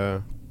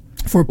 Yeah.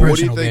 For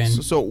personal gain.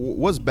 So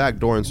what's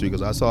backdooring to you?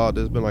 Because I saw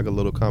there's been like a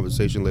little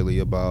conversation lately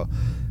about.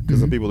 Because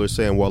some people are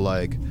saying, well,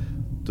 like,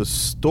 the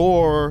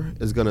store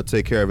is going to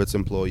take care of its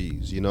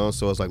employees,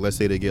 So it's like, let's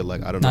say they get,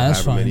 like, I don't know,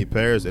 however many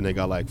pairs, and they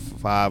got, like,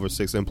 5 or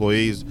 6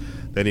 employees.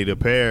 They need a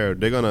pair.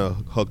 They're going to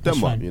hook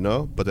them up,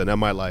 But then that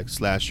might, like,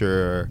 slash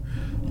your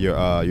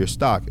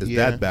stock. Is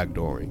that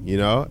backdooring,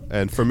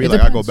 And for me,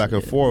 I go back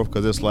and forth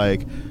because it's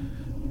like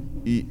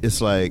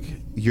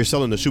you're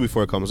selling the shoe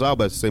before it comes out,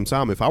 but at the same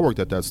time, if I worked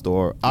at that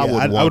store, I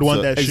would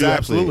want that shoe.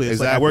 Absolutely. It's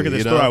like I work at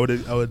the store, I would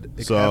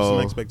have some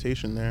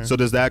expectation there. So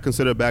does that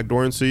consider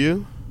backdooring to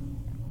you?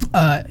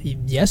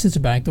 Yes, it's a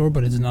backdoor,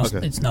 but it's not.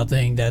 Okay. It's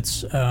nothing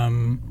that's. I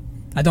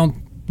don't.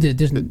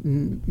 There's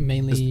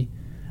mainly.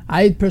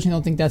 I personally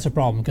don't think that's a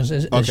problem because,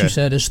 as you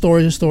said, a store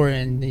is a store,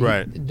 and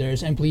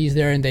there's employees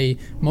there, and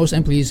most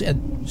employees at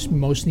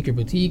most sneaker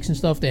boutiques and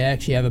stuff, they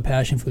actually have a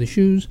passion for the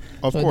shoes.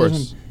 Of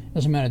course.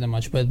 Doesn't matter that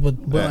much, but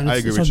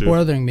it's not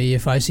bothering me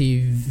if I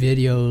see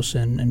videos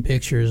and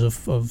pictures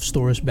of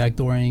stores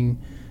backdooring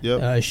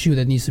a shoe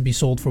that needs to be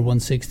sold for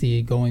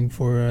 $160, going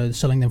for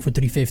selling them for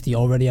 $350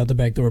 already out the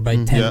back door by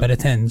by the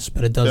tens,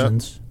 but it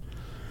doesn't.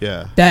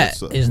 Yeah,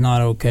 that is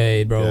not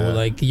okay, bro. Yeah.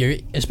 Like you're,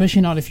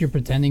 especially not if you're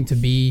pretending to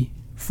be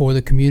for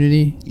the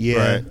community.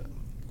 Yeah. Right.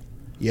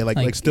 Yeah,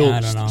 like still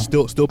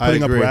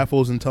putting up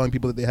raffles and telling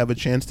people that they have a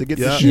chance to get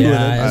the shoe,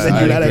 and then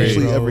you're not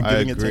actually ever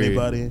giving it to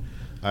anybody.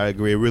 I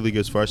agree. It really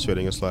gets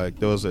frustrating. It's like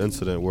there was an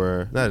incident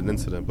where, not an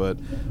incident, but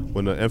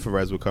when the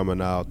infrareds were coming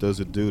out, there was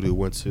a dude who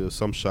went to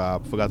some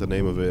shop, forgot the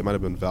name of it. It might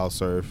have been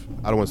Valsurf.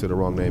 I don't want to say the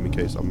wrong name in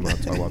case I'm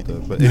not talking about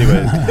that. But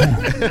anyway.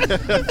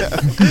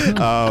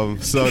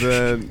 So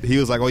then he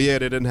was like, oh yeah,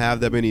 they didn't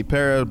have that many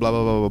pairs, blah,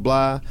 blah, blah, blah,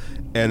 blah.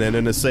 And then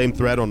in the same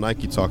thread on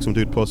Nike Talk, some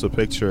dude posted a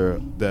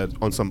picture that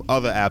on some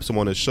other app,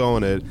 someone is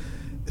showing it,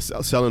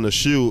 selling a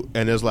shoe,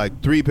 and there's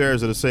like 3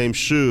 pairs of the same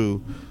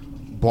shoe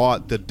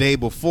bought the day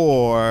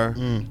before,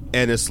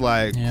 and it's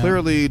like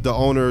clearly the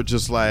owner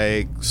just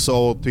like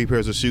sold 3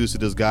 pairs of shoes to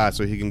this guy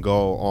so he can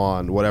go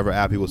on whatever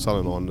app he was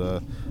selling on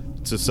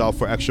to sell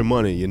for extra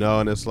money,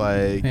 and it's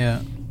like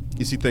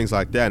you see things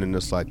like that, and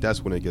it's like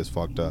that's when it gets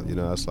fucked up,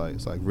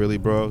 it's like really,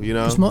 bro,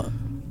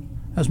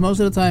 As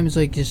most of the time, it's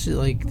like just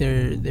like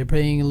they're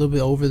paying a little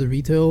bit over the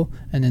retail,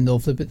 and then they'll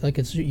flip it. Like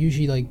it's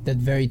usually like that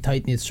very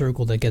tight knit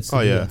circle that gets to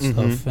do that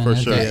stuff. For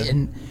sure.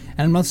 And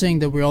I'm not saying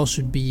that we all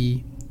should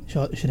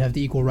have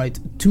the equal right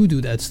to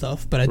do that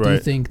stuff, but I do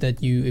think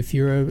that if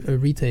you're a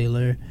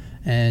retailer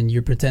and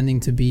you're pretending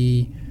to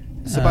be,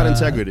 it's about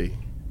integrity.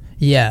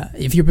 Yeah,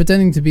 if you're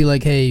pretending to be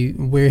like, hey,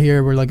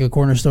 we're like a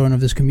cornerstone of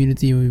this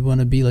community, and we want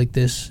to be like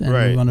this, and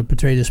we want to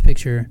portray this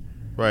picture,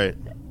 right?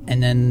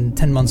 And then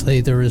 10 months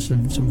later,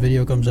 some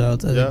video comes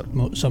out.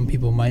 Some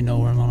people might know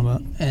what I'm on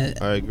about.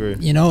 I agree.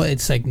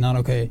 It's like not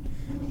okay.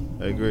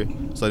 I agree.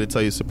 So they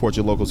tell you support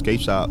your local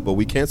skate shop, but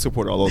we can't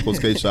support our local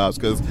skate shops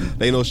because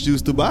they ain't no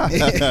shoes to buy.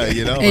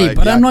 You know. Hey, like,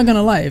 but I'm not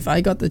gonna lie. If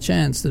I got the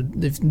chance,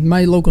 if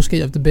my local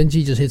skate, if the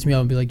Benji just hits me up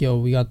and be like, "Yo,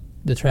 we got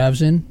the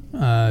Travs in.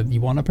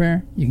 You want a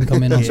pair? You can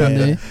come in on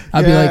Sunday."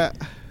 I'd be like,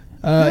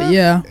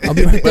 yeah, I'll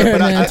be right there,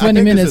 man.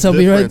 20 minutes, I'll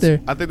be right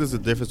there. I think there's a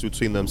difference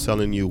between them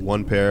selling you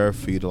one pair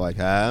for you to like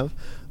have,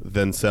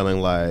 than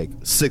selling like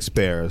 6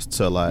 pairs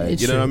to like,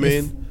 It's you know true. what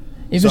I mean?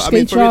 If a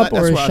skate shop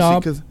or a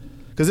shop,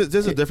 because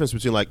there's a difference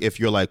between like if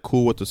you're like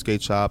cool with the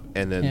skate shop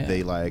and then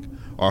they like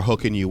are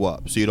hooking you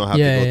up, so you don't have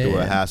to go through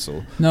a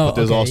hassle. No, but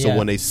there's also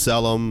when they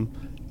sell them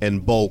in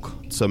bulk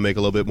to make a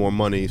little bit more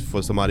money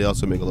for somebody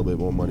else to make a little bit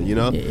more money, you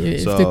know?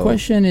 If the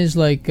question is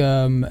like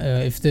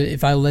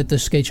if I let the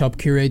skate shop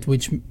curate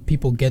which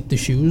people get the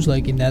shoes,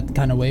 like in that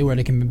kind of way where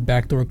they can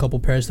backdoor a couple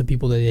pairs to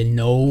people that they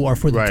know are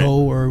for the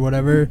toe or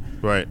whatever,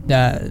 right?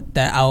 That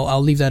I'll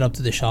leave that up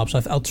to the shops.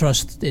 I'll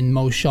trust in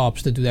most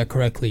shops to do that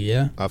correctly.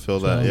 Yeah, I feel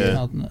that.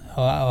 Yeah,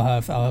 I'll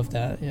have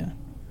that. Yeah,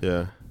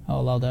 yeah, I'll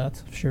allow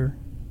that. Sure.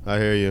 I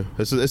hear you.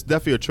 It's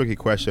definitely a tricky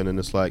question, and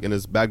it's like, and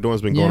this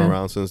backdoor's been going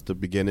around since the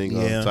beginning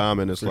of time,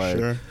 and it's like,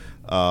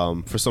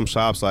 for some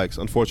shops, like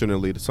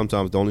unfortunately,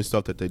 sometimes the only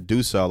stuff that they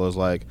do sell is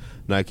like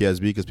Nike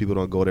SB because people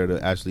don't go there to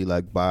actually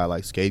like buy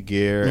like skate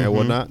gear and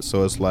whatnot.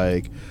 So it's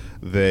like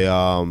they,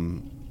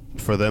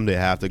 for them, they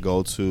have to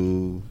go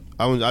to.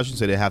 I shouldn't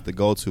say they have to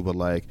go to, but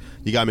like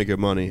you gotta make your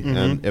money,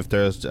 and if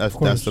that's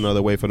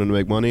another way for them to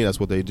make money, that's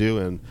what they do,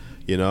 and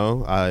you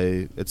know,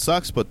 it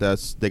sucks, but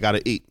they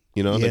gotta eat.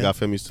 You know, they got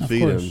families to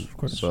feed, of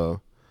course. So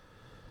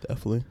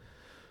definitely.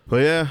 But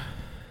yeah,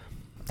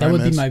 that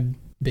would be my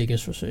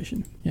biggest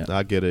frustration. Yeah,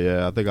 I get it.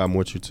 Yeah, I think I'm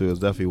with you too.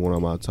 It's definitely one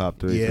of my top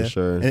 3 for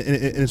sure. And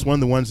it's one of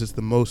the ones that's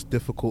the most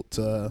difficult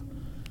to.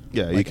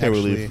 Yeah, like you can't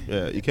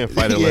actually, you can't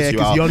fight it unless you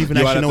don't even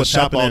actually know what's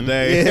shop happening all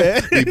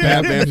day. Be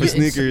Batman for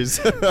sneakers.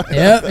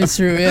 Yeah, it's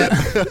true. Yeah.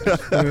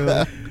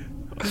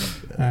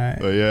 All right.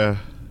 But yeah.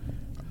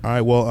 All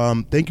right.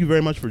 Well, thank you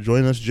very much for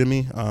joining us,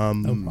 Jimmy. No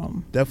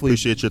problem. Definitely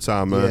appreciate your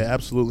time, man. Yeah,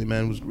 absolutely,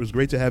 man. It was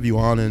great to have you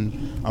on, and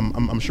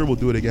I'm sure we'll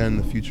do it again in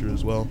the future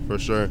as well. For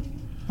sure.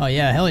 Oh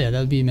yeah, hell yeah, that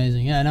would be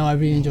amazing. Yeah, no, I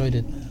really enjoyed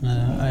it.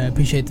 I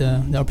appreciate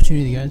the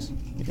opportunity, guys.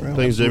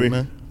 Thanks, Jimmy.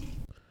 Man.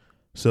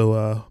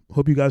 So,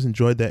 hope you guys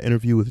enjoyed that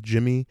interview with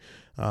Jimmy.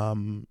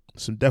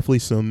 Definitely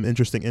some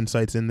interesting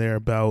insights in there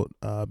about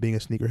being a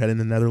sneakerhead in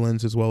the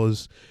Netherlands, as well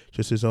as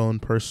just his own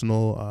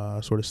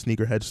personal sort of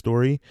sneakerhead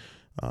story.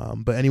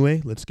 But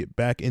anyway, let's get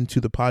back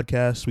into the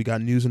podcast. We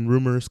got news and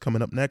rumors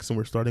coming up next, and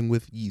we're starting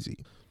with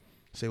Yeezy.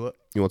 Say what?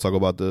 You want to talk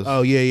about this?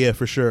 Oh yeah,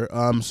 for sure.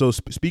 So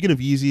speaking of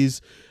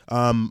Yeezys,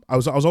 I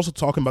was also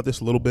talking about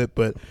this a little bit,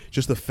 but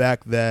just the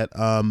fact that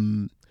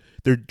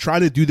they're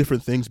trying to do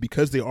different things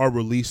because they are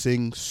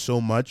releasing so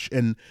much,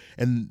 and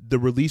the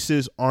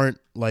releases aren't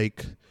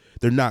like,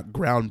 they're not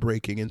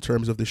groundbreaking in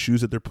terms of the shoes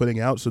that they're putting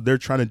out. So they're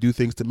trying to do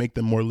things to make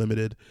them more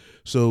limited.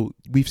 So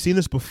we've seen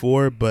this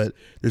before, but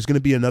there's going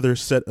to be another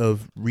set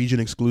of region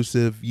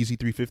exclusive Yeezy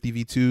 350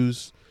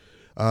 V2s.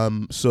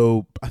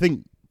 So I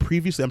think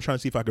previously, I'm trying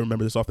to see if I can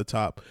remember this off the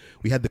top.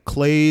 We had the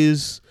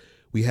Clays,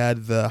 we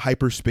had the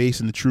Hyperspace,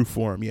 and the True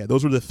Form. Yeah,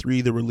 those were the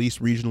 3 that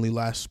released regionally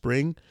last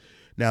spring.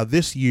 Now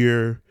this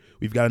year,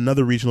 we've got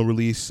another regional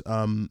release.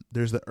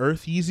 There's the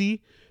Earth Yeezy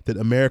that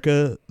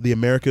the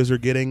Americas are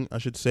getting, I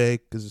should say,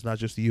 because it's not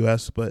just the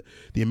U.S., but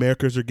the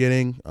Americas are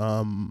getting,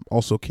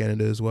 also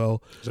Canada as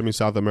well. Does that mean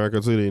South America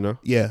too, you know?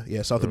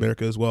 Yeah, South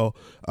America as well.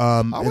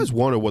 I always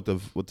wonder what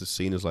the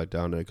scene is like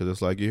down there, because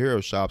it's like you hear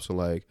of shops in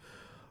like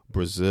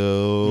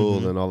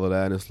Brazil and all of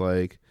that, and it's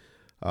like,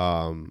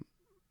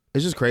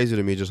 it's just crazy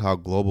to me just how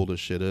global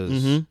this shit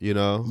is, you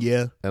know?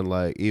 Yeah. And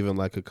like even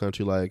like a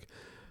country like,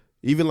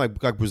 even like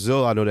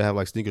Brazil, I know they have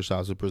like sneaker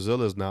shops, but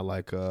Brazil is not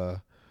like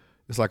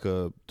it's like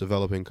a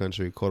developing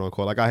country, quote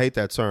unquote. Like I hate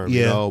that term,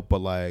 you know,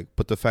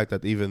 but the fact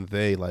that even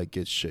they like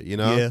get shit, you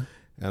know. Yeah.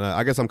 And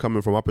I guess I'm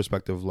coming from my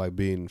perspective, like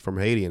being from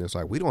Haiti, and it's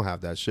like we don't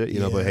have that shit, you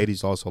know. But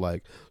Haiti's also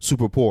like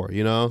super poor,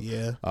 you know.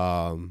 Yeah.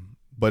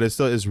 But it's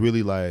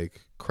really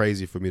like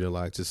crazy for me to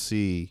like to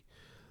see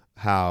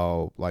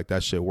how like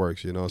that shit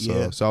works, you know.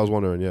 So I was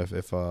wondering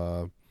if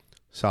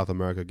South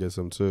America gets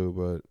them too,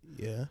 but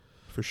yeah,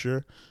 for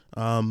sure.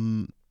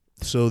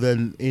 So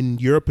then in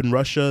Europe and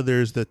Russia,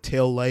 there's the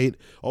Tail Light,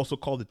 also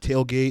called the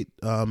Tailgate,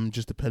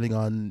 just depending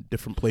on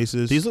different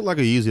places. These look like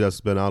a Yeezy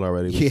that's been out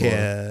already before.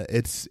 Yeah,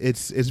 it's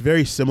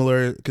very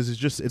similar because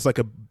it's like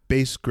a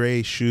base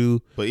gray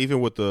shoe. But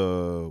even with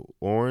the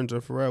orange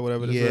infrared,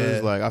 whatever this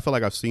is, like I feel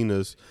like I've seen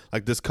this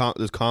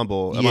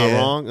combo. Am I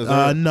wrong?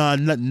 No,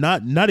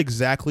 not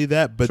exactly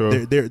that,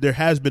 but there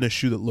has been a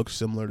shoe that looks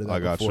similar to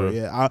that before.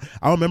 You. Yeah, I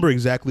don't remember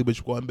exactly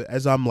which one, but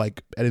as I'm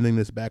like editing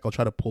this back, I'll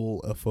try to pull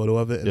a photo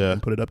of it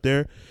and put it up there.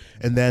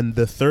 And then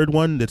the third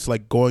one that's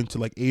like going to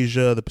like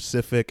Asia, the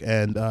Pacific,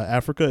 and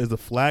Africa is the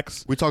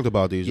Flax. We talked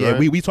about these, right?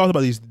 Yeah, we talked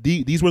about these.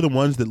 These were the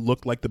ones that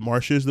looked like the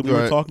Marshes that we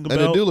were talking about.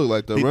 And they do look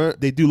like them, right?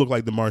 They do look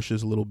like the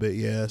Marshes a little bit,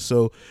 yeah.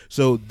 So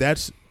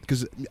that's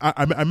because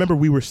I remember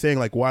we were saying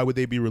like, why would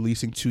they be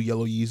releasing 2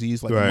 yellow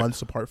Yeezys like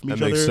months apart from each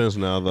other? That makes sense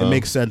now, though. It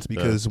makes sense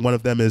because one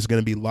of them is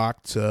going to be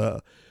locked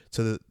to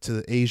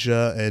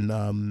Asia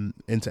and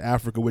into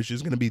Africa, which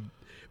is going to be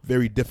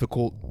very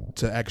difficult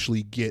to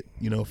actually get,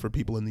 for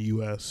people in the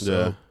U.S.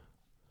 So.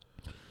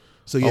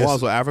 So yes.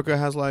 Also Africa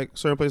has like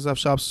certain places have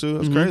shops too.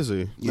 That's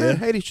crazy. Yeah, man,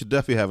 Haiti should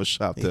definitely have a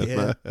shop there,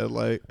 man.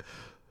 Like,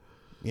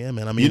 yeah,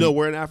 man. I mean,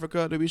 where in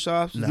Africa there be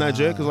shops? Nah.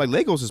 Nigeria, because like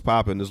Lagos is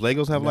popping. Does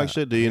Lagos have like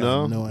shit? Do you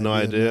know? No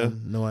idea.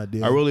 No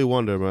idea. I really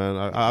wonder, man.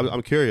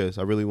 I'm curious.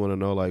 I really want to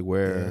know like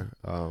where.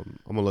 I'm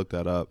gonna look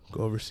that up.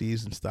 Go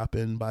overseas and stop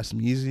in, buy some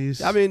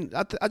Yeezys. I mean,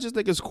 I just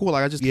think it's cool.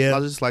 Like I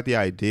just like the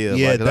idea.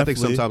 Yeah, like, I think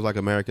sometimes like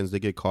Americans they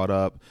get caught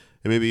up,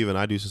 and maybe even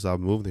I do since I've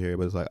moved here.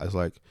 But it's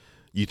like.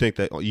 You think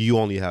that you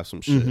only have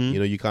some shit,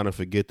 you kind of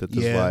forget that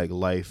there's like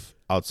life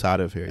outside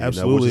of here,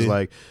 Absolutely. Which is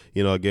like,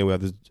 again, we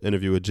have this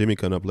interview with Jimmy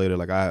coming up later.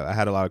 Like I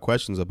had a lot of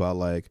questions about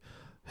like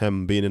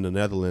him being in the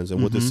Netherlands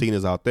and what the scene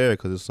is out there.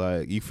 Cause it's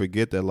like, you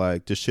forget that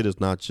like this shit is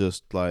not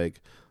just like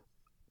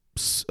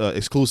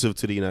exclusive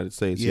to the United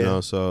States,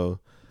 so.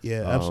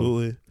 Yeah,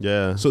 absolutely.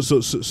 Yeah. So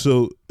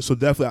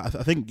definitely,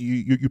 I think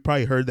you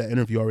probably heard that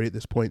interview already at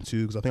this point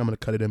too, because I think I'm going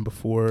to cut it in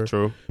before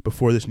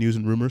this news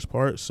and rumors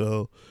part.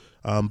 So,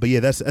 but yeah,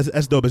 that's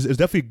dope. It's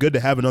definitely good to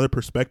have another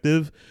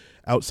perspective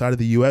outside of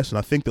the U.S. And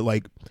I think that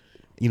like,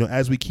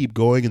 as we keep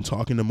going and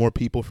talking to more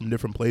people from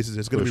different places,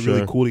 it's going to be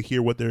really cool to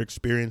hear what their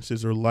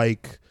experiences are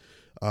like.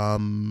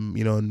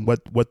 And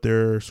what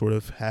they're sort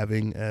of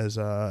having as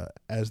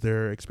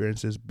their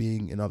experiences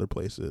being in other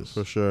places.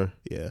 For sure.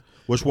 Yeah.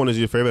 Which one is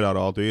your favorite out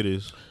of all 3 of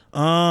these?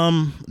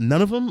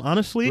 None of them,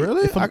 honestly.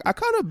 Really? I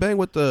kind of bang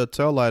with the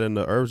tail light and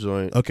the Earth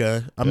joint.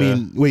 Okay. I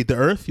mean, wait, the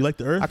Earth? You like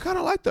the Earth? I kind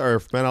of like the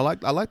Earth, man. I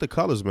like the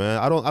colors, man.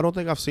 I don't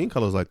think I've seen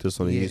colors like this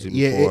on the Yeezy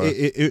before.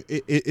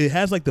 It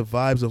has like the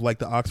vibes of like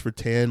the Oxford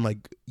Tan,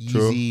 like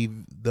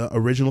Yeezy, the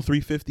original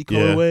 350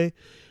 colorway.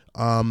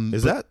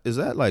 Is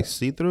that like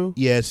see-through?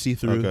 Yeah, it's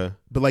see-through. Okay.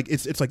 But like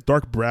it's like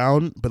dark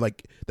brown, but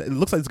like it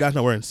looks like this guy's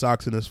not wearing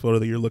socks in this photo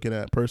that you're looking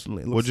at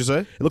personally. What'd you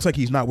say? It looks like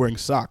he's not wearing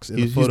socks in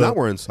the photo. He's not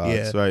wearing socks.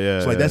 Yeah. Right, yeah.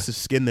 So like that's the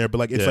skin there, but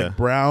like it's like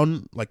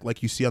brown,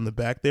 like you see on the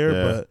back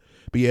there,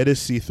 but yeah, it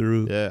is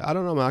see-through. Yeah, I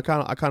don't know, man. I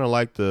kind of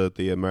like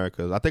the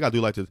Americas. I think I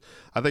do like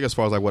I think as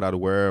far as like what I'd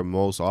wear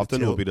most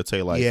often would be the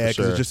tail light. Yeah,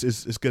 because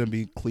it's gonna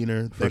be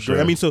cleaner. For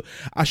sure. I mean, so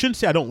I shouldn't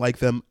say I don't like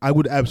them. I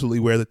would absolutely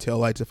wear the tail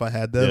lights if I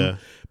had them. Yeah.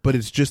 But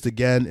it's just,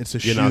 again, it's a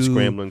shoe. You're not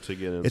scrambling to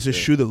get in. It's a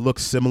shoe that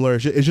looks similar.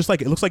 It's just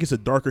like, it looks like it's a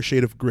darker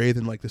shade of gray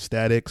than like the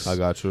Statics. I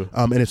got you.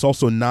 And it's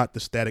also not the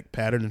Static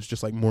pattern. It's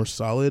just like more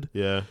solid.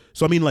 Yeah.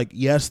 So I mean, like,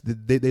 yes,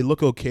 they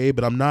look okay,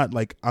 but I'm not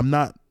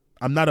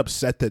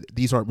upset that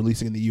these aren't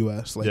releasing in the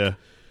U.S. Like,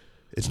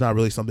 it's not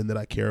really something that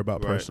I care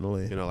about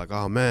personally. Like,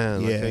 oh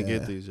man, I can't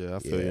get these. Yeah, I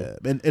feel you.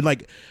 And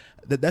like,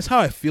 that's how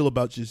I feel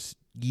about just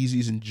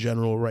Yeezys in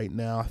general right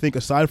now. I think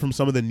aside from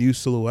some of the new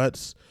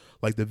silhouettes,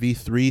 like the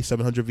V3,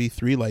 700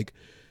 V3, like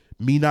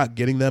me not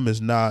getting them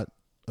is not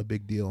a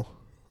big deal.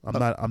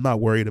 I'm not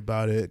worried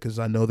about it because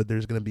I know that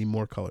there's going to be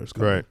more colors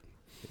coming. Right.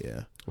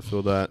 Yeah. I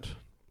feel that.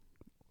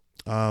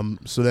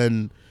 So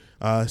then,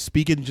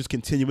 just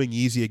continuing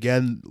Yeezy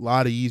again, a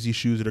lot of Yeezy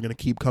shoes that are going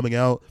to keep coming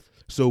out.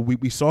 So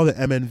we saw the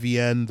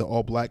MNVN, the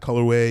all black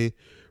colorway,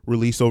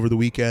 release over the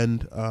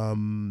weekend,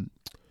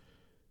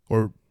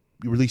 or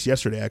released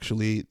yesterday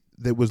actually.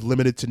 That was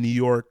limited to New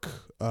York,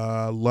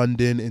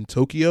 London, and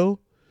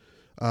Tokyo.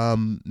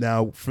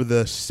 Now, for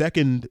the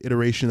second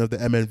iteration of the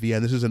MNVN,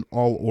 this is an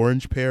all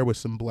orange pair with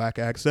some black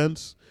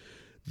accents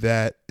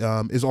that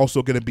is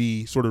also going to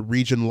be sort of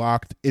region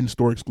locked,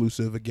 in-store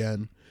exclusive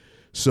again.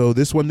 So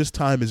this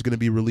time is going to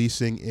be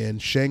releasing in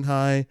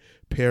Shanghai,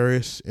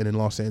 Paris, and in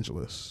Los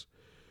Angeles.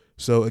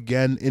 So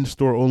again,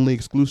 in-store only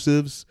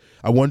exclusives.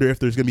 I wonder if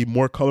there's going to be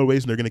more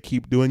colorways and they're going to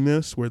keep doing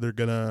this where they're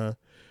going to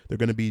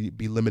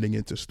be limiting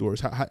into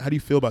stores. How do you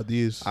feel about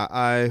these?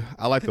 I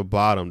like the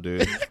bottom,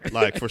 dude.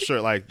 Like for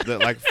sure. Like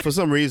for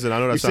some reason, I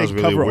know that sounds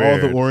really cover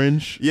weird. All the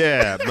orange.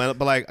 Yeah, but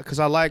like because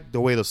I like the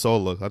way the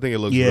sole looks. I think it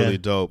looks really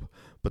dope.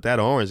 But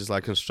that orange is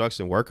like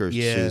construction workers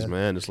shoes,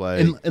 man. It's like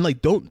and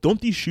like don't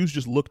these shoes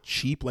just look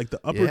cheap? Like the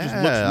upper just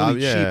looks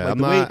really cheap.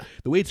 Like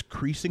the way it's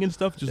creasing and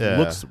stuff just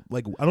looks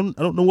like I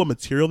don't know what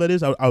material that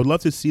is. I would love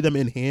to see them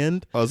in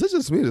hand. Oh, is it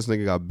just me? This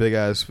nigga got big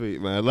ass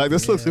feet, man. Like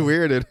this looks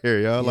weird in here,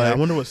 yo. Like I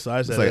wonder what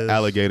size that is. It's like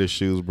alligator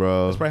shoes,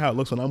 bro. That's probably how it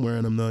looks when I'm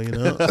wearing them, though. You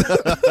know,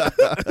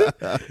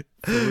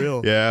 for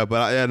real. Yeah,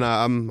 but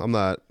I'm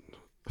not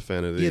a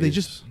fan of these.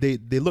 Yeah,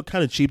 they look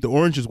kind of cheap. The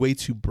orange is way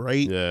too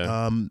bright.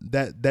 Yeah.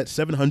 That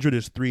 700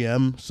 is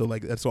 3M, so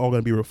like that's all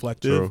going to be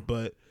reflective. True.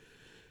 But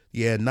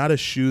yeah, not a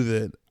shoe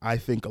that I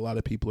think a lot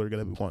of people are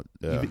going to want.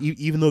 Yeah.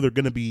 Even though they're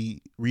going to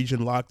be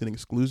region locked and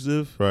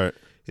exclusive. Right.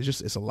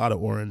 It's a lot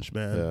of orange,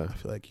 man. Yeah. I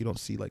feel like you don't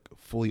see like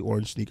fully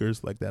orange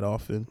sneakers like that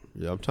often.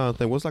 Yeah, I'm trying to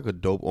think. What's like a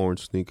dope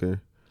orange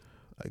sneaker?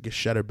 I guess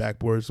Shatter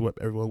Backboard is what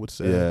everyone would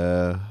say.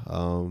 Yeah.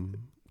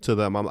 To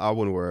them, I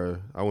wouldn't wear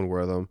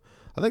them.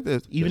 I think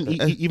that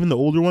even the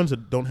older ones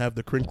that don't have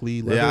the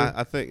crinkly leather. Yeah,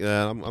 I think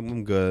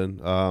I'm good.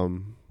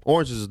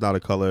 Orange is not a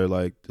color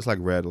like it's like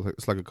red.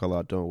 It's like a color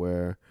I don't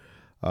wear.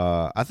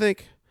 I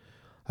think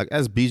like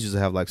SBs used to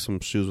have like some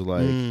shoes with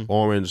like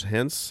orange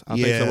hints. I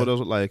think some of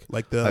those like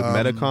the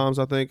Metacoms.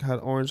 I think had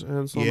orange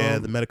hints. On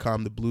them. The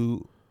Metacom, the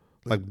blue.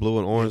 Like blue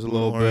and orange blue a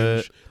little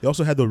bit. They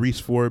also had the Reese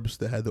Forbes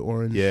that had the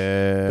orange.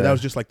 Yeah. But that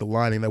was just like the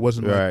lining. That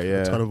wasn't like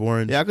a ton of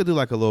orange. Yeah, I could do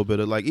like a little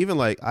bit of like, even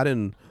like, I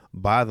didn't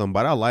buy them,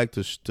 but I liked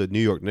the New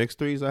York Knicks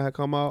 3s that had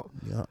come out.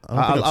 Yeah,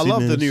 I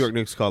love the New York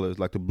Knicks colors,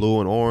 like the blue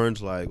and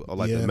orange, like or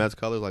like the Mets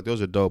colors. Like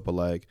those are dope. But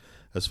like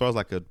as far as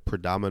like a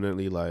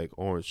predominantly like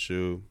orange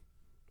shoe,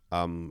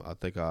 I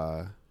think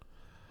we're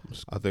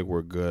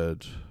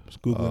good.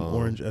 Just Googling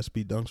orange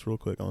SB Dunks real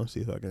quick. I want to see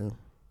if I can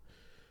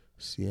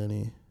see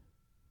any.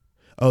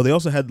 Oh, they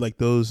also had like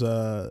those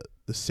the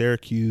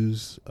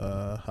Syracuse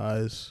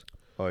highs.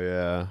 Oh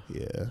yeah,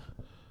 yeah.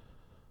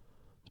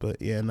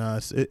 But yeah,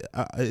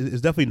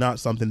 it's definitely not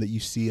something that you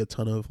see a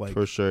ton of like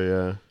for sure.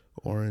 Yeah,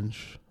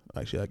 orange.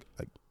 Actually,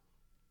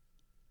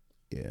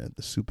 the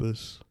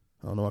Supas.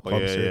 I don't know what I call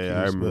them Syracuse.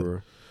 Yeah,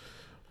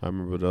 I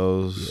remember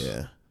those.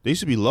 Yeah, they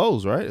used to be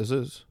lows, right? Is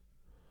this?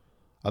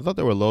 I thought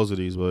there were lows of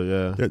these, but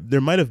yeah. There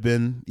might have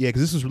been. Yeah,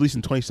 because this was released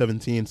in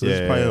 2017, so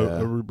it's probably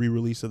a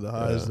re-release of the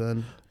highs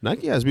then.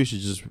 Nike has me should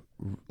just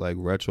like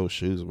retro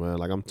shoes, man.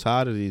 Like I'm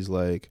tired of these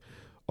like,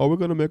 oh, we're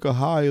gonna make a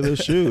high of this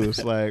shoe.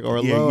 It's like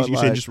or low. You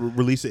should just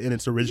release it in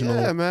its original.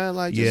 Yeah, man.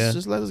 Like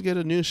just let us get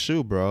a new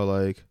shoe, bro.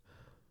 Like,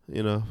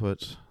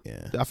 but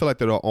I feel like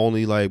they're the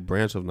only like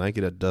branch of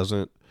Nike that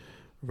doesn't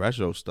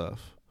retro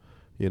stuff.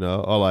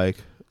 Or like.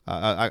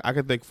 I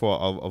can think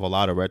of a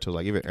lot of retros,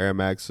 like even Air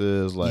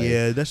Maxes. Like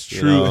that's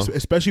true,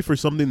 especially for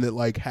something that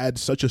like had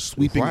such a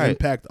sweeping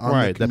impact on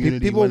the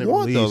community. People when it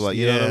want released. those, like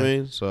you know what I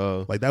mean.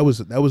 So like that was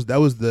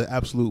the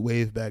absolute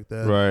wave back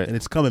then, right? And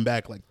it's coming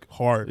back like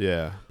hard.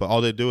 Yeah, but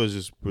all they do is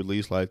just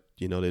release like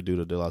they do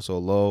the De La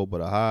Soul low, but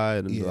a high,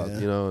 and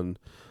and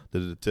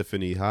the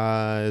Tiffany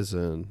highs,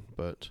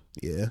 but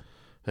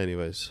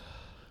Anyways,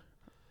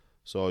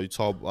 so you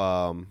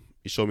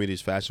showed me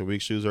these Fashion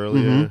Week shoes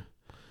earlier.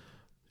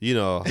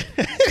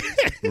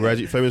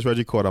 Famous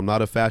Reggie quote, I'm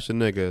not a fashion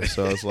nigga.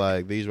 So it's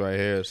like these right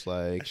here, it's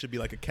like. It should be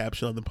like a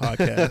caption on the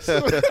podcast.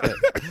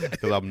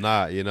 Because I'm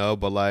not,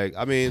 But like,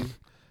 I mean,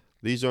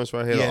 these joints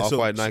right here, the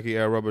Off-White Nike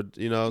Air Rubber,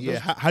 Yeah,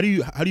 how do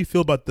you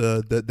feel about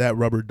that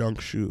rubber dunk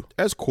shoe?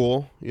 It's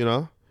cool,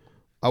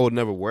 I would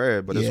never wear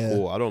it, but it's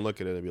cool. I don't look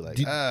at it and be like,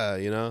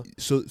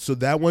 So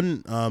that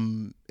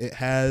one, it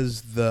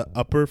has the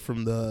upper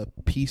from the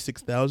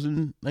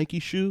P6000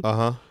 Nike shoe.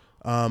 Uh-huh.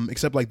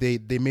 Except like they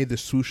made the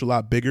swoosh a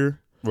lot bigger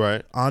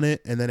on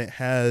it, and then it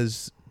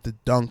has the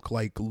dunk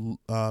like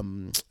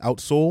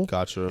outsole.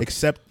 Gotcha.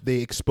 Except they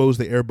expose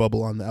the air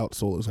bubble on the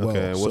outsole as well.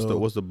 Okay,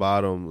 what's the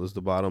bottom? Does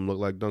the bottom look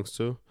like dunks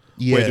too?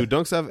 Yeah. Wait, do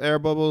dunks have air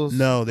bubbles?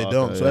 No, they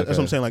don't. So that's what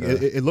I'm saying. Like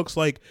it looks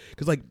like,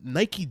 because like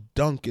Nike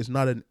Dunk is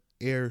not an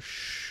air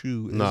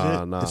shoe, is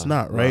it? It's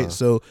not, right? Nah.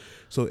 So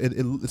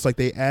it's like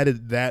they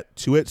added that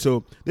to it.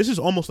 So this is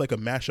almost like a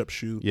mashup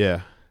shoe.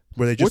 Yeah.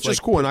 Where they just which is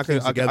cool, and I can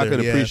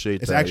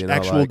appreciate it's that. It's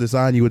actual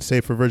design, you would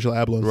say, for Virgil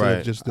Abloh.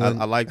 Right. Just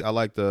I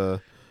like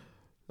the.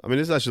 I mean,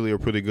 it's actually a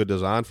pretty good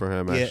design for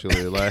him.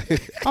 Actually,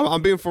 like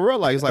I'm being for real.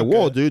 Like it's like,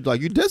 whoa, dude,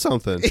 like you did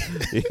something.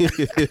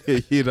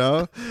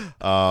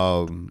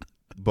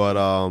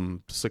 But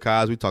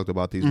Sakai's, we talked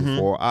about these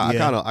before. I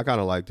kind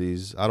of like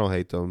these. I don't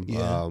hate them.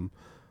 None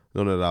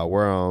that I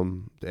wear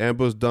them. The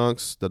ambush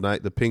dunks,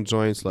 the pink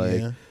joints.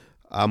 Like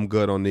I'm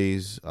good on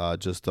these.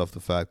 Just off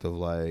the fact of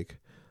like.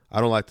 I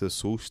don't like the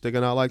swoosh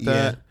sticking out like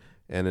that,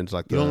 and it's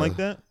like you don't like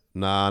that?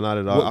 Nah, not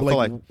at all. I feel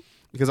like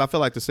because I feel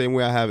like the same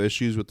way I have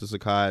issues with the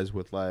Sakai's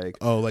with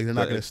like like they're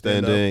not going to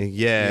stand up.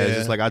 It's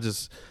just like I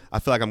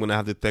feel like I'm gonna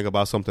have to think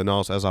about something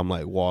else as I'm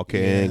like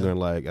walking or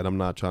like, and I'm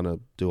not trying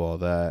to do all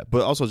that.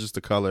 But also just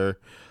the color,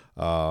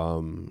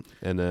 and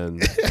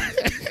then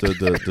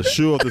the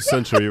shoe of the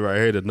century right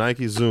here, the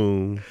Nike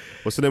Zoom.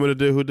 What's the name of the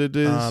dude who did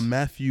this?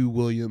 Matthew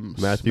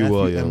Williams. Matthew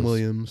Williams. M.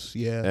 Williams.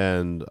 Yeah.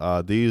 And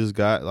these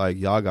guys, like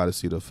y'all got to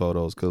see the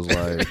photos because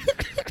like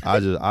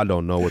I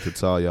don't know what to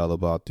tell y'all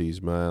about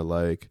these, man.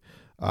 Like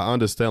I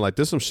understand like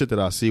there's some shit that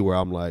I see where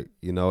I'm like,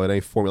 it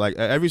ain't for me. Like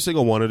every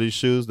single one of these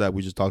shoes that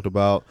we just talked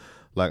about.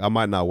 Like I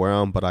might not wear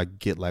them, but I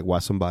get like why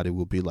somebody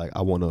would be like,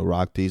 I want to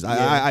rock these.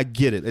 I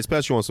get it,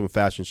 especially on some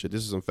fashion shit.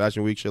 This is some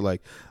Fashion Week shit.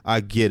 Like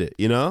I get it,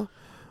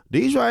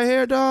 These right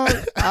here, dog.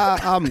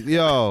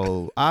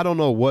 I don't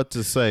know what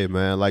to say,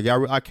 man. Like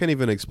I can't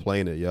even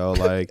explain it, yo.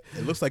 Like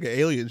it looks like an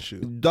alien shoe,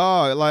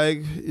 dog.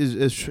 Like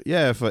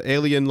if an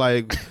alien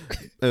like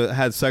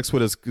had sex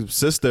with his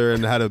sister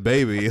and had a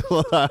baby,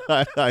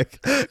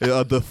 like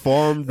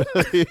deformed,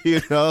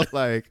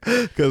 like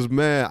because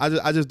man,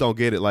 I just don't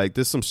get it. Like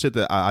there's some shit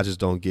that I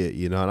just don't get,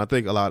 And I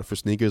think for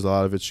sneakers, a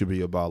lot of it should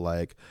be about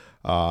like.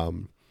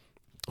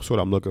 That's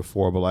what I'm looking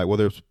for, but like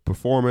whether it's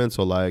performance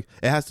or like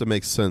it has to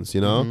make sense,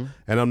 And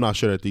I'm not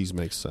sure that these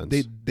make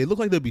sense. They look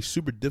like they'd be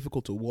super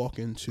difficult to walk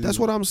into. That's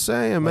what I'm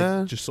saying, like,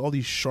 man. Just all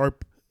these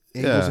sharp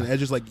angles and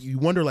edges. Like you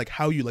wonder like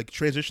how you like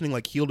transitioning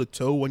like heel to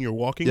toe when you're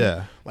walking.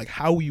 Yeah. Like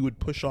how you would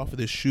push off of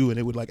this shoe and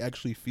it would like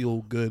actually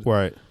feel good.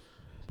 Right.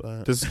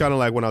 But this is kind of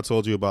like when I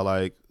told you about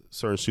like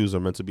certain shoes are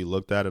meant to be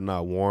looked at and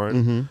not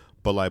worn.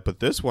 But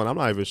this one, I'm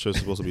not even sure it's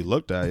supposed to be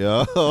looked at,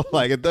 yo.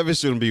 Like, it definitely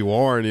shouldn't be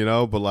worn, you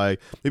know. But like,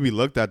 maybe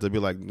looked at to be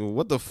like,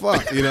 what the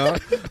fuck, you know?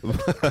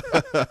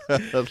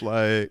 That's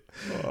like,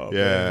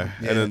 yeah.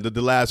 And then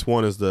the last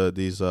one is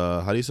these.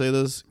 How do you say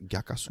this?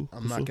 Gyakasu.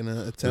 I'm not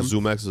gonna attempt.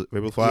 Zoom X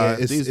Vaporfly.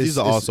 Yeah, these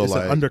are also it's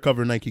like an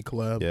undercover Nike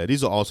collab. Yeah,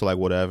 these are also like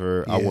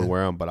whatever. I wouldn't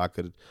wear them, but I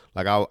could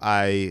like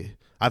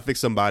I think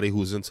somebody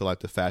who's into like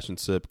the fashion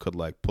sip could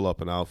like pull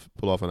off an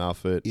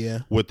outfit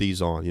with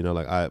these on, you know,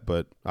 like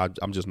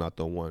I'm just not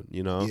the one,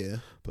 you know. Yeah.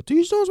 But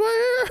these joints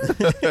right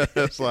here,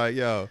 it's like,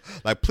 yo,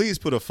 like please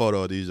put a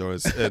photo of these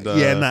joints. And,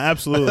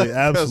 absolutely,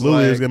 like,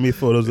 there's gonna be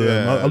photos of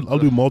them. I'll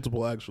do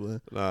multiple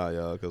actually. Nah,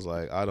 yo, because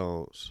like I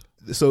don't.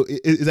 So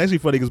it's actually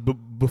funny because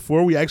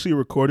before we actually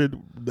recorded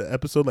the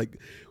episode, like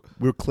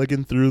we were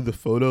clicking through the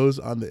photos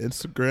on the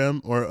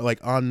Instagram or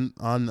like on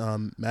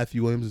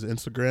Matthew Williams'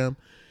 Instagram.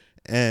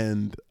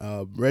 And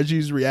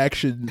Reggie's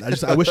reaction,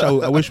 I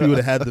wish we would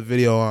have had the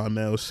video on,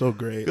 man. It was so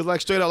great. Because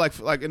like straight out,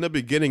 like in the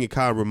beginning, it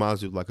kind of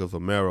reminds you like of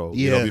Vomero.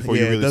 You know, before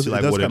you really see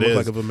like what it is.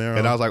 Like a Vomero.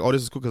 And I was like, oh,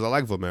 this is cool because I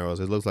like Vomeros.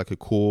 It looks like a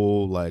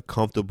cool, like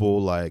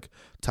comfortable, like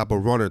type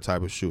of runner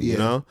type of shoe. You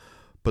know.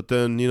 But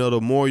then, you know,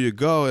 the more you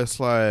go, it's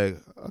like,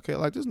 okay,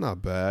 like, this is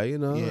not bad, you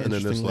know? Yeah, and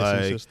then it's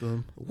like,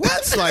 system.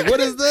 What? Like,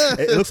 what is this?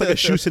 It looks like a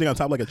shoe sitting on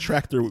top like a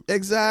tractor.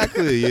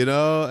 Exactly, you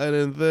know? And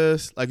then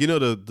this, like, you know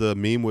the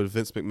meme with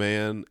Vince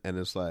McMahon, and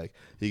it's like,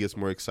 he gets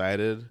more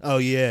excited? Oh,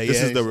 yeah,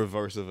 This is the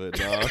reverse of it,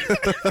 dog.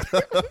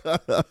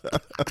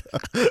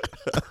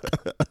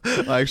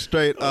 Like,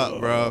 straight up,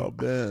 bro.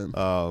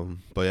 Oh,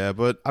 man.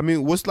 But I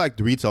mean, what's like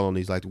the retail on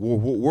these? Like,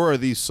 where are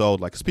these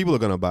sold? Like, because people are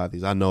going to buy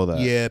these. I know that.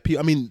 Yeah,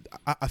 I mean,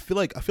 I feel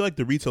like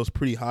the retail's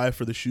pretty high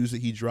for the shoes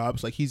that he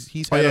drops. Like he's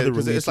had other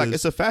releases. It's like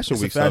it's a fashion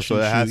week, so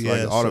it has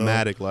like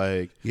automatic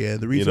like. Yeah,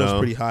 the retail's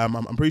pretty high.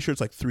 I'm pretty sure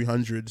it's like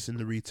 300s in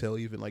the retail.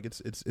 Even like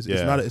it's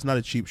not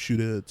a cheap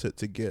shoe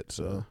to get.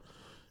 So,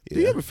 do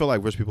you ever feel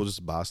like rich people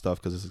just buy stuff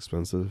because it's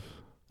expensive?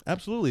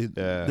 Absolutely.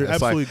 Yeah, they're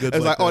absolutely good.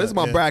 It's like, oh, this is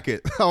my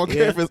bracket. I don't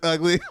care if it's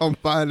ugly. I'm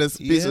buying this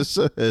piece of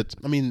shit.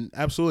 I mean,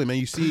 absolutely, man.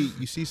 You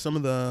see some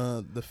of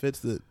the fits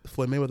that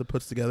Floyd Mayweather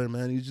puts together,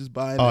 man. He's just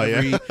buying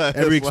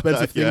every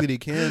expensive thing that he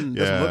can.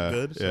 Doesn't look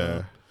good.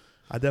 So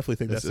I definitely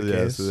think that's the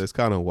case. It's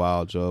kind of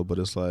wild, Joe, but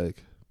it's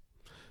like,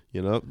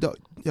 you know,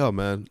 yo,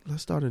 man,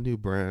 let's start a new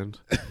brand.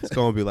 It's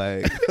gonna be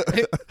like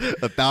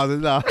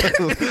 $1,000.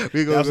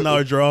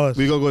 $1,000 draws.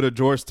 We gonna go to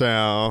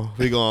Georgetown.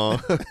 It's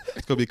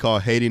gonna be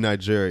called Haiti,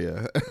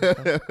 Nigeria.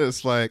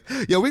 It's like,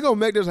 yo, we gonna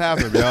make this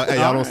happen, yo. Hey,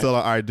 y'all don't sell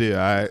our idea,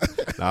 all right?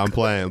 Nah, I'm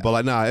playing, but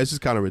like, nah, it's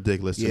just kind of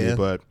ridiculous to me.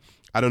 But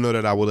I don't know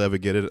that I will ever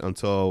get it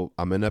until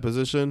I'm in that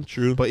position.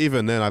 True. But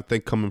even then, I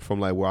think coming from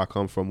like where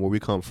we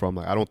come from,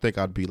 like I don't think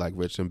I'd be like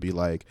rich and be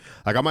like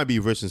I might be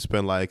rich and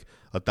spend like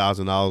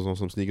 $1,000 on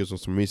some sneakers or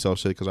some resale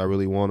shit because I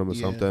really want them or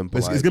something.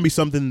 But it's gonna be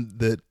something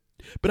that.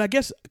 But I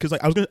guess because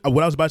like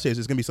what I was about to say is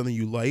it's gonna be something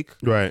you like,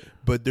 right?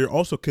 But there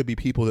also could be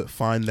people that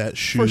find that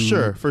shoe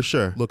for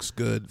sure looks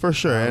good for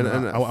sure, and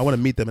I want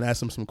to meet them and ask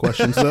them some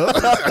questions. For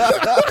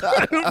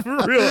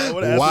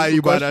real, why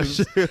you buy that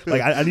shoe?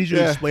 Like I need you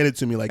to explain it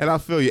to me. Like, and I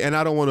feel you, and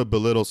I don't want to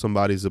belittle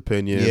somebody's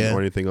opinion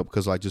or anything up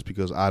because like just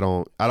because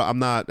I'm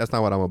not. That's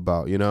not what I'm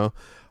about, you know.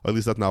 Or at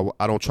least that's not.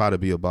 I don't try to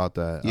be about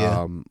that.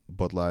 Yeah.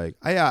 But like,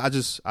 I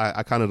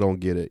kind of don't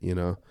get it, you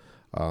know.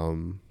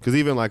 Because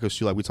even like a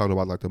shoe like we talked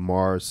about like the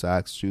Mars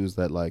Saks shoes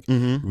that like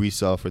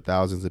resell for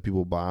thousands and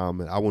people buy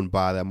them and I wouldn't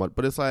buy that much,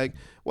 but it's like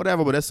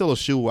whatever, but that's still a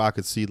shoe where I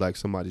could see like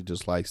somebody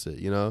just likes it,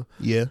 you know.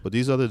 But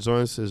these other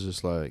joints is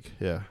just like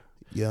yeah.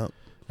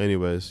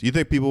 Anyways, you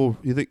think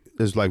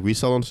there's like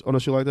resell on a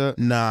shoe like that?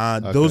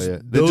 Nah, okay,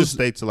 those just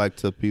stay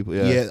to people.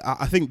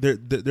 I think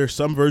there's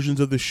some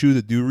versions of the shoe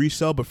that do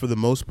resell, but for the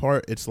most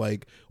part it's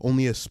like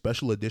only a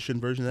special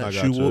edition version of that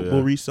shoe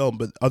will resell,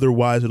 but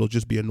otherwise it'll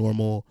just be a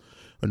normal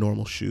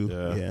shoe.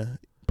 Yeah.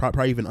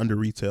 Probably even under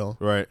retail.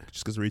 Right.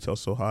 Just because the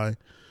retail's so high.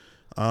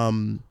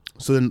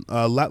 So then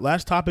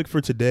last topic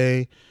for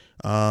today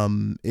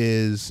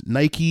is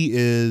Nike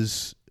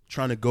is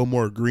trying to go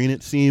more green,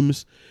 it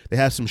seems. They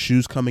have some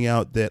shoes coming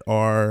out that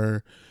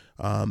are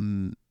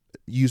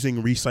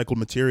using recycled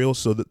materials.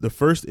 So the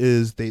first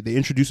is they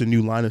introduce a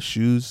new line of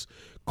shoes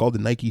called the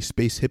Nike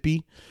Space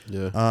Hippie.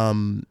 Yeah.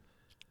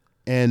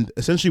 And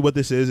essentially what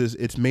this is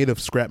it's made of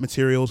scrap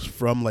materials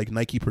from like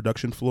Nike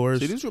production floors.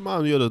 See, these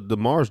remind me of the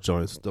Mars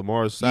joints, the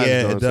Mars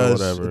Saks joints or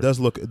whatever.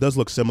 It does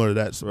look similar to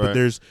that. Right. But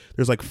there's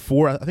like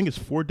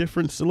four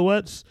different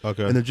silhouettes.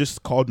 Okay. And they're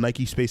just called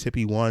Nike Space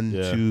Hippie 1,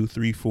 2,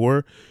 3,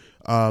 4.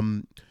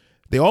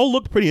 They all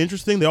look pretty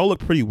interesting. They all look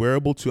pretty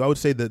wearable too. I would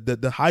say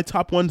that the high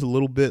top one's a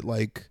little bit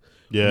like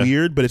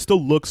weird, but it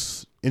still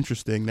looks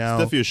interesting. Now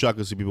it's definitely a shock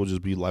to see people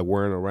just be like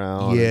wearing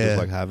around and just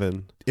like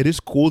having. It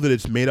is cool that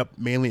it's made up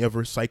mainly of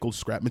recycled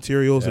scrap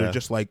materials that are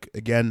just like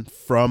again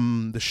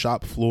from the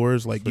shop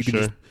floors. Like you can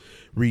just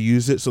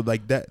reuse it. So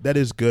like that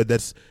is good.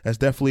 That's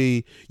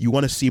definitely, you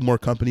want to see more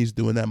companies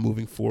doing that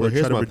moving forward.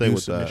 Here's try to my thing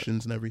reduce with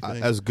emissions and everything.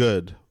 That's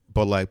good,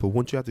 but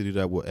wouldn't you have to do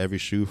that with every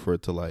shoe for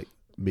it to like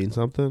mean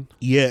something.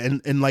 Yeah,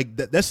 and like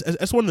that's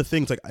one of the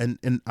things. Like, and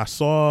I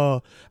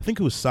think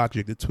it was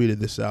Sokjik that tweeted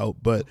this out,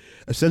 but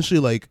essentially,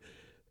 like,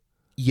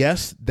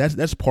 yes,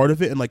 that's part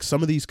of it. And like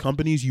some of these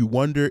companies, you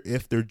wonder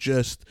if they're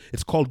just,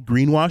 it's called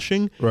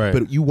greenwashing, right?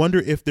 But you wonder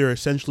if they're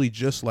essentially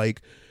just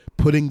like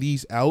putting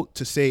these out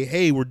to say,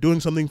 hey, we're doing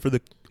something for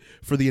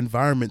the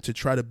environment to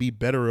try to be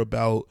better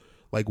about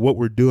like what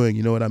we're doing.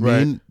 You know what I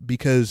mean? Right.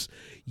 Because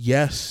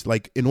yes,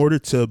 like in order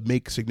to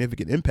make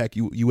significant impact,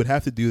 you would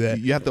have to do that.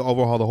 You have to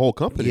overhaul the whole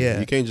company. Yeah.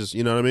 You can't just,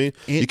 you know what I mean?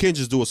 You can't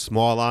just do a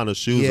small line of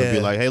shoes and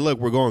be like, hey, look,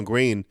 we're going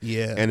green.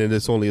 Yeah. And then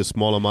it's only a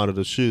small amount of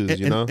the shoes,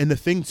 you know? And the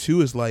thing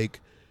too is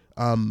like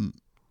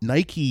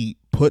Nike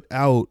put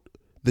out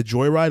the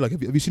Joyride. Like,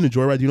 have you seen the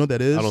Joyride? Do you know what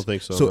that is? I don't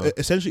think so. So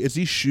essentially it's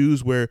these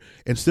shoes where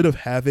instead of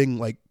having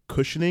like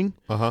cushioning,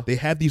 they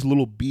have these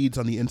little beads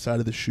on the inside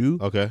of the shoe.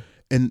 Okay.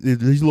 And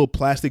these little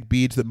plastic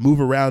beads that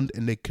move around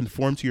and they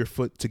conform to your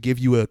foot to give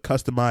you a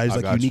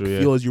customized, like unique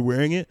feel as you're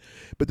wearing it.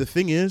 But the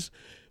thing is,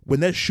 when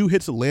that shoe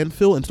hits a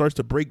landfill and starts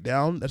to break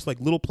down, that's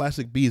like little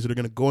plastic beads that are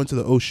going to go into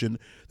the ocean.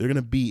 They're going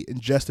to be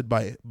ingested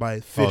by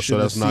fish. So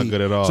that's not good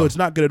at all. So it's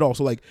not good at all.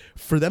 So like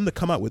for them to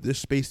come out with this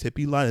Space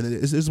Hippie line, and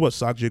this is what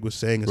Sokjik was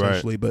saying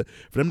essentially, but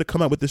for them to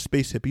come out with this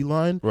Space Hippie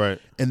line, right,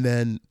 and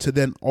then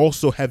to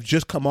also have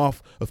just come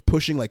off of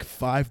pushing like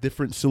 5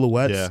 different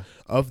silhouettes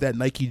of that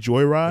Nike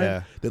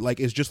Joyride that like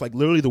is just like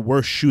literally the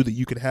worst shoe that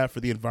you could have for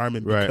the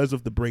environment because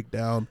of the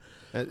breakdown.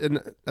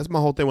 And that's my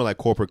whole thing with like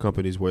corporate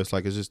companies where it's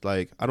just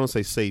like, I don't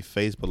say save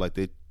face, but like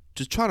they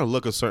just try to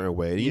look a certain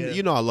way.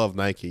 You know I love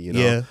Nike, you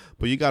know,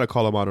 but you got to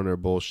call them out on their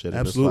bullshit.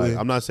 Absolutely. And it's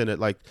like, I'm not saying that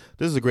like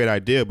this is a great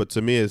idea, but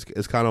to me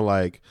it's kind of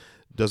like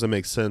doesn't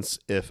make sense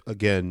if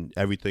again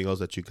everything else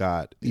that you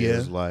got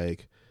is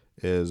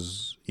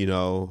you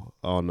know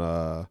on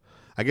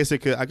I guess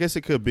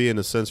it could be in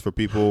a sense for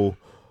people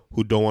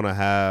who don't want to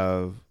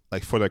have.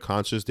 Like for their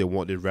conscience, they'd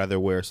rather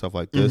wear stuff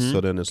like this. So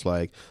then it's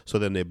like,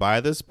 then they buy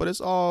this, but it's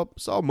all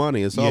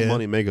money. It's all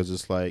money makers.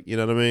 It's like, you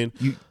know what I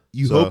mean?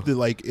 You hope that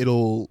like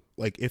it'll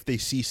like if they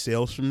see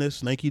sales from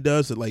this, Nike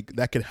does that like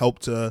that could help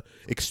to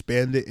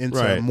expand it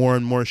into more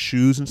and more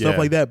shoes and stuff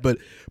like that. But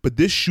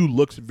this shoe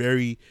looks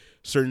very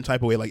certain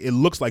type of way. Like it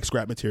looks like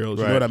scrap materials.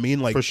 You know what I mean?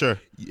 Like for sure,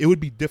 it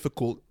would be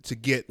difficult to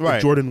get a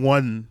Jordan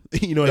 1.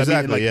 You know what I mean?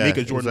 And, like make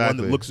a Jordan 1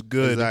 that looks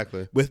good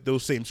with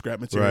those same scrap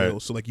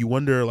materials. So like you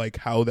wonder like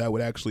how that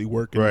would actually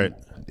work. And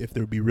if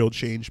there would be real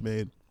change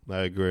made.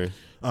 I agree.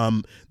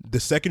 The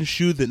second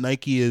shoe that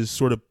Nike is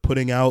sort of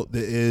putting out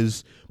that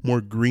is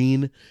more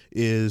green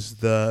is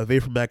the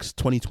VaporMax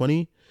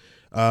 2020.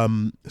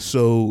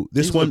 So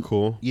These one look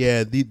cool.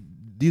 Yeah,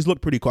 these look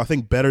pretty cool. I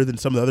think better than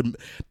some of the other,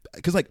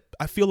 because like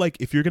I feel like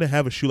if you're gonna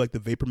have a shoe like the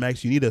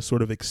VaporMax, you need to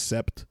sort of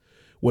accept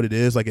what it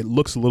is. Like it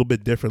looks a little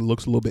bit different,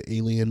 looks a little bit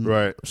alien,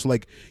 right? So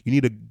like you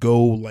need to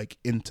go like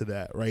into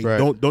that, right?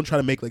 Don't try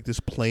to make like this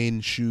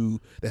plain shoe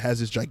that has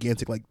this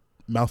gigantic like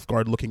mouth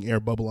guard looking air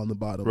bubble on the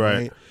bottom,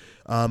 right?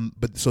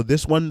 But so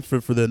this one for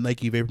the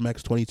Nike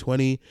VaporMax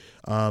 2020,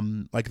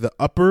 like the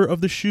upper of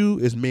the shoe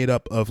is made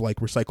up of like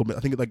recycled. I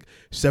think like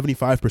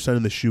 75%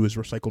 of the shoe is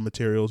recycled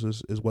materials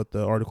is what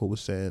the article was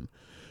saying.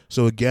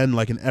 So again,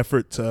 like an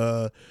effort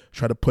to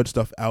try to put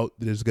stuff out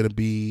that is going to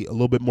be a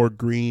little bit more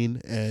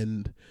green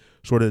and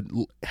sort of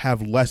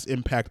have less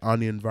impact on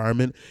the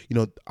environment. You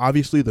know,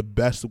 obviously the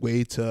best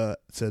way to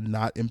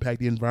not impact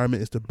the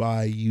environment is to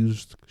buy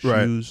used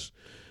shoes.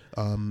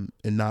 And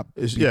not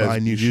buy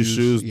new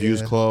shoes,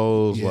 used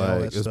clothes,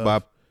 like it's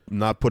by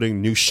not putting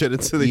new shit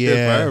into the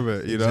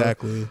environment, you know?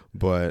 Exactly.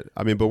 But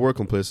I mean, but we're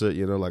complicit,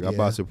 you know, like I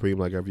buy Supreme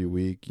like every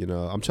week, you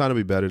know. I'm trying to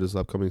be better this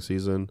upcoming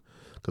season.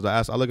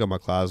 Because I look at my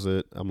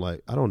closet, I'm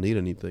like, I don't need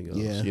anything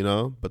else, you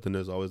know? But then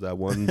there's always that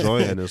one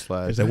joint, and it's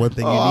like, there's that one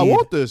thing you need. I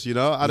want this, you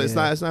know? It's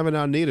not even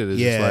I need it.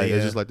 It's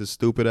it's just like this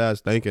stupid ass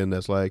thinking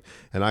that's like,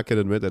 and I can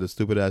admit that it's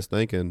stupid ass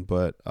thinking,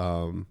 but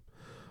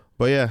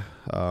yeah,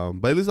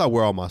 but at least I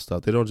wear all my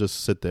stuff. They don't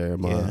just sit there in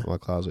my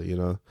closet, you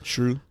know?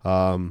 True.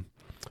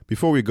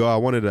 Before we go, I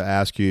wanted to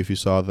ask you if you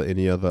saw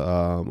any other,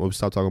 when we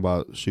stopped talking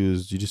about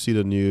shoes, did you see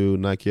the new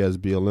Nike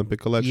SB Olympic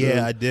collection?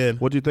 Yeah, I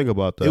did. What do you think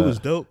about that? It was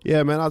dope.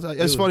 Yeah, man.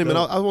 It's funny, man.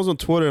 I was on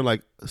Twitter and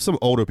like some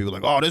older people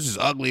like, oh, this is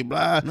ugly,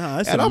 blah. Nah,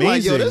 that's and amazing. I'm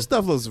like, yo, this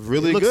stuff looks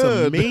really looks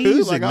good.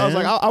 Amazing, like, man. I was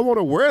like, I want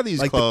to wear these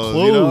like clothes. The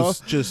clothes, you know?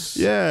 just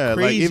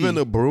crazy. Like even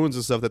the Bruins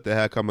and stuff that they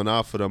had coming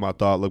out for them, I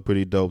thought looked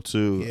pretty dope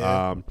too.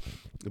 Yeah.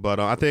 But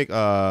I think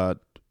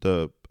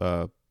the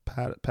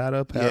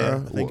Pata. I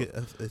think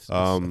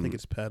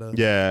it's Pata.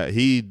 Yeah,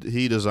 he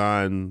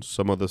designed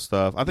some of the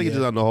stuff. I think he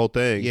designed the whole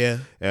thing. Yeah,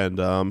 and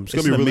it's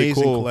gonna be an really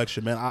amazing cool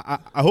collection, man.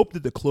 I hope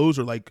that the clothes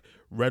are like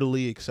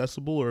readily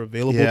accessible or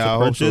available to purchase. I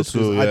hope so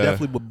too. I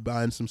definitely will be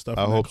buying some stuff.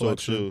 I hope so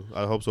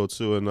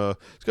too. And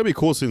it's gonna be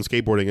cool seeing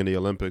skateboarding in the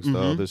Olympics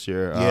though this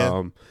year.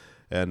 Yeah.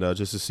 And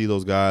just to see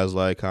those guys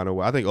like kind of.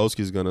 I think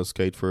Oski's gonna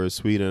skate for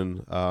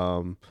Sweden.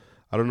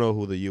 I don't know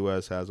who the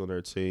U.S. has on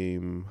their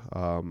team.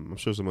 I'm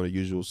sure some of the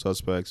usual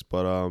suspects,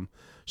 but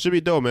should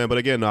be dope, man. But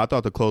again, no, I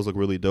thought the clothes looked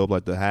really dope,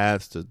 like the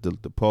hats,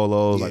 the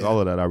polos, like all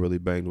of that. I really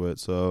banged with.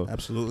 So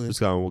absolutely, just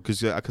kind of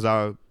because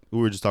we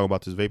were just talking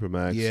about this Vapor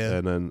Max,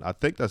 and then I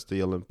think that's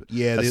the Olympic.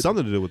 Yeah, that's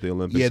something to do with the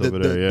Olympics over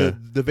there.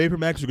 The Vapor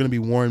Max are going to be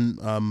worn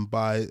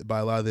by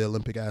a lot of the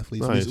Olympic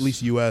athletes, at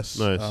least U.S.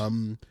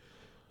 Nice.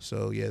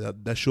 So yeah,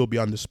 that should be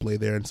on display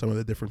there in some of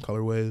the different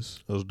colorways.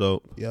 That was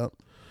dope. Yep.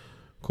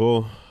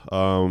 Cool.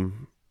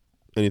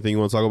 Anything you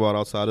want to talk about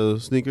outside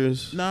of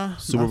sneakers? Nah.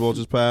 Super Bowl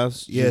just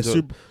passed. Yeah.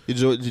 Did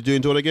you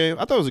enjoy the game?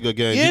 I thought it was a good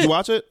game. Yeah, did you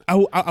watch it?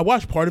 I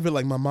watched part of it.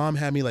 Like my mom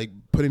had me like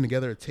putting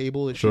together a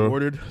table that she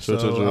ordered, so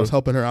I was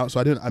helping her out.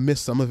 So I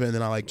missed some of it, and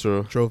then I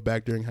drove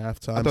back during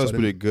halftime. I thought it was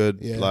pretty good.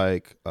 Yeah.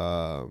 Like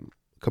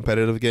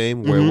competitive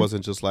game where it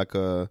wasn't just like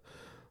it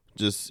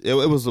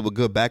was a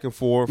good back and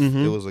forth.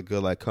 It was a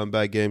good like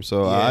comeback game.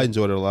 So I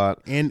enjoyed it a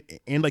lot. And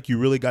like you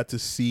really got to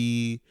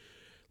see.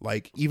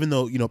 Like, even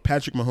though,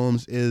 Patrick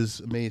Mahomes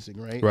is amazing,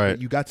 right? Right.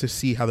 You got to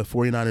see how the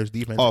 49ers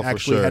defense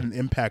actually had an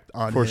impact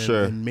on him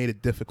and made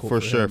it difficult for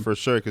him. For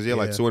sure, because he had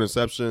like 2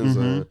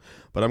 interceptions.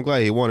 But I'm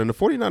glad he won. And the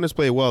 49ers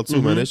played well, too,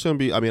 man. They shouldn't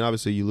be – I mean,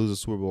 obviously, you lose a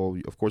Super Bowl.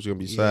 Of course, you're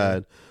going to be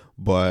sad.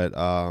 But,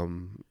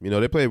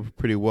 they played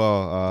pretty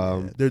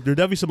well. There are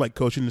definitely some, like,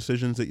 coaching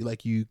decisions that,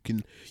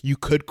 you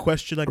could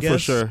question, I guess. For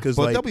sure.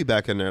 But they'll be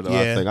back in there, though,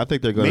 I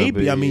think they're going to be.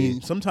 Maybe. I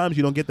mean, sometimes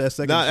you don't get that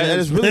second chance.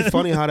 And it's really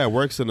funny how that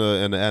works in the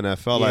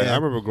NFL. Like, I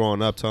remember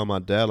growing up telling my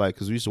dad, like,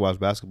 because we used to watch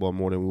basketball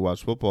more than we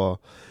watched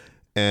football.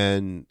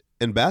 And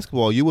in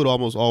basketball, you would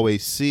almost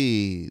always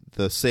see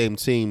the same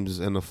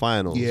teams in the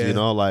finals,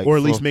 like or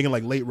at least making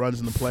like late runs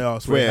in the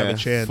playoffs where you have a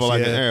chance for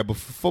like an era. But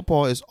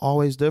football is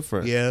always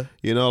different. Yeah,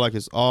 like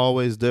it's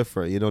always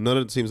different. None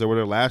of the teams that were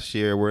there last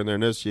year were in there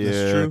this year.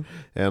 That's true.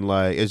 And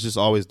like it's just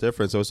always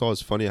different. So it's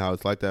always funny how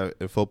it's like that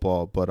in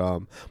football. But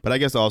I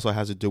guess it also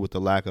has to do with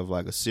the lack of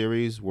like a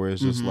series where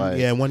it's just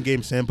like 1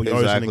 game sample. You're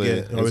always gonna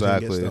get stuff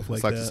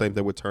it's like that. the same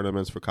thing with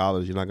tournaments for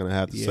college. You're not gonna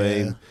have the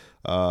same.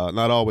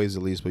 Not always,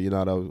 at least, but you're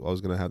not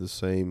always going to have the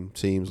same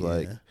teams.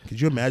 Like,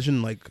 could you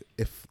imagine like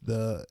if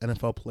the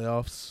NFL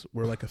playoffs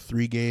were like a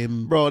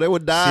 3-game they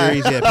would die.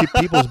 Series? Yeah,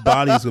 people's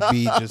bodies would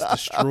be just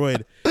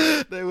destroyed.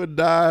 They would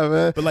die,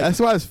 man. But like,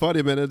 that's why it's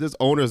funny, man. There's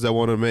owners that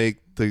want to make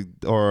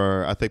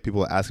or I think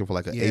people are asking for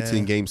like an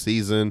 18-game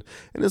season,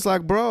 and it's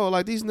like, bro,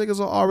 like these niggas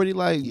are already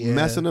like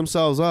messing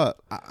themselves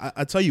up.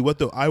 I tell you what,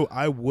 though,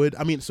 I would.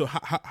 I mean, so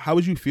how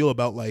would you feel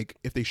about like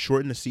if they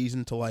shorten the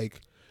season to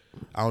like,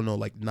 I don't know,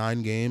 like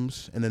 9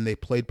 games, and then they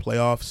played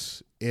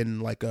playoffs in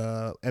like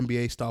a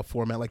NBA style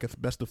format, like a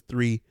best of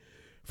 3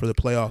 for the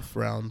playoff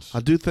rounds? I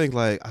do think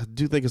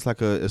it's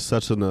like it's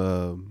such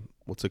an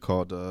what's it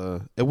called?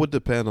 It would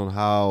depend on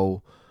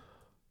how.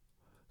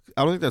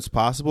 I don't think that's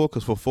possible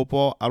because for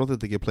football, I don't think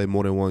they can play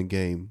more than 1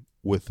 game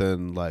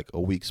within like a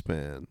week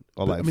span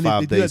or like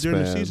 5 they days do that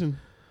during span. the season.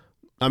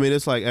 I mean,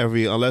 it's like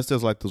unless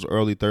there's like those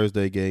early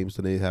Thursday games,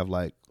 then they have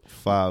like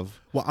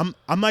 5. Well,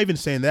 I'm not even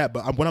saying that,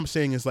 but what I'm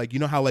saying is like,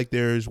 how like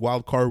there's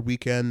wild card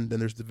weekend, then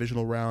there's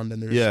divisional round,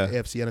 and there's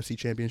AFC NFC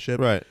championship.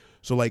 Right.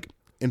 So like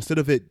instead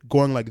of it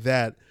going like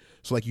that,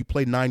 so like you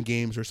play 9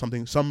 games or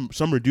something, some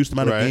reduced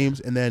amount of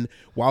games, and then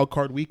wild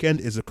card weekend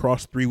is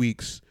across 3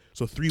 weeks.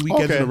 So 3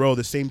 weekends in a row,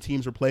 the same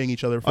teams are playing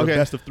each other for a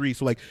best of 3.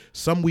 So like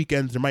some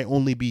weekends there might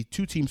only be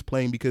 2 teams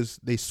playing because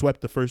they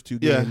swept the first 2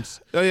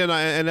 games. And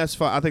that's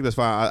fine. I think that's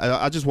fine.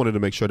 I just wanted to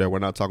make sure that we're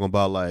not talking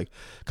about like,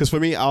 because for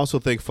me, I also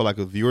think for like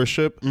a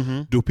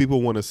viewership, do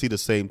people want to see the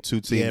same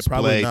 2 teams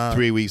play not.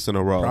 3 weeks in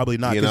a row? Probably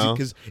not,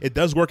 because it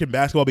does work in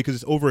basketball because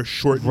it's over a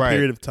short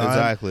period of time.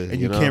 Exactly,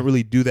 and you can't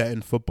really do that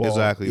in football.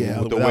 Exactly.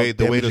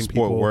 The way the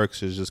sport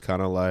works is just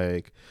kind of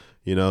like.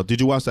 Did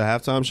you watch the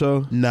halftime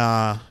show?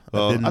 Nah,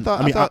 I didn't.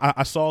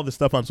 I saw the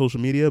stuff on social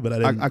media, but I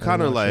didn't. I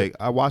kind of like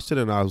I watched it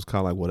and I was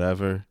kind of like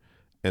whatever,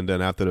 and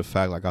then after the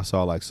fact, like I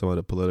saw like some of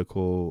the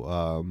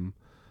political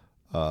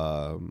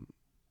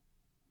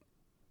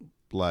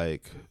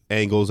like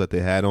angles that they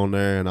had on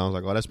there, and I was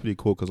like, oh, that's pretty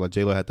cool because like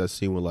J-Lo had that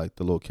scene with like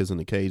the little kids in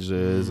the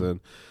cages and.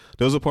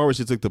 There was a part where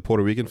she took the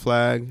Puerto Rican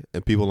flag,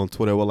 and people on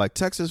Twitter were like,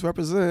 "Texas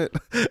represent."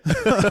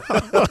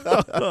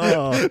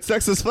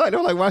 Texas flag. They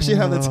were like, "Why she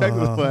have the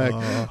Texas flag?"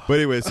 But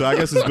anyway, so I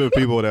guess it's been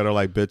people that are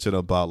like bitching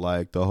about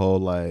like the whole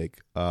like,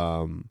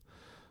 I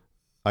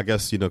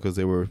guess because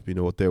they were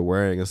what they're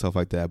wearing and stuff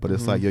like that. But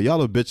it's like,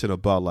 y'all are bitching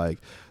about like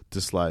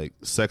this like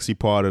sexy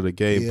part of the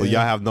game, but y'all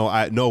have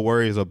no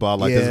worries about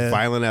like this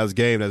violent ass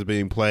game that's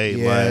being played,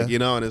 like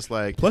and it's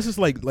like plus it's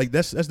like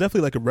that's definitely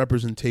like a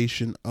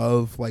representation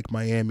of like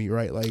Miami,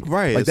 right? Like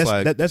right,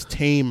 like that's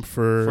tame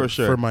for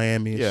sure for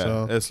Miami. Yeah,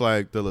 so. It's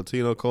like the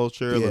Latino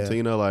culture,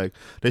 Latino like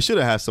they should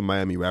have had some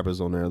Miami rappers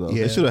on there though.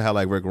 They should have had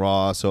like Rick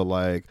Ross or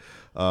like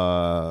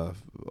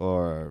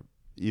or.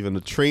 Even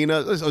a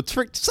Trina,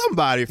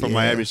 somebody from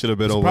Miami should have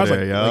been over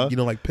there,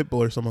 like Pitbull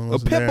or someone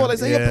wasn't Pitbull, there. They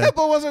say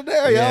Pitbull wasn't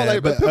there,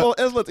 Like, but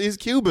Pitbull he's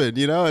Cuban, and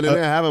they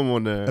didn't have him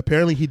on there.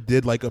 Apparently, he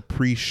did like a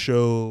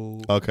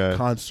pre-show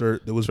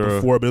concert that was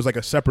before, but it was like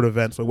a separate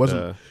event, so it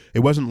wasn't. It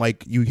wasn't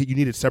like you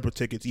needed separate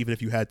tickets, even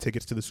if you had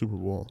tickets to the Super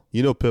Bowl.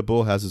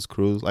 Pitbull has his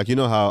cruise, like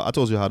how I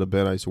told you how the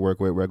band I used to work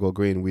with, Red Gold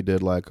Green, we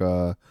did like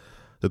the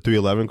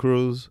 311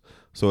 cruise.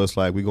 So it's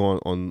like we go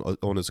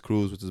on this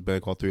cruise with this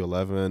band called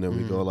 311, and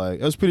we go like,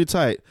 it was pretty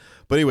tight.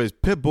 But anyways,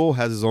 Pitbull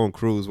has his own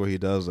cruise where he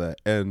does that,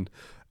 and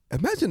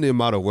imagine the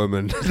amount of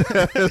women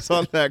that's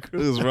on that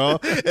cruise, bro.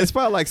 It's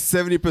probably like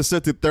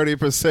 70% to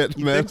 30%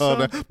 men on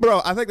that.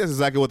 Bro, I think that's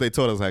exactly what they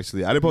told us,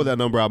 actually. I didn't pull that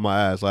number out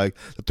my ass. Like,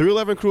 the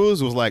 311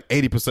 cruise was like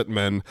 80%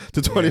 men to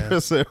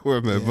 20%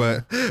 women. Yeah.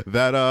 But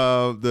that,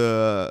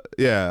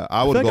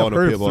 I would go on a Pitbull.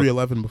 I've heard of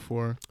 311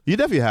 before. You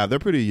definitely have. They're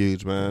pretty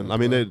huge, man. I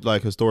mean, they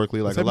like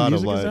historically, like a lot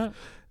of like,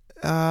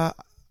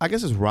 I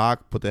guess it's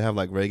rock, but they have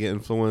like reggae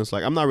influence.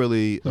 Like, I'm not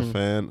really a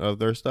fan of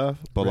their stuff,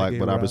 but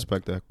reggae, I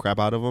respect the crap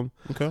out of them.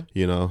 Okay,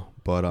 you know,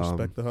 but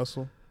respect the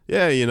hustle.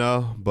 Yeah, you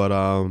know, but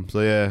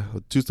so yeah,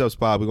 Two Step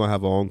Spot. We're gonna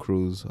have our own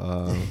cruise.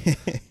 We're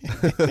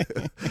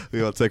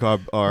gonna take our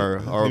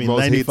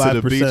most heat to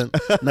the beach.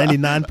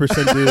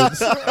 99%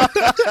 dudes.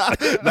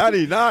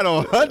 99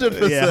 or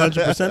 100%. Yeah,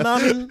 100%. No,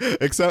 I mean,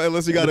 except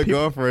unless you got a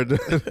girlfriend,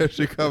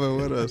 she coming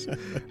with us.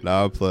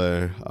 Nah, I'm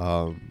playing.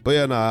 But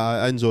yeah,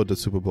 I enjoyed the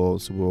Super Bowl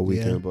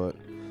weekend. But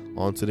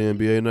on to the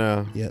NBA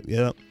now.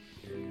 Yep.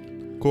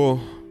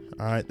 Cool.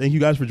 All right, thank you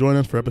guys for joining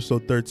us for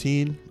episode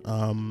 13.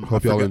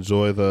 Hope y'all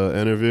enjoy the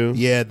interview.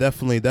 Yeah,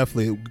 definitely.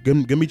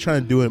 Gonna be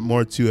trying to do it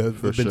more too.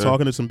 I've been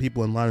talking to some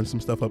people and lining some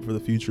stuff up for the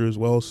future as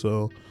well.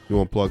 So you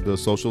want to plug the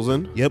socials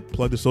in? Yep,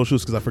 plug the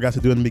socials because I forgot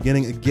to do it in the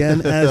beginning again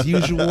as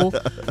usual.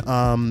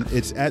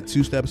 It's at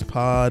Two Steps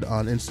Pod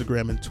on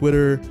Instagram and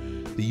Twitter.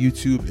 The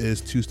YouTube is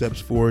 2 Steps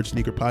Forward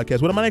Sneaker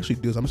Podcast. What I might actually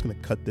do is I'm just going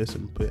to cut this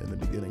and put it in the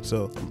beginning.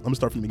 So I'm going to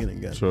start from the beginning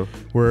again. Sure.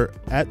 We're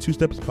at 2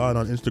 Steps Pod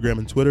on Instagram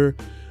and Twitter.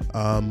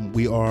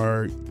 We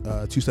are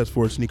 2 Steps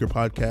Forward Sneaker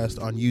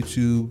Podcast on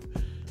YouTube.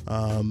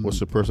 What's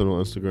your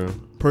personal Instagram?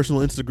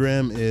 Personal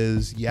Instagram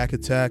is Yak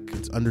Attack.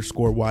 It's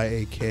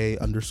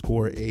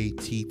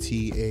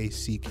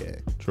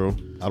 _YAK_ATTACK. True.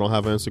 I don't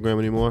have an Instagram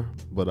anymore,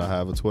 but I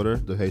have a Twitter,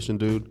 The Haitian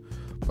Dude.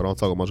 But I don't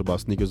talk much about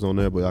sneakers on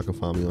there, but y'all can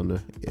find me on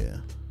there. Yeah.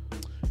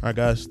 All right,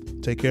 guys.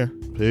 Take care.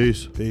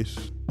 Peace.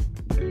 Peace.